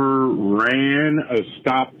ever ran a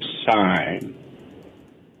stop sign.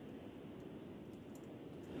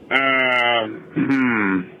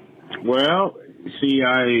 Well, see,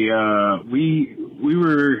 we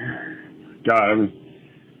were, God,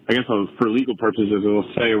 I guess for legal purposes, I'll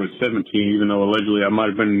say I was 17, even though allegedly I might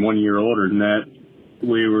have been 1 year older than that. It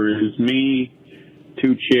was me,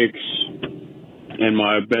 two chicks, and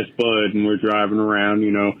my best bud, and we're driving around,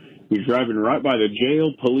 We're driving right by the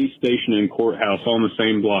jail, police station, and courthouse on the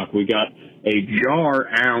same block. We got a jar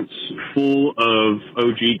ounce full of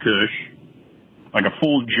OG Kush, like a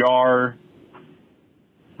full jar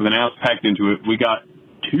with an ounce packed into it. We got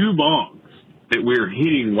 2 bongs that we were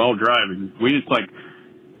hitting while driving. We just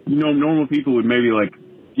normal people would maybe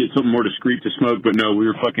get something more discreet to smoke, but no, we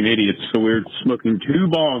were fucking idiots. So we were smoking 2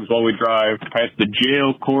 bongs while we drive past the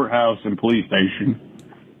jail, courthouse, and police station.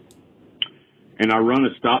 And I run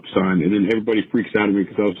a stop sign, and then everybody freaks out at me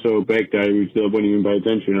because I was so baked out, we still wouldn't even pay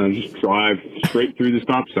attention. And I just drive straight through the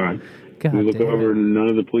stop sign. We look over, and none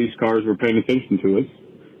of the police cars were paying attention to us.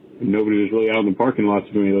 And nobody was really out in the parking lots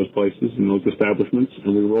of any of those places and those establishments,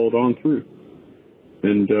 and we rolled on through.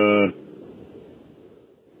 And,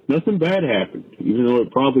 nothing bad happened, even though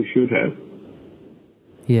it probably should have.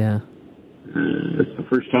 Yeah. It's the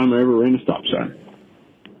first time I ever ran a stop sign.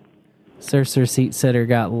 Sir Seat Sitter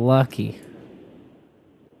got lucky.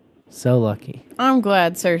 So lucky. I'm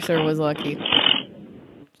glad Sir was lucky.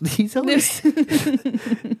 He's always...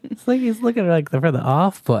 It's like he's looking for the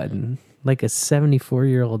off button, like a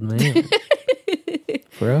 74-year-old man.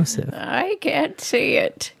 Corrosive. I can't see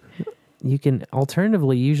it. You can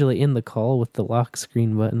alternatively usually end the call with the lock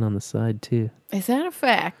screen button on the side too. Is that a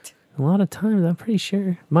fact? A lot of times, I'm pretty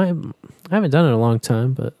sure. I haven't done it in a long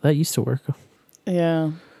time, but that used to work.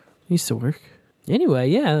 Yeah. Used to work. Anyway,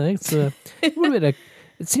 yeah, it's a little bit of...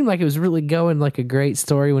 It seemed like it was really going like a great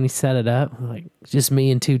story when he set it up. Like, just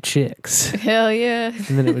me and two chicks. Hell yeah.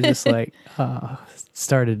 And then it was just like,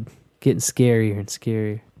 started getting scarier and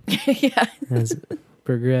scarier. Yeah. As it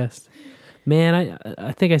progressed. Man,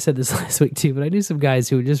 I think I said this last week too, but I knew some guys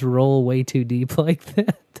who would just roll way too deep like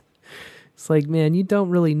that. It's like, man, you don't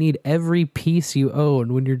really need every piece you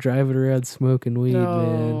own when you're driving around smoking weed,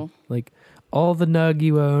 man. Like, all the nug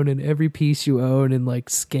you own and every piece you own and like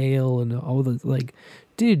scale and all the like,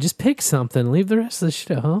 dude, just pick something. Leave the rest of the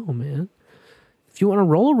shit at home, man. If you want to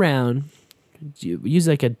roll around, use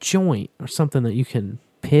like a joint or something that you can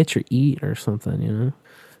pitch or eat or something, you know?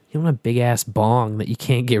 You don't want a big ass bong that you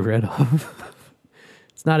can't get rid of.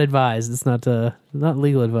 It's not advised. It's not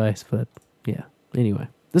legal advice, but yeah. Anyway,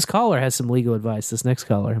 this caller has some legal advice. This next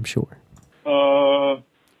caller, I'm sure.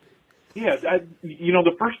 Yeah,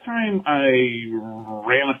 the first time I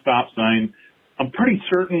ran a stop sign, I'm pretty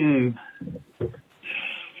certain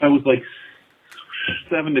I was like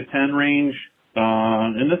 7 to 10 range,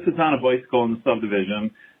 and this is on a bicycle in the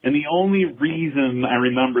subdivision. And the only reason I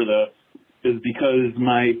remember this is because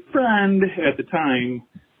my friend at the time,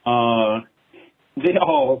 they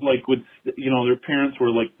all like would, their parents were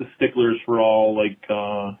like the sticklers for all like,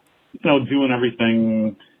 doing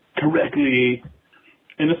everything correctly.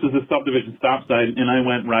 And this is a subdivision stop sign, and I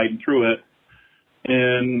went riding through it.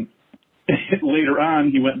 And later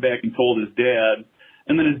on, he went back and told his dad.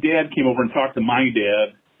 And then his dad came over and talked to my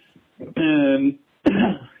dad. And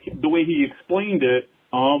the way he explained it,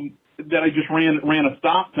 that I just ran a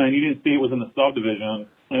stop sign. He didn't say it was in the subdivision.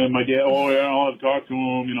 And my dad, I'll have to talk to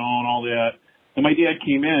him, and all that. And my dad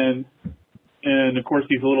came in, and of course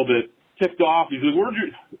he's a little bit ticked off. He's like,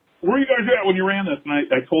 where are you guys at when you ran this? And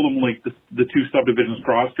I told him, like, the two subdivisions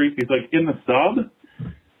cross streets. He's like, in the sub?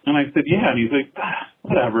 And I said, yeah. And he's like,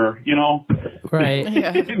 whatever, Right.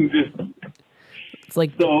 Yeah. It's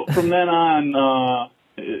like... So from then on,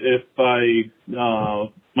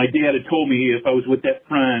 my dad had told me if I was with that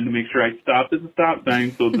friend to make sure I stopped at the stop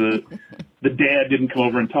sign so the dad didn't come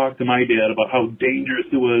over and talk to my dad about how dangerous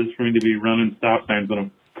it was for me to be running stop signs in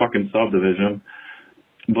a fucking subdivision.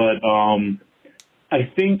 But I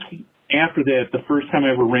think after that, the first time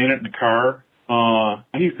I ever ran it in the car,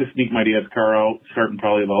 I used to sneak my dad's car out, starting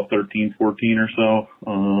probably about 13, 14 or so.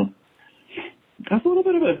 That's a little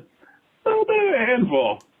bit of a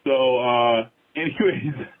handful. So,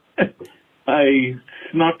 anyways, I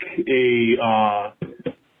snuck hit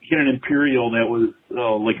an Imperial that was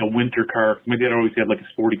like a winter car. My dad always had like a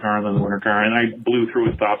sporty car and then a winter car, and I blew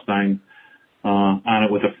through a stop sign on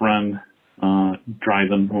it with a friend.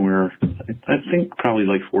 Driving when we were, I think probably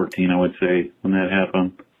like 14, I would say, when that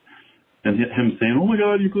happened. And him saying, oh my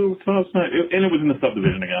God, you blew a stop sign. And it was in the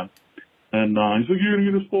subdivision again. And he's like, you're going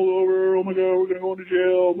to get us pulled over. Oh my God, we're going to go into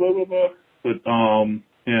jail, blah, blah, blah. But,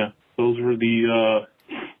 yeah, those were the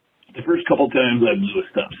first couple times I blew a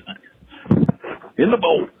stop sign. In the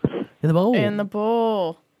bowl. In the bowl. In the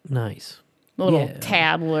bowl. Nice. Little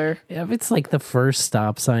tattler. Yeah, if it's like the first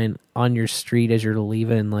stop sign on your street as you're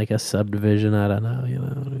leaving like a subdivision, I don't know,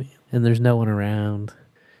 what I mean? And there's no one around,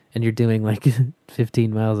 and you're doing like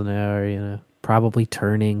 15 miles an hour, probably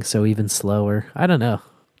turning, so even slower. I don't know.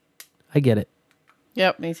 I get it.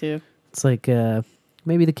 Yep, me too. It's like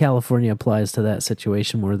maybe the California applies to that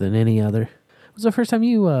situation more than any other. When was the first time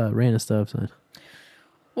you ran a stop sign?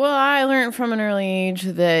 Well, I learned from an early age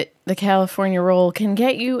that the California roll can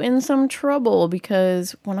get you in some trouble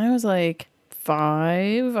because when I was like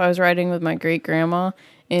 5, I was riding with my great grandma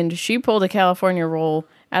and she pulled a California roll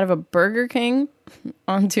out of a Burger King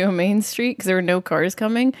onto a main street because there were no cars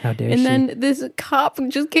coming. How dare and she? then this cop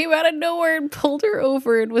just came out of nowhere and pulled her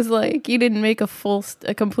over and was like, you didn't make a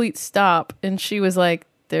complete stop. And she was like,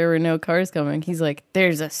 there were no cars coming. He's like,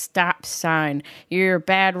 there's a stop sign. You're a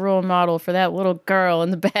bad role model for that little girl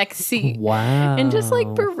in the back seat. Wow. And just like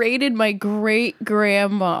berated my great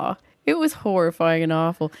grandma. It was horrifying and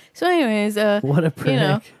awful. So anyways, what a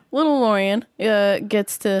prick. little Lorian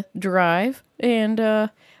gets to drive, and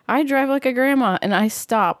I I drive like a grandma, and I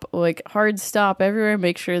stop, like hard stop everywhere,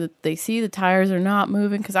 make sure that they see the tires are not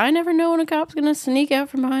moving, because I never know when a cop's going to sneak out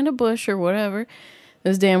from behind a bush or whatever.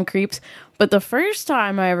 Those damn creeps. But the first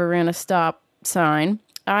time I ever ran a stop sign,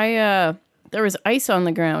 there was ice on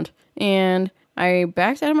the ground, and I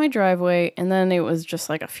backed out of my driveway, and then it was just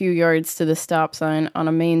like a few yards to the stop sign on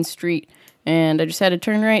a main street, and I just had to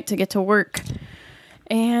turn right to get to work.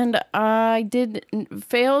 And I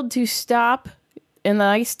failed to stop, and the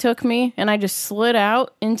ice took me, and I just slid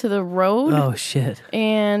out into the road. Oh, shit.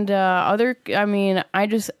 And I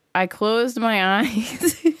closed my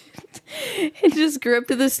eyes and just gripped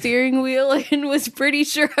the steering wheel and was pretty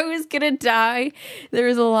sure I was going to die. There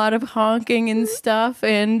was a lot of honking and stuff,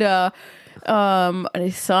 and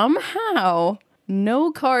somehow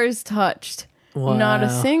no cars touched. Wow. Not a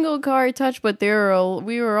single car touched, but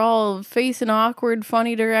we were all facing awkward,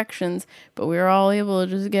 funny directions, but we were all able to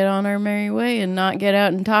just get on our merry way and not get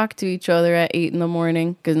out and talk to each other at 8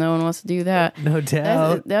 a.m. because no one wants to do that. No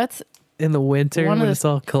doubt. That's in the winter when it's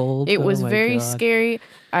all cold. It was my very God. scary.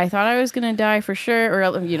 I thought I was going to die for sure,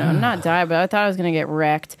 or, not die, but I thought I was going to get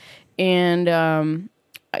wrecked. And,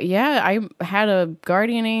 I had a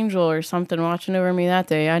guardian angel or something watching over me that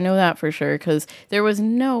day. I know that for sure, because there was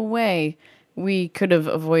no way we could have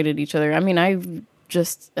avoided each other. I mean,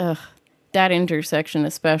 that intersection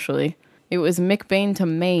especially. It was McBain to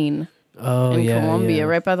Maine in Columbia,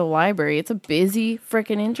 right by the library. It's a busy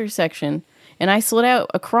freaking intersection. And I slid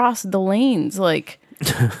out across the lanes. Like,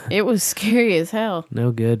 it was scary as hell.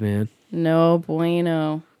 No good, man. No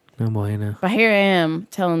bueno. No bueno. But here I am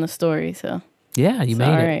telling the story, so. Yeah, you made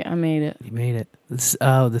it. All right, I made it. You made it. This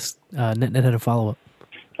Net had a follow-up.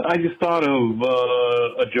 I just thought of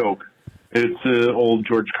a joke. It's an old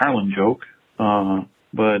George Carlin joke,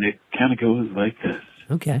 but it kind of goes like this.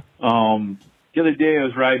 Okay. The other day I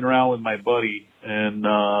was riding around with my buddy, and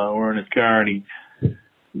we're in his car, and he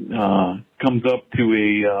comes up to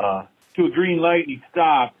a green light, and he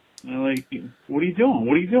stops. And I'm like, "What are you doing?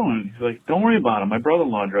 What are you doing?" He's like, "Don't worry about it. My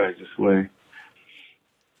brother-in-law drives this way."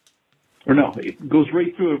 Or no, it goes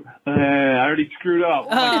right through. I already screwed up.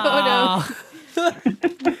 Oh, no.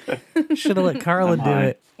 Should have let Carlin do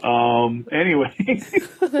it. Anyway, he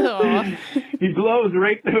blows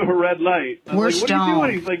right through a red light. I'm like, what are you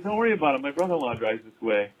doing? He's like, "Don't worry about it. My brother-in-law drives this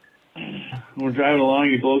way." We're driving along.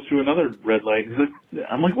 He blows through another red light.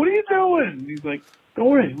 I'm like, "What are you doing?" He's like, "Don't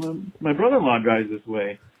worry. My brother-in-law drives this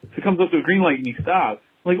way." So he comes up to a green light and he stops.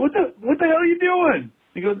 I'm like, what the hell are you doing?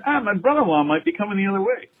 He goes, my brother-in-law might be coming the other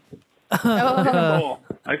way. Oh,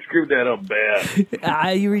 I screwed that up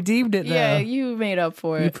bad. You redeemed it, though. Yeah, you made up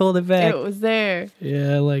for it. You pulled it back. It was there.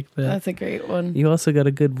 Yeah, I like that. That's a great one. You also got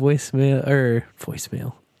a good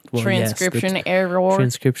voicemail. Well, transcription yes, error.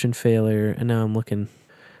 Transcription failure. And now I'm looking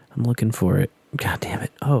for it. God damn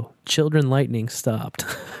it. Oh, Children Lightning stopped.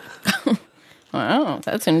 Wow,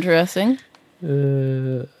 that's interesting.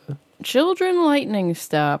 Children Lightning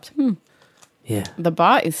stopped. Yeah. The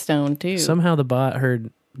bot is stoned, too. Somehow the bot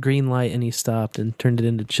heard green light and he stopped and turned it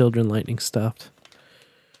into Children Lightning stopped.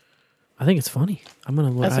 I think it's funny.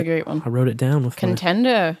 That's a great one. I wrote it down with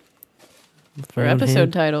contender for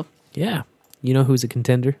episode title. Yeah. You know who's a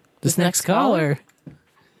contender? This next caller.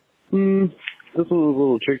 This was a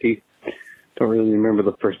little tricky. Don't really remember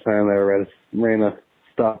the first time I ran a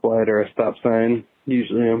stoplight or a stop sign.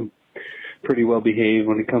 Usually I'm pretty well behaved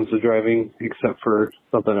when it comes to driving, except for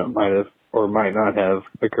something that might have or might not have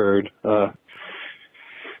occurred a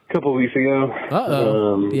couple weeks ago.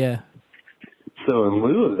 Yeah. So in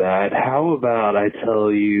lieu of that, how about I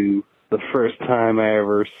tell you the first time I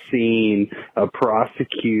ever seen a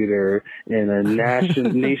prosecutor in a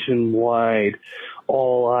nationwide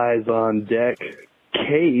all eyes on deck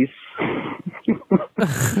case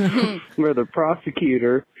where the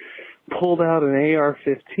prosecutor pulled out an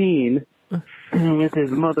AR-15 with his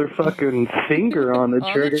motherfucking finger on the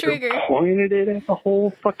trigger, pointed it at the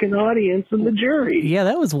whole fucking audience and the jury. Yeah,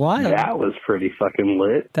 that was wild. That was pretty fucking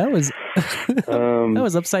lit. That was that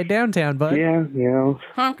was upside downtown, bud. Yeah,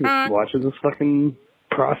 just watching this fucking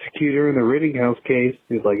prosecutor in the Rittinghouse case.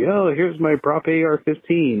 He's like, "Oh, here's my prop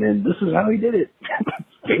AR-15, and this is how he did it."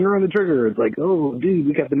 Finger on the trigger. It's like, "Oh, dude,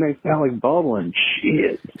 we got the next Alec Baldwin."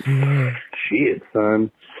 Shit,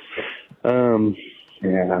 son.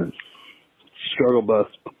 Yeah. Struggle bus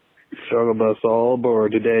all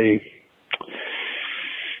aboard today.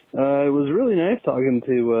 It was really nice talking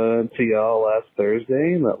to y'all last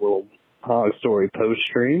Thursday in that little Hog Story post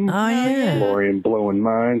stream. Oh, yeah. Lorian blowing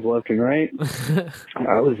minds left and right.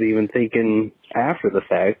 I was even thinking after the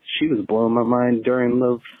fact she was blowing my mind during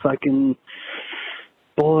the fucking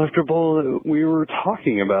bowl after bowl that we were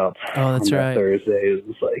talking about. Oh, that's on that right. Thursday. It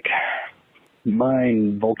was like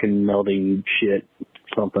mind Vulcan melding shit,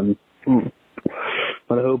 something.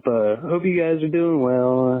 But I hope you guys are doing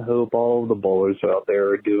well. I hope all of the bowlers out there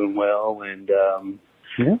are doing well. And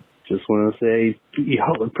yeah, just want to say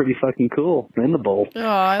y'all look pretty fucking cool in the bowl. Oh,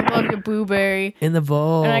 I love you, Blueberry. In the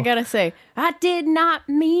bowl. And I gotta say, I did not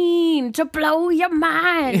mean to blow your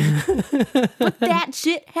mind, but that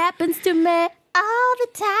shit happens to me all the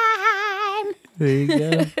time. There you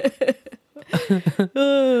go.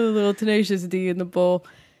 Oh, little Tenacious D in the bowl.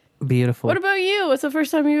 Beautiful. What about you? What's the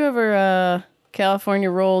first time you ever California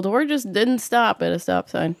rolled or just didn't stop at a stop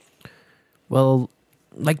sign? Well,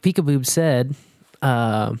 like Peekaboo said,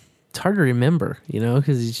 it's hard to remember,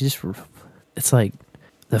 because it's like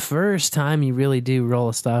the first time you really do roll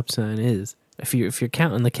a stop sign is, if you're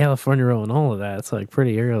counting the California roll and all of that, it's like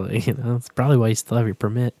pretty early, It's probably why you still have your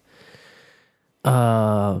permit.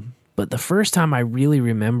 But the first time I really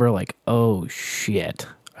remember, like, oh shit,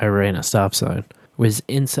 I ran a stop sign, was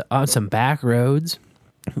on some back roads.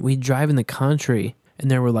 We'd drive in the country, and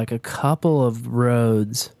there were like a couple of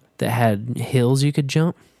roads that had hills you could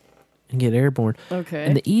jump and get airborne. Okay.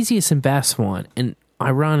 And the easiest and best one, and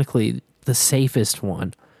ironically the safest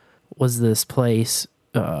one, was this place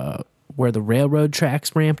where the railroad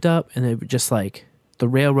tracks ramped up, and it was just like the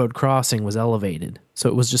railroad crossing was elevated, so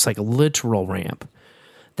it was just like a literal ramp.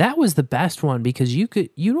 That was the best one because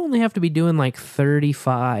you'd only have to be doing like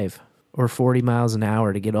 35 or 40 miles an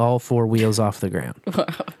hour to get all four wheels off the ground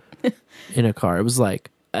in a car. It was like,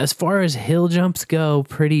 as far as hill jumps go,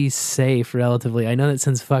 pretty safe relatively. I know that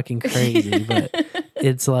sounds fucking crazy, but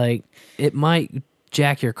it's like, it might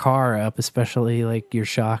jack your car up, especially like your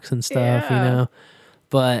shocks and stuff,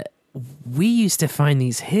 But we used to find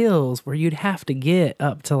these hills where you'd have to get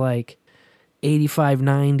up to like 85,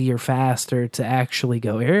 90 or faster to actually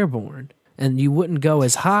go airborne. And you wouldn't go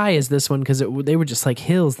as high as this one because they were just like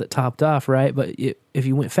hills that topped off, right? But if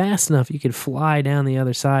you went fast enough, you could fly down the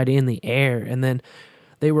other side in the air. And then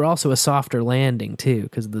they were also a softer landing too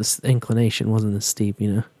because this inclination wasn't as steep,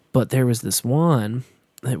 But there was this one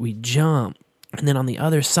that we jumped. And then on the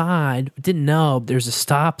other side, didn't know there's a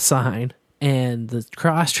stop sign and the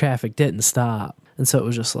cross traffic didn't stop. And so it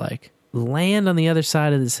was just like, land on the other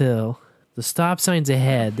side of this hill. The stop sign's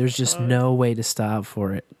ahead. There's just no way to stop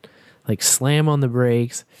for it. Like, slam on the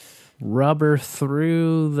brakes, rubber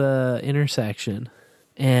through the intersection.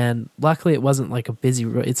 And luckily it wasn't like a busy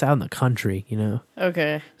road. It's out in the country,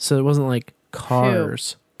 Okay. So it wasn't like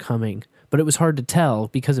cars coming. But it was hard to tell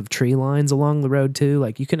because of tree lines along the road too.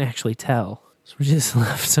 Like, you can actually tell. So we just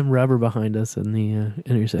left some rubber behind us in the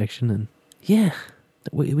intersection. And yeah,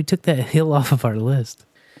 we took that hill off of our list.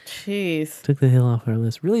 Jeez. Took the hill off our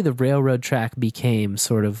list. Really, the railroad track became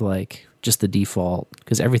sort of like just the default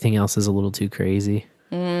because everything else is a little too crazy.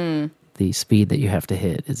 The speed that you have to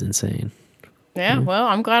hit is insane. Yeah, well,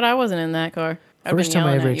 I'm glad I wasn't in that car. First time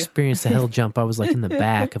I ever experienced a hill jump, I was like in the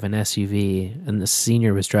back of an SUV, and the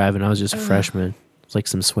senior was driving. I was just a freshman. It was like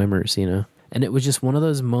some swimmers, And it was just one of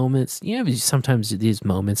those moments. Sometimes these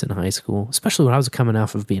moments in high school, especially when I was coming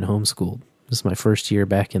off of being homeschooled. This is my first year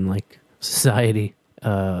back in like society.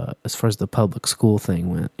 As far as the public school thing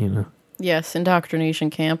went, Yes, indoctrination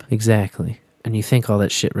camp. Exactly. And you think all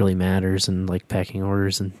that shit really matters and like packing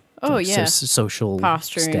orders and social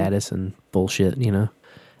posturing, status and bullshit,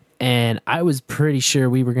 And I was pretty sure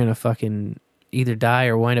we were going to fucking either die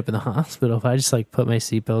or wind up in the hospital if I just like put my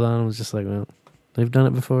seatbelt on and was just like, well, they've done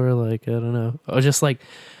it before. Like, I don't know. I was just like,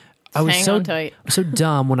 I was so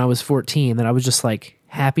dumb when I was 14 that I was just like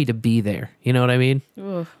happy to be there. You know what I mean?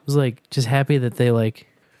 Oof. I was like just happy that they like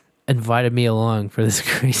invited me along for this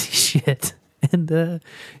crazy shit. And it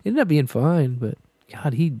ended up being fine. But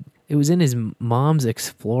God, it was in his mom's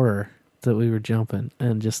Explorer that we were jumping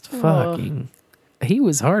and just fucking, he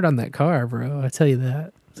was hard on that car, bro. I tell you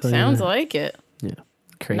that. Sounds like it. Yeah.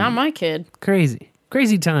 Crazy. Not my kid.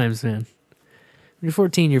 Crazy times, man. When you're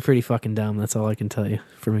 14, you're pretty fucking dumb. That's all I can tell you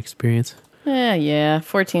from experience. Yeah.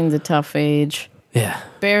 14's a tough age. Yeah.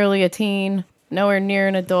 Barely a teen. Nowhere near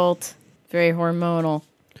an adult. Very hormonal.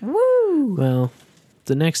 Woo! Well,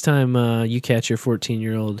 the next time you catch your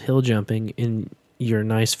 14-year-old hill jumping in your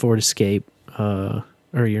nice Ford Escape, or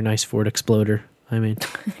your nice Ford Exploder, I mean.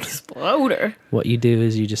 Exploder? What you do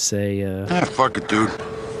is you just say, fuck it, dude.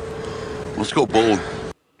 Let's go bowling.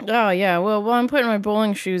 Oh, yeah. Well, while I'm putting my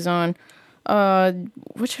bowling shoes on,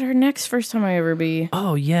 what should our next first time I ever be?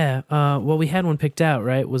 Oh, yeah. Well, we had one picked out,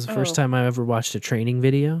 right? It was the first time I ever watched a training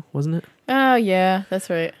video, wasn't it? Oh, yeah. That's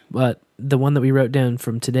right. But the one that we wrote down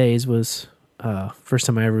from today's was first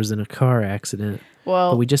time I ever was in a car accident.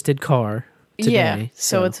 Well, but we just did car. today. Yeah,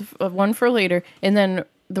 so it's one for later. And then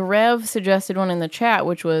the Rev suggested one in the chat,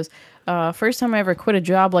 which was first time I ever quit a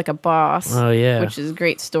job like a boss. Oh, yeah. Which is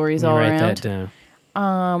great stories Let me all write around. that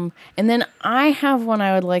down. And then I have one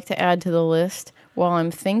I would like to add to the list while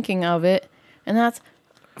I'm thinking of it, and that's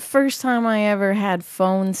first time I ever had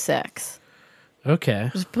phone sex. Okay.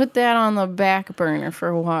 Just put that on the back burner for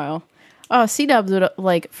a while. Oh, C-Dubs would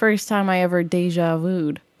like first time I ever deja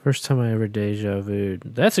vu'd. First time I ever deja vu'd.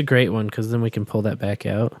 That's a great one because then we can pull that back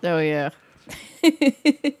out. Oh, yeah.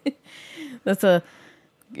 That's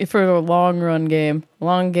for a long run game.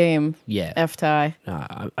 Long game. Yeah. F-tie.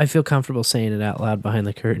 I feel comfortable saying it out loud behind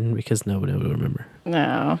the curtain because nobody will remember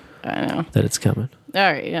No, I know. that it's coming. All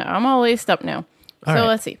right, yeah, I'm all laced up now. All So right.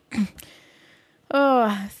 let's see.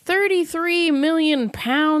 33 million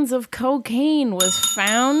pounds of cocaine was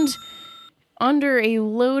found under a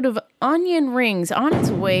load of onion rings on its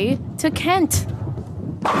way to Kent.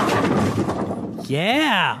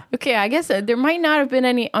 Yeah. Okay, I guess there might not have been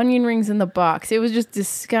any onion rings in the box. It was just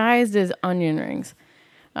disguised as onion rings.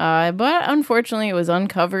 But unfortunately, it was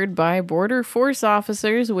uncovered by Border Force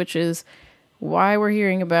officers, which is why we're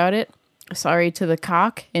hearing about it. Sorry to the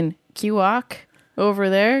cock in Keewak over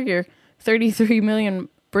there. Your 33 million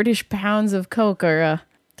British pounds of coke are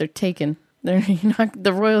they're taken.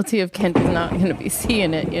 The royalty of Kent is not going to be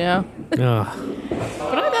seeing it, you know? Oh.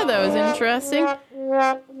 But I thought that was interesting.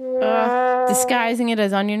 Disguising it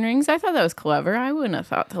as onion rings. I thought that was clever. I wouldn't have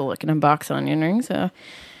thought to look in a box of onion rings.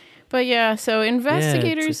 But yeah, so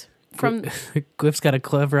investigators from... Gliff's got a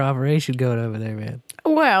clever operation going over there, man.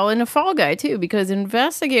 Well, and a fall guy, too, because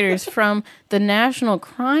investigators from the National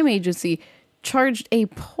Crime Agency charged a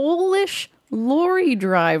Polish lorry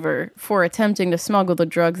driver for attempting to smuggle the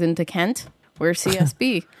drugs into Kent. We're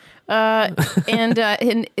CSB. And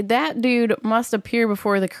that dude must appear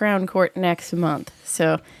before the Crown Court next month.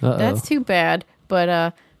 So that's too bad.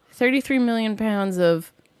 But 33 million pounds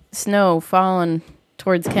of snow falling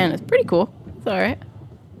towards Kent is pretty cool. It's all right.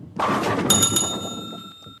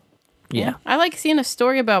 Yeah. I like seeing a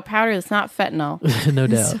story about powder that's not fentanyl. No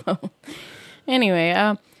doubt. So,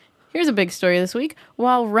 anyway, here's a big story this week.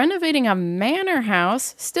 While renovating a manor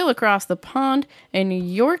house still across the pond in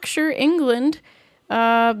Yorkshire, England,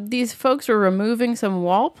 these folks were removing some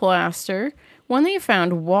wall plaster when they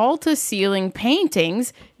found wall-to-ceiling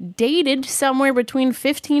paintings dated somewhere between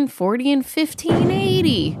 1540 and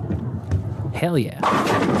 1580. Hell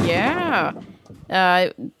yeah. Yeah.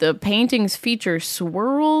 The paintings feature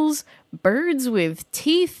swirls, birds with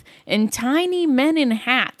teeth, and tiny men in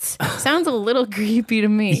hats. Sounds a little creepy to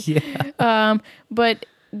me. Yeah. But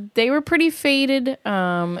they were pretty faded.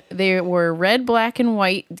 They were red, black, and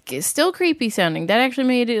white. Still creepy sounding. That actually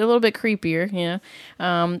made it a little bit creepier, you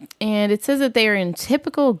know. And it says that they are in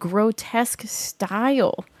typical grotesque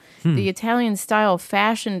style. The Italian style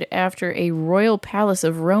fashioned after a royal palace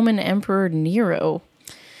of Roman Emperor Nero.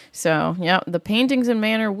 So, yeah, the paintings and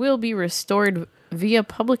manor will be restored via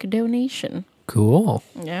public donation. Cool.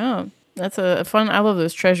 Yeah, that's a fun. I love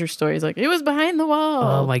those treasure stories. Like, it was behind the wall.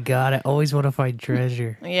 Oh my God, I always want to find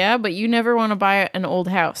treasure. Yeah, but you never want to buy an old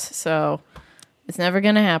house, so it's never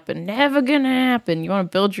going to happen. Never going to happen. You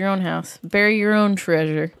want to build your own house, bury your own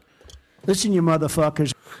treasure. Listen, you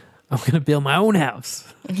motherfuckers. I'm going to build my own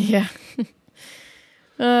house. Yeah.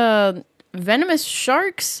 Venomous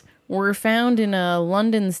sharks were found in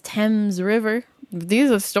London's Thames River.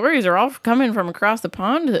 These stories are all coming from across the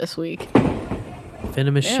pond this week.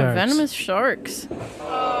 Venomous sharks. Venomous sharks.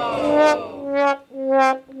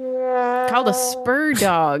 Called a spur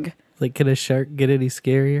dog. Like, can a shark get any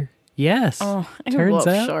scarier? Yes. Oh, I Turns love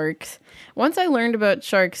out. sharks. Once I learned about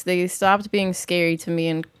sharks, they stopped being scary to me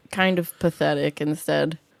and kind of pathetic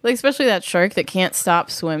instead. Like, especially that shark that can't stop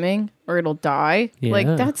swimming or it'll die. Yeah. Like,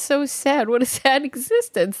 that's so sad. What a sad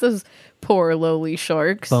existence. Those poor, lowly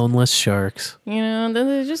sharks. Boneless sharks. You know,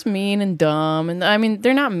 they're just mean and dumb. And I mean,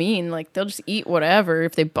 they're not mean. Like, they'll just eat whatever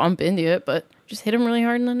if they bump into it, but just hit them really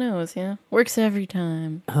hard in the nose, you know? Works every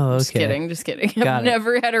time. Oh, okay. Just kidding. Got I've it.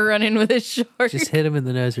 never had a run-in with a shark. Just hit him in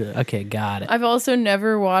the nose. Okay, got it. I've also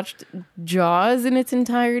never watched Jaws in its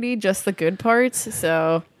entirety, just the good parts,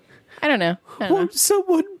 so I don't know. Won't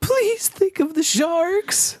someone please think of the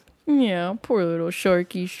sharks? Yeah, poor little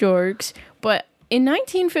sharky sharks. But in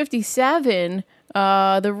 1957,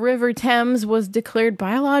 the River Thames was declared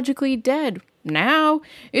biologically dead. Now,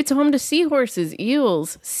 it's home to seahorses,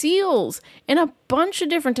 eels, seals, and a bunch of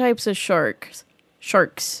different types of sharks.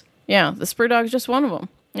 Yeah, the spur dog's just one of them.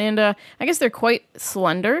 And I guess they're quite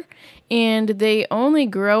slender, and they only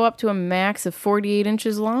grow up to a max of 48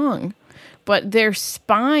 inches long. But their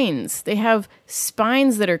spines, they have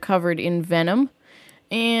spines that are covered in venom,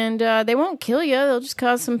 And they won't kill you. They'll just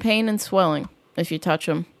cause some pain and swelling if you touch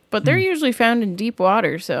them. But they're usually found in deep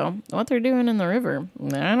water, so what they're doing in the river,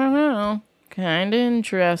 I don't know. Kind of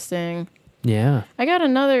interesting. Yeah. I got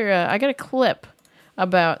a clip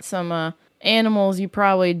about some animals you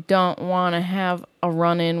probably don't want to have a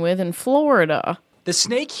run-in with in Florida. The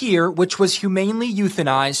snake here, which was humanely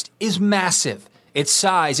euthanized, is massive. Its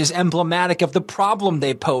size is emblematic of the problem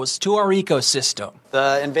they pose to our ecosystem.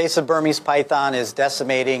 The invasive Burmese python is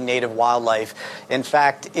decimating native wildlife. In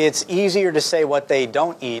fact, it's easier to say what they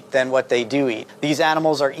don't eat than what they do eat. These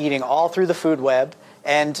animals are eating all through the food web,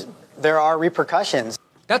 and there are repercussions.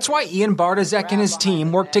 That's why Ian Bartosek and his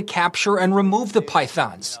team work to capture and remove the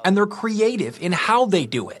pythons, and they're creative in how they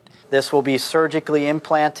do it. This will be surgically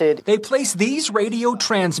implanted. They place these radio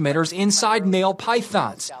transmitters inside male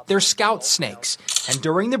pythons. They're scout snakes. And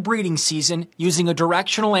during the breeding season, using a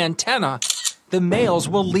directional antenna, the males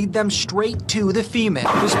will lead them straight to the female.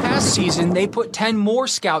 This past season, they put 10 more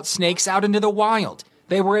scout snakes out into the wild.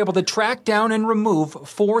 They were able to track down and remove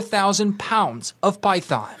 4,000 pounds of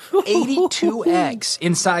python. 82 eggs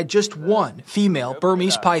inside just one female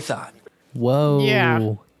Burmese python. Whoa.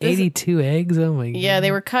 Yeah. 82 eggs? Oh my god. Yeah,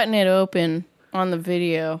 they were cutting it open on the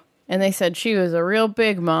video. And they said she was a real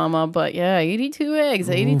big mama. But yeah, 82 eggs,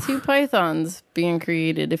 82 pythons being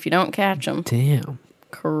created if you don't catch them. Damn.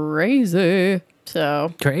 Crazy.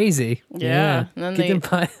 So. Crazy. Yeah. And then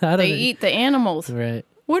they eat the animals. Right.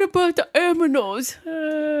 What about the aminos?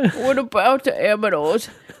 What about the aminos?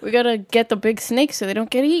 We gotta get the big snakes so they don't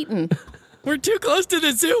get eaten. We're too close to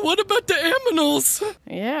the zoo. What about the aminals?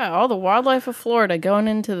 Yeah, all the wildlife of Florida going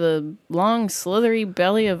into the long, slithery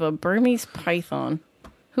belly of a Burmese python.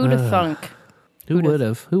 Who'd have thunk? Who would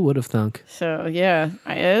have? Who would have thunk? So, yeah,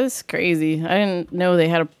 it was crazy. I didn't know they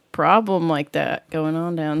had a problem like that going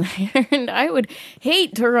on down there. And I would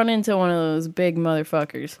hate to run into one of those big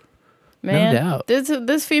motherfuckers. Man, no doubt.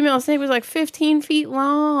 This female snake was like 15 feet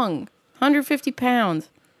long, 150 pounds.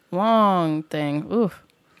 Long thing. Oof.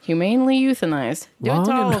 Humanely euthanized. Do it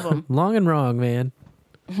to all of them. Long and wrong, man.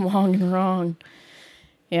 Long and wrong.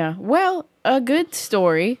 Yeah. Well, a good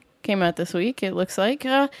story came out this week, it looks like.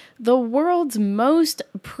 The world's most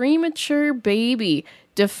premature baby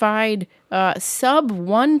defied sub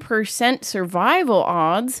 1% survival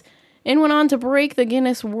odds and went on to break the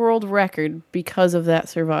Guinness World Record because of that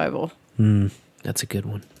survival. That's a good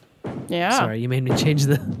one. Yeah. Sorry, you made me change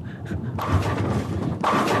the...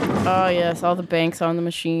 Oh, yes, all the banks on the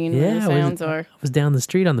machine. Yeah, the sounds are. I was down the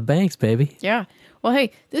street on the banks, baby. Yeah. Well,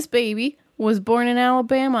 hey, this baby was born in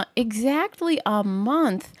Alabama exactly a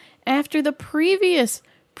month after the previous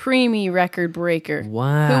preemie record breaker.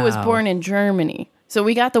 Wow. Who was born in Germany. So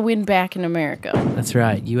we got the win back in America. That's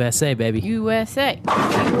right. USA, baby. USA.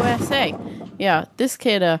 Yeah, this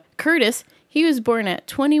kid, Curtis, he was born at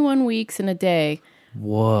 21 weeks and a day.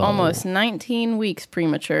 Whoa. Almost 19 weeks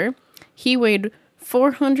premature. He weighed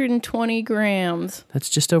 420 grams. That's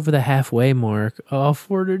just over the halfway mark. Oh,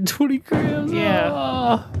 420 grams. Yeah.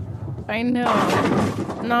 Oh. I know.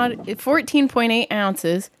 Not 14.8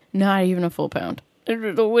 ounces. Not even a full pound. A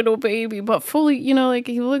little baby, but fully, like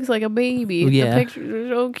he looks like a baby. Yeah. The pictures are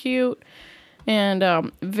so cute.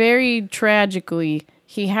 And very tragically,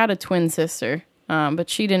 he had a twin sister, but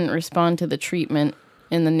she didn't respond to the treatment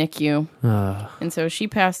in the NICU. And so she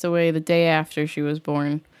passed away the day after she was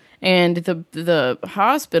born. And the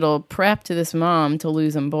hospital prepped this mom to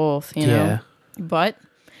lose them both, you know. But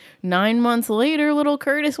 9 months later, little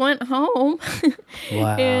Curtis went home.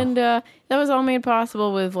 Wow. And that was all made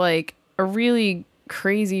possible with like a really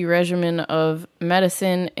crazy regimen of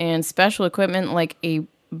medicine and special equipment, like a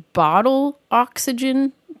bottle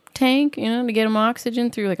oxygen tank, to get him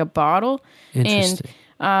oxygen through like a bottle. Interesting.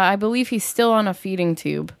 And I believe he's still on a feeding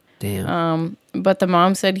tube. Damn. But the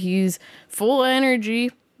mom said he's full of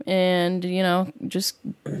energy and, just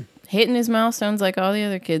hitting his milestones like all the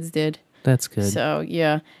other kids did. That's good. So,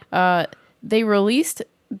 yeah. They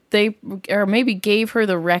maybe gave her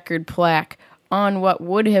the record plaque on what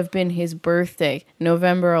would have been his birthday,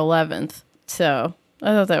 November 11th. So,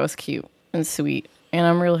 I thought that was cute and sweet. And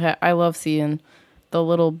I'm really I love seeing the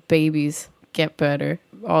little babies get better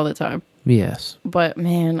all the time. Yes. But,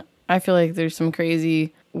 man, I feel like there's some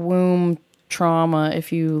crazy womb trauma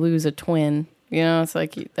if you lose a twin. It's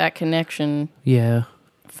like that connection. Yeah.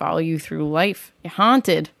 Follow you through life. You're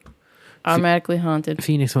haunted. Automatically haunted.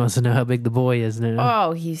 Phoenix wants to know how big the boy is now.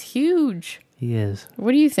 Oh, he's huge. He is.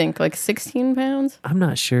 What do you think? Like 16 pounds? I'm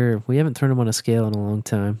not sure. We haven't thrown him on a scale in a long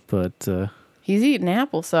time, but... He's eating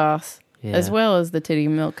applesauce as well as the titty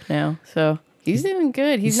milk now. So He's doing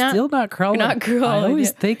good. He's still not crawling. Not crawling. I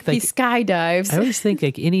always think that he skydives. I always think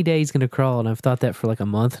like any day he's going to crawl, and I've thought that for like a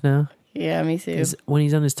month now. Yeah, me too. When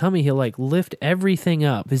he's on his tummy, he'll like lift everything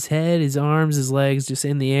up. His head, his arms, his legs just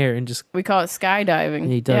in the air and just... We call it skydiving.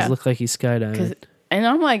 He does look like he's skydiving. And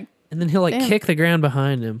I'm like... And then he'll like kick the ground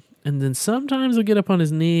behind him. And then sometimes he'll get up on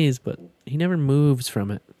his knees, but he never moves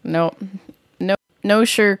from it. No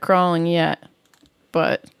sure crawling yet.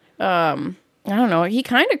 But, I don't know. He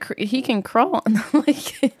can crawl on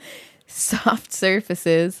like soft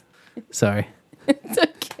surfaces. Sorry. It's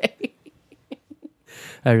okay.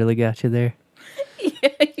 I really got you there. Yeah,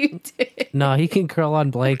 you did. No, he can crawl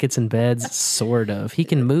on blankets and beds, sort of. He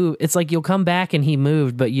can move. It's like you'll come back and he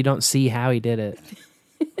moved, but you don't see how he did it.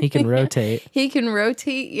 He can rotate. He can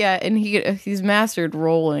rotate, yeah, and he's mastered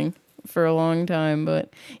rolling for a long time,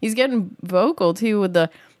 but he's getting vocal too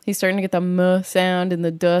he's starting to get the m sound and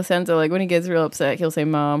the duh sound. So like when he gets real upset, he'll say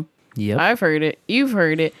mom. Yep. I've heard it. You've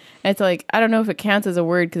heard it. And it's like, I don't know if it counts as a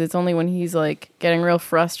word because it's only when he's like getting real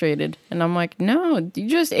frustrated. And I'm like, no, you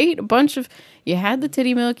just ate a bunch of, you had the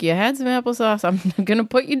titty milk, you had some applesauce. I'm going to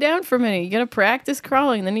put you down for a minute. You got to practice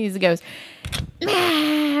crawling. Then he goes,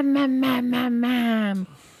 mom.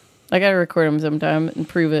 I got to record him sometime and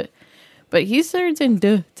prove it. But he started saying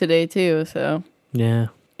duh today too. So yeah.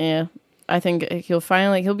 I think he'll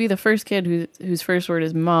be the first kid whose first word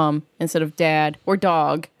is mom instead of dad or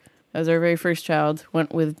dog. As our very first child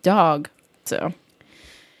went with dog. So,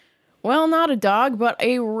 well, not a dog, but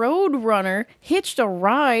a road runner hitched a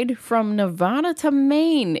ride from Nevada to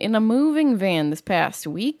Maine in a moving van this past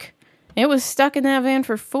week. It was stuck in that van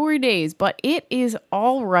for 4 days, but it is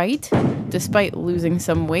all right, despite losing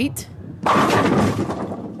some weight.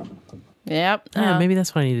 Yep. Yeah, maybe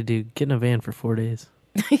that's what I need to do. Get in a van for 4 days.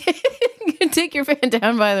 Take your van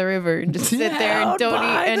down by the river and just sit there and don't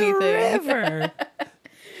eat anything.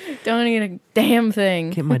 Don't eat a damn thing.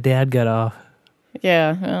 Get my dad gut off.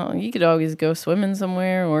 Yeah, well, you could always go swimming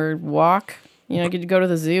somewhere or walk. You could go to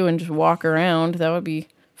the zoo and just walk around. That would be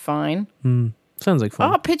fine. Sounds like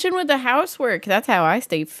fun. Oh, pitching with the housework. That's how I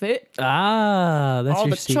stay fit. Ah, that's all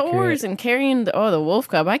your the secret. chores and carrying the wolf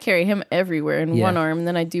cub. I carry him everywhere in one arm, and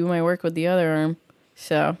then I do my work with the other arm.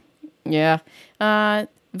 So, yeah.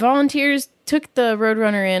 Volunteers took the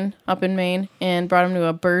Roadrunner up in Maine and brought him to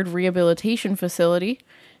a bird rehabilitation facility.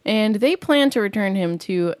 And they plan to return him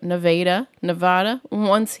to Nevada,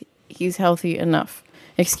 once he's healthy enough.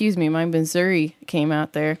 Excuse me, my Missouri came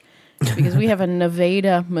out there. Because we have a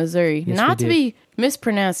Nevada, Missouri. Yes, Not to be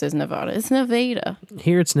mispronounced as Nevada. It's Nevada.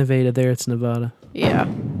 Here it's Nevada, there it's Nevada. Yeah.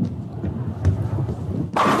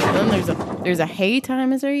 And then there's a Haytime,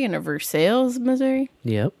 Missouri, and a Versailles, Missouri.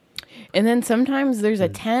 Yep. And then sometimes there's a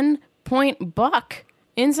 10-point buck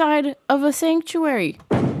inside of a sanctuary.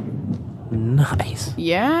 Nice.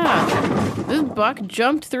 Yeah. This buck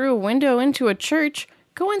jumped through a window into a church,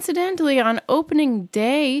 coincidentally on opening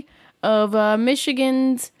day of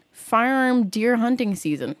Michigan's firearm deer hunting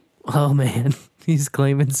season. Oh, man. He's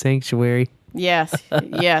claiming sanctuary. Yes.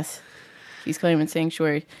 He's claiming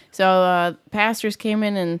sanctuary. So pastors came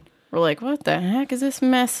in and were like, what the heck is this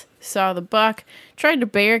mess? Saw the buck, tried to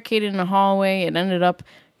barricade it in the hallway. It ended up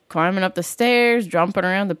climbing up the stairs, jumping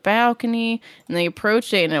around the balcony, and they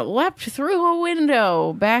approached it, and it leapt through a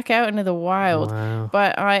window back out into the wild. Wow.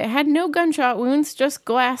 But it had no gunshot wounds, just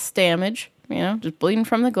glass damage, just bleeding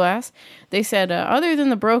from the glass. They said, other than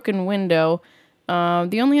the broken window,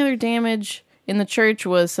 the only other damage in the church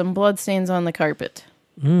was some bloodstains on the carpet.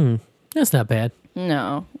 That's not bad.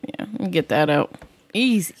 No, get that out.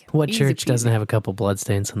 Easy. What Easy church peasy. doesn't have a couple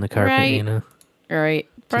bloodstains on the carpet, Right. Right.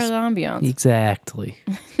 Part of the ambiance. Exactly.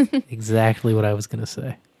 Exactly what I was going to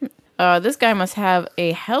say. This guy must have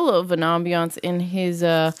a hell of an ambiance in his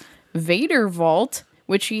Vader vault,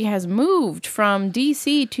 which he has moved from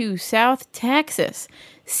D.C. to South Texas.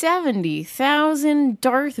 70,000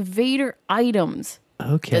 Darth Vader items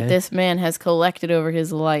that this man has collected over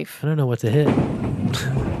his life. I don't know what to hit.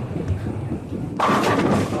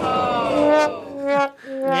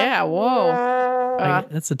 Yeah, whoa.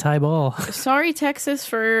 That's a tie ball. Sorry, Texas,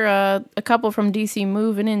 for a couple from D.C.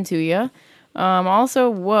 moving into you. Also,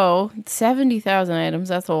 whoa, 70,000 items.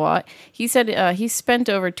 That's a lot. He said he spent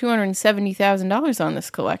over $270,000 on this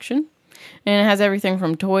collection. And it has everything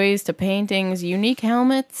from toys to paintings, unique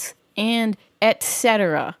helmets, and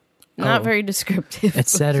etc. Not very descriptive.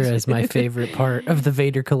 Etc. is my favorite part of the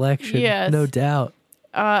Vader collection. Yes. No doubt.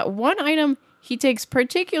 One item he takes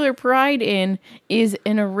particular pride in is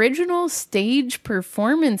an original stage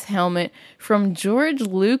performance helmet from George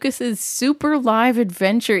Lucas's Super Live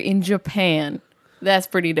Adventure in Japan. That's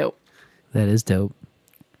pretty dope. That is dope.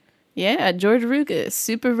 Yeah, George Lucas,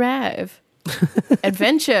 Super Live.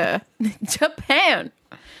 Adventure. Japan.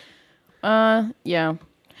 Yeah.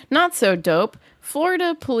 Not so dope.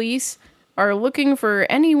 Florida police are looking for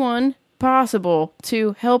anyone possible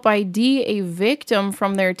to help ID a victim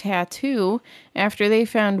from their tattoo after they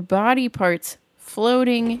found body parts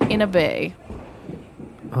floating in a bay.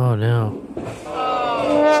 Oh, no.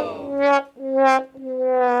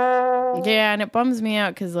 Yeah, and it bums me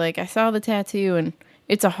out because, like, I saw the tattoo and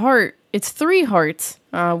it's a heart. It's 3 hearts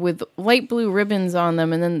with light blue ribbons on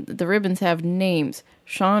them, and then the ribbons have names.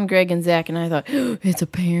 Sean, Greg, and Zach, and I thought, oh, it's a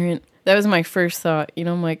parent. That was my first thought. You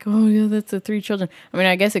know, I'm like, oh, yeah, that's the 3 children. I mean,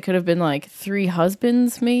 I guess it could have been, like, 3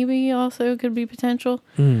 husbands, maybe, also could be potential.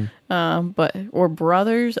 Or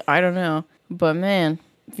brothers, I don't know. But, man,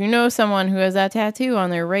 if you know someone who has that tattoo on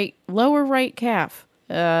their lower right calf,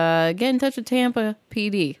 get in touch with Tampa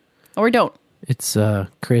PD. Or don't. It's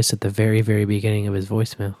Chris at the very, very beginning of his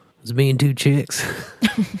voicemail. It was me and 2 chicks.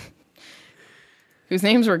 Whose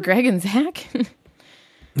names were Greg and Zach?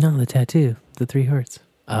 No, the tattoo. The 3 hearts.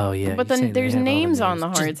 Oh, yeah. But then there's names on the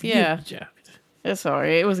hearts. Yeah.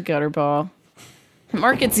 Sorry, it was a gutter ball.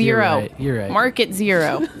 Mark it 0. You're right. Mark it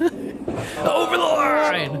 0. Over the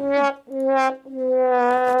line!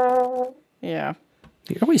 Yeah.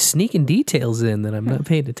 You're always sneaking details in that I'm not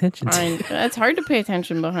paying attention to. It's hard to pay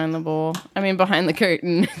attention behind the bowl. I mean, behind the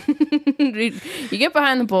curtain. You get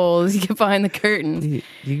behind the bowls, you get behind the curtain.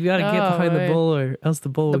 You got to get behind the bowl, or else the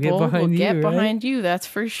bowl will get behind you. Get behind you, that's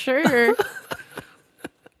for sure.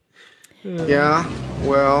 Yeah,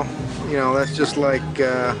 well, you know, that's just like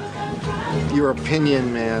your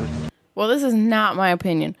opinion, man. Well, this is not my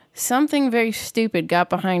opinion. Something very stupid got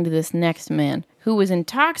behind this next man, who was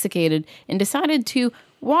intoxicated and decided to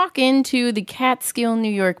walk into the Catskill,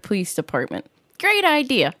 New York Police Department. Great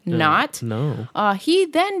idea. Not. No. He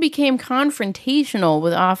then became confrontational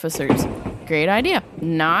with officers. Great idea.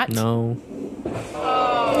 Not. No.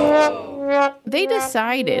 They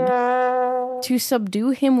decided to subdue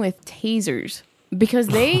him with tasers because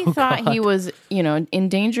they thought he was,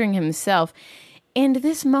 endangering himself. And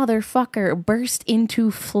this motherfucker burst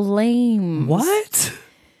into flame. What?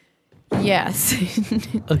 Yes.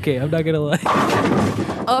 Okay, I'm not gonna lie.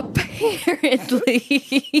 Apparently.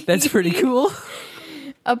 That's pretty cool.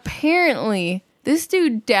 Apparently, this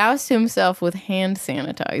dude doused himself with hand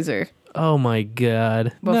sanitizer. Oh my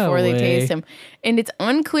god. Before they tased him. And it's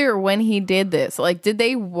unclear when he did this. Like, did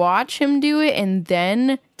they watch him do it and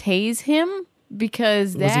then tase him?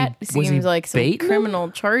 Because that seems like some criminal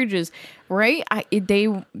charges, right?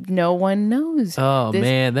 No one knows. Oh,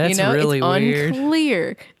 man, that's really it's weird.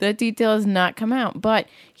 Unclear. That detail has not come out, but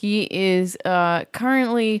he is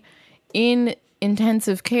currently in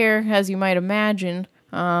intensive care, as you might imagine,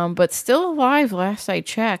 but still alive. Last I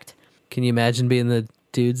checked. Can you imagine being the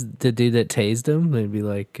dude that tased him? They'd be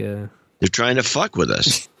like, "They're trying to fuck with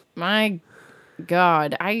us." My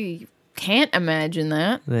God, I can't imagine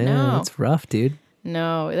that. Yeah, no, that's rough, dude.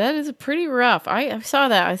 No, that is pretty rough. I saw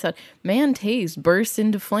that. I said, man tased, burst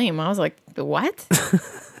into flame. I was like, what?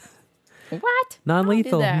 What?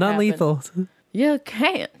 Non-lethal. Non-lethal. You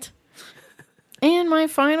can't. And my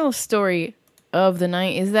final story of the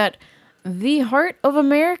night is that the Heart of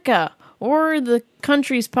America, or the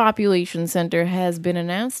country's population center, has been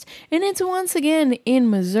announced. And it's once again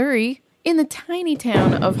in Missouri, in the tiny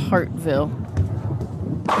town of Hartville.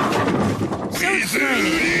 So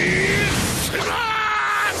tiny.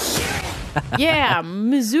 Yeah,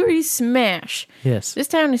 Missouri Smash. Yes. This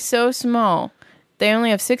town is so small. They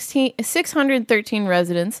only have 613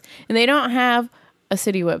 residents, and they don't have a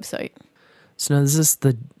city website. So now is this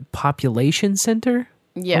the population center?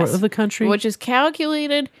 Yes. Of the country? Which is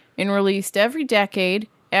calculated and released every decade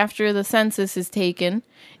after the census is taken,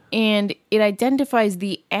 and it identifies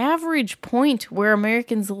the average point where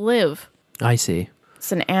Americans live. I see.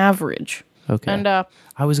 It's an average. Okay. And I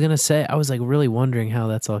was gonna say, I was like really wondering how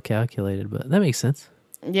that's all calculated, but that makes sense.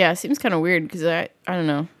 Yeah, it seems kind of weird because I don't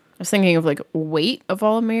know. I was thinking of like weight of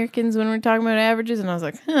all Americans when we're talking about averages, and I was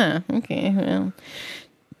like, okay, well,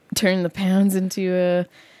 turn the pounds into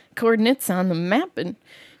coordinates on the map, and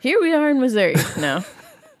here we are in Missouri. No.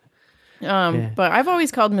 Yeah. But I've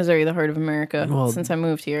always called Missouri the Heart of America since I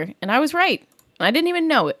moved here, and I was right. I didn't even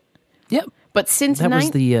know it. Yep. But since that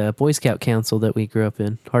was the Boy Scout Council that we grew up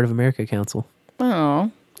in, Heart of America Council.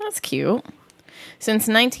 Oh, that's cute. Since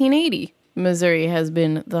 1980, Missouri has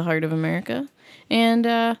been the Heart of America, and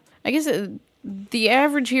I guess the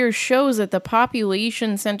average here shows that the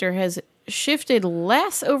population center has shifted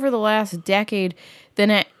less over the last decade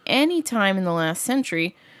than at any time in the last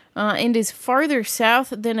century, and is farther south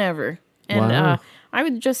than ever. And wow. I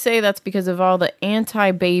would just say that's because of all the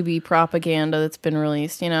anti-baby propaganda that's been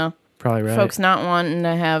released, Probably right. Folks not wanting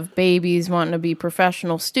to have babies, wanting to be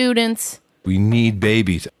professional students. We need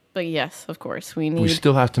babies. But yes, of course, we need We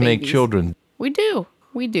still have to make babies. children. We do.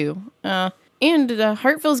 And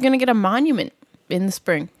Hartville's going to get a monument in the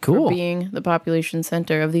spring Cool. for being the population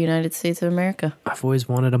center of the United States of America. I've always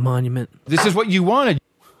wanted a monument. This is what you wanted.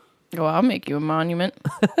 Well, I'll make you a monument.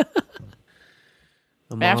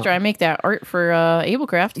 After I make that art for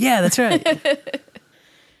Ablecraft. Yeah, that's right.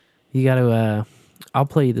 You got to, I'll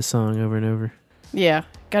play you the song over and over. Yeah,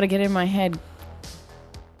 got to get in my head.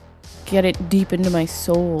 Get it deep into my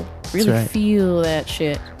soul. Really right. feel that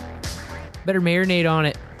shit. Better marinate on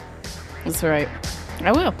it. That's right.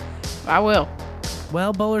 I will.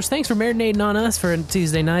 Well, bowlers, thanks for marinating on us for a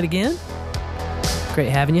Tuesday night again. Great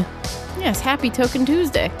having you. Yes, happy Token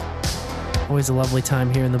Tuesday. Always a lovely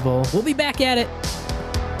time here in the bowl. We'll be back at it.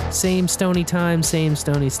 Same stony time, same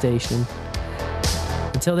stony station.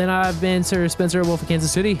 Until then, I've been Sir Spencer Wolf of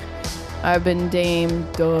Kansas City. I've been Dame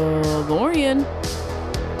DeLorean.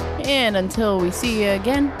 And until we see you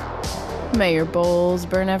again, may your bowls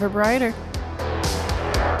burn ever brighter.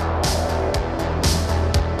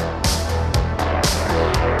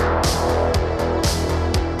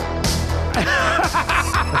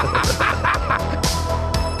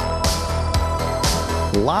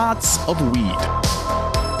 Lots of weed.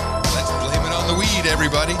 Let's blame it on the weed,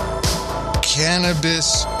 everybody.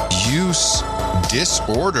 Cannabis use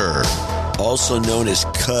disorder, also known as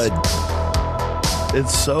CUD.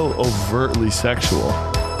 It's so overtly sexual.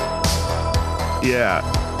 Yeah,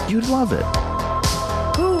 you'd love it.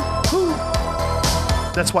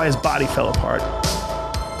 That's why his body fell apart.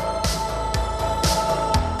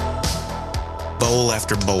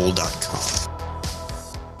 BowlAfterBowl.com.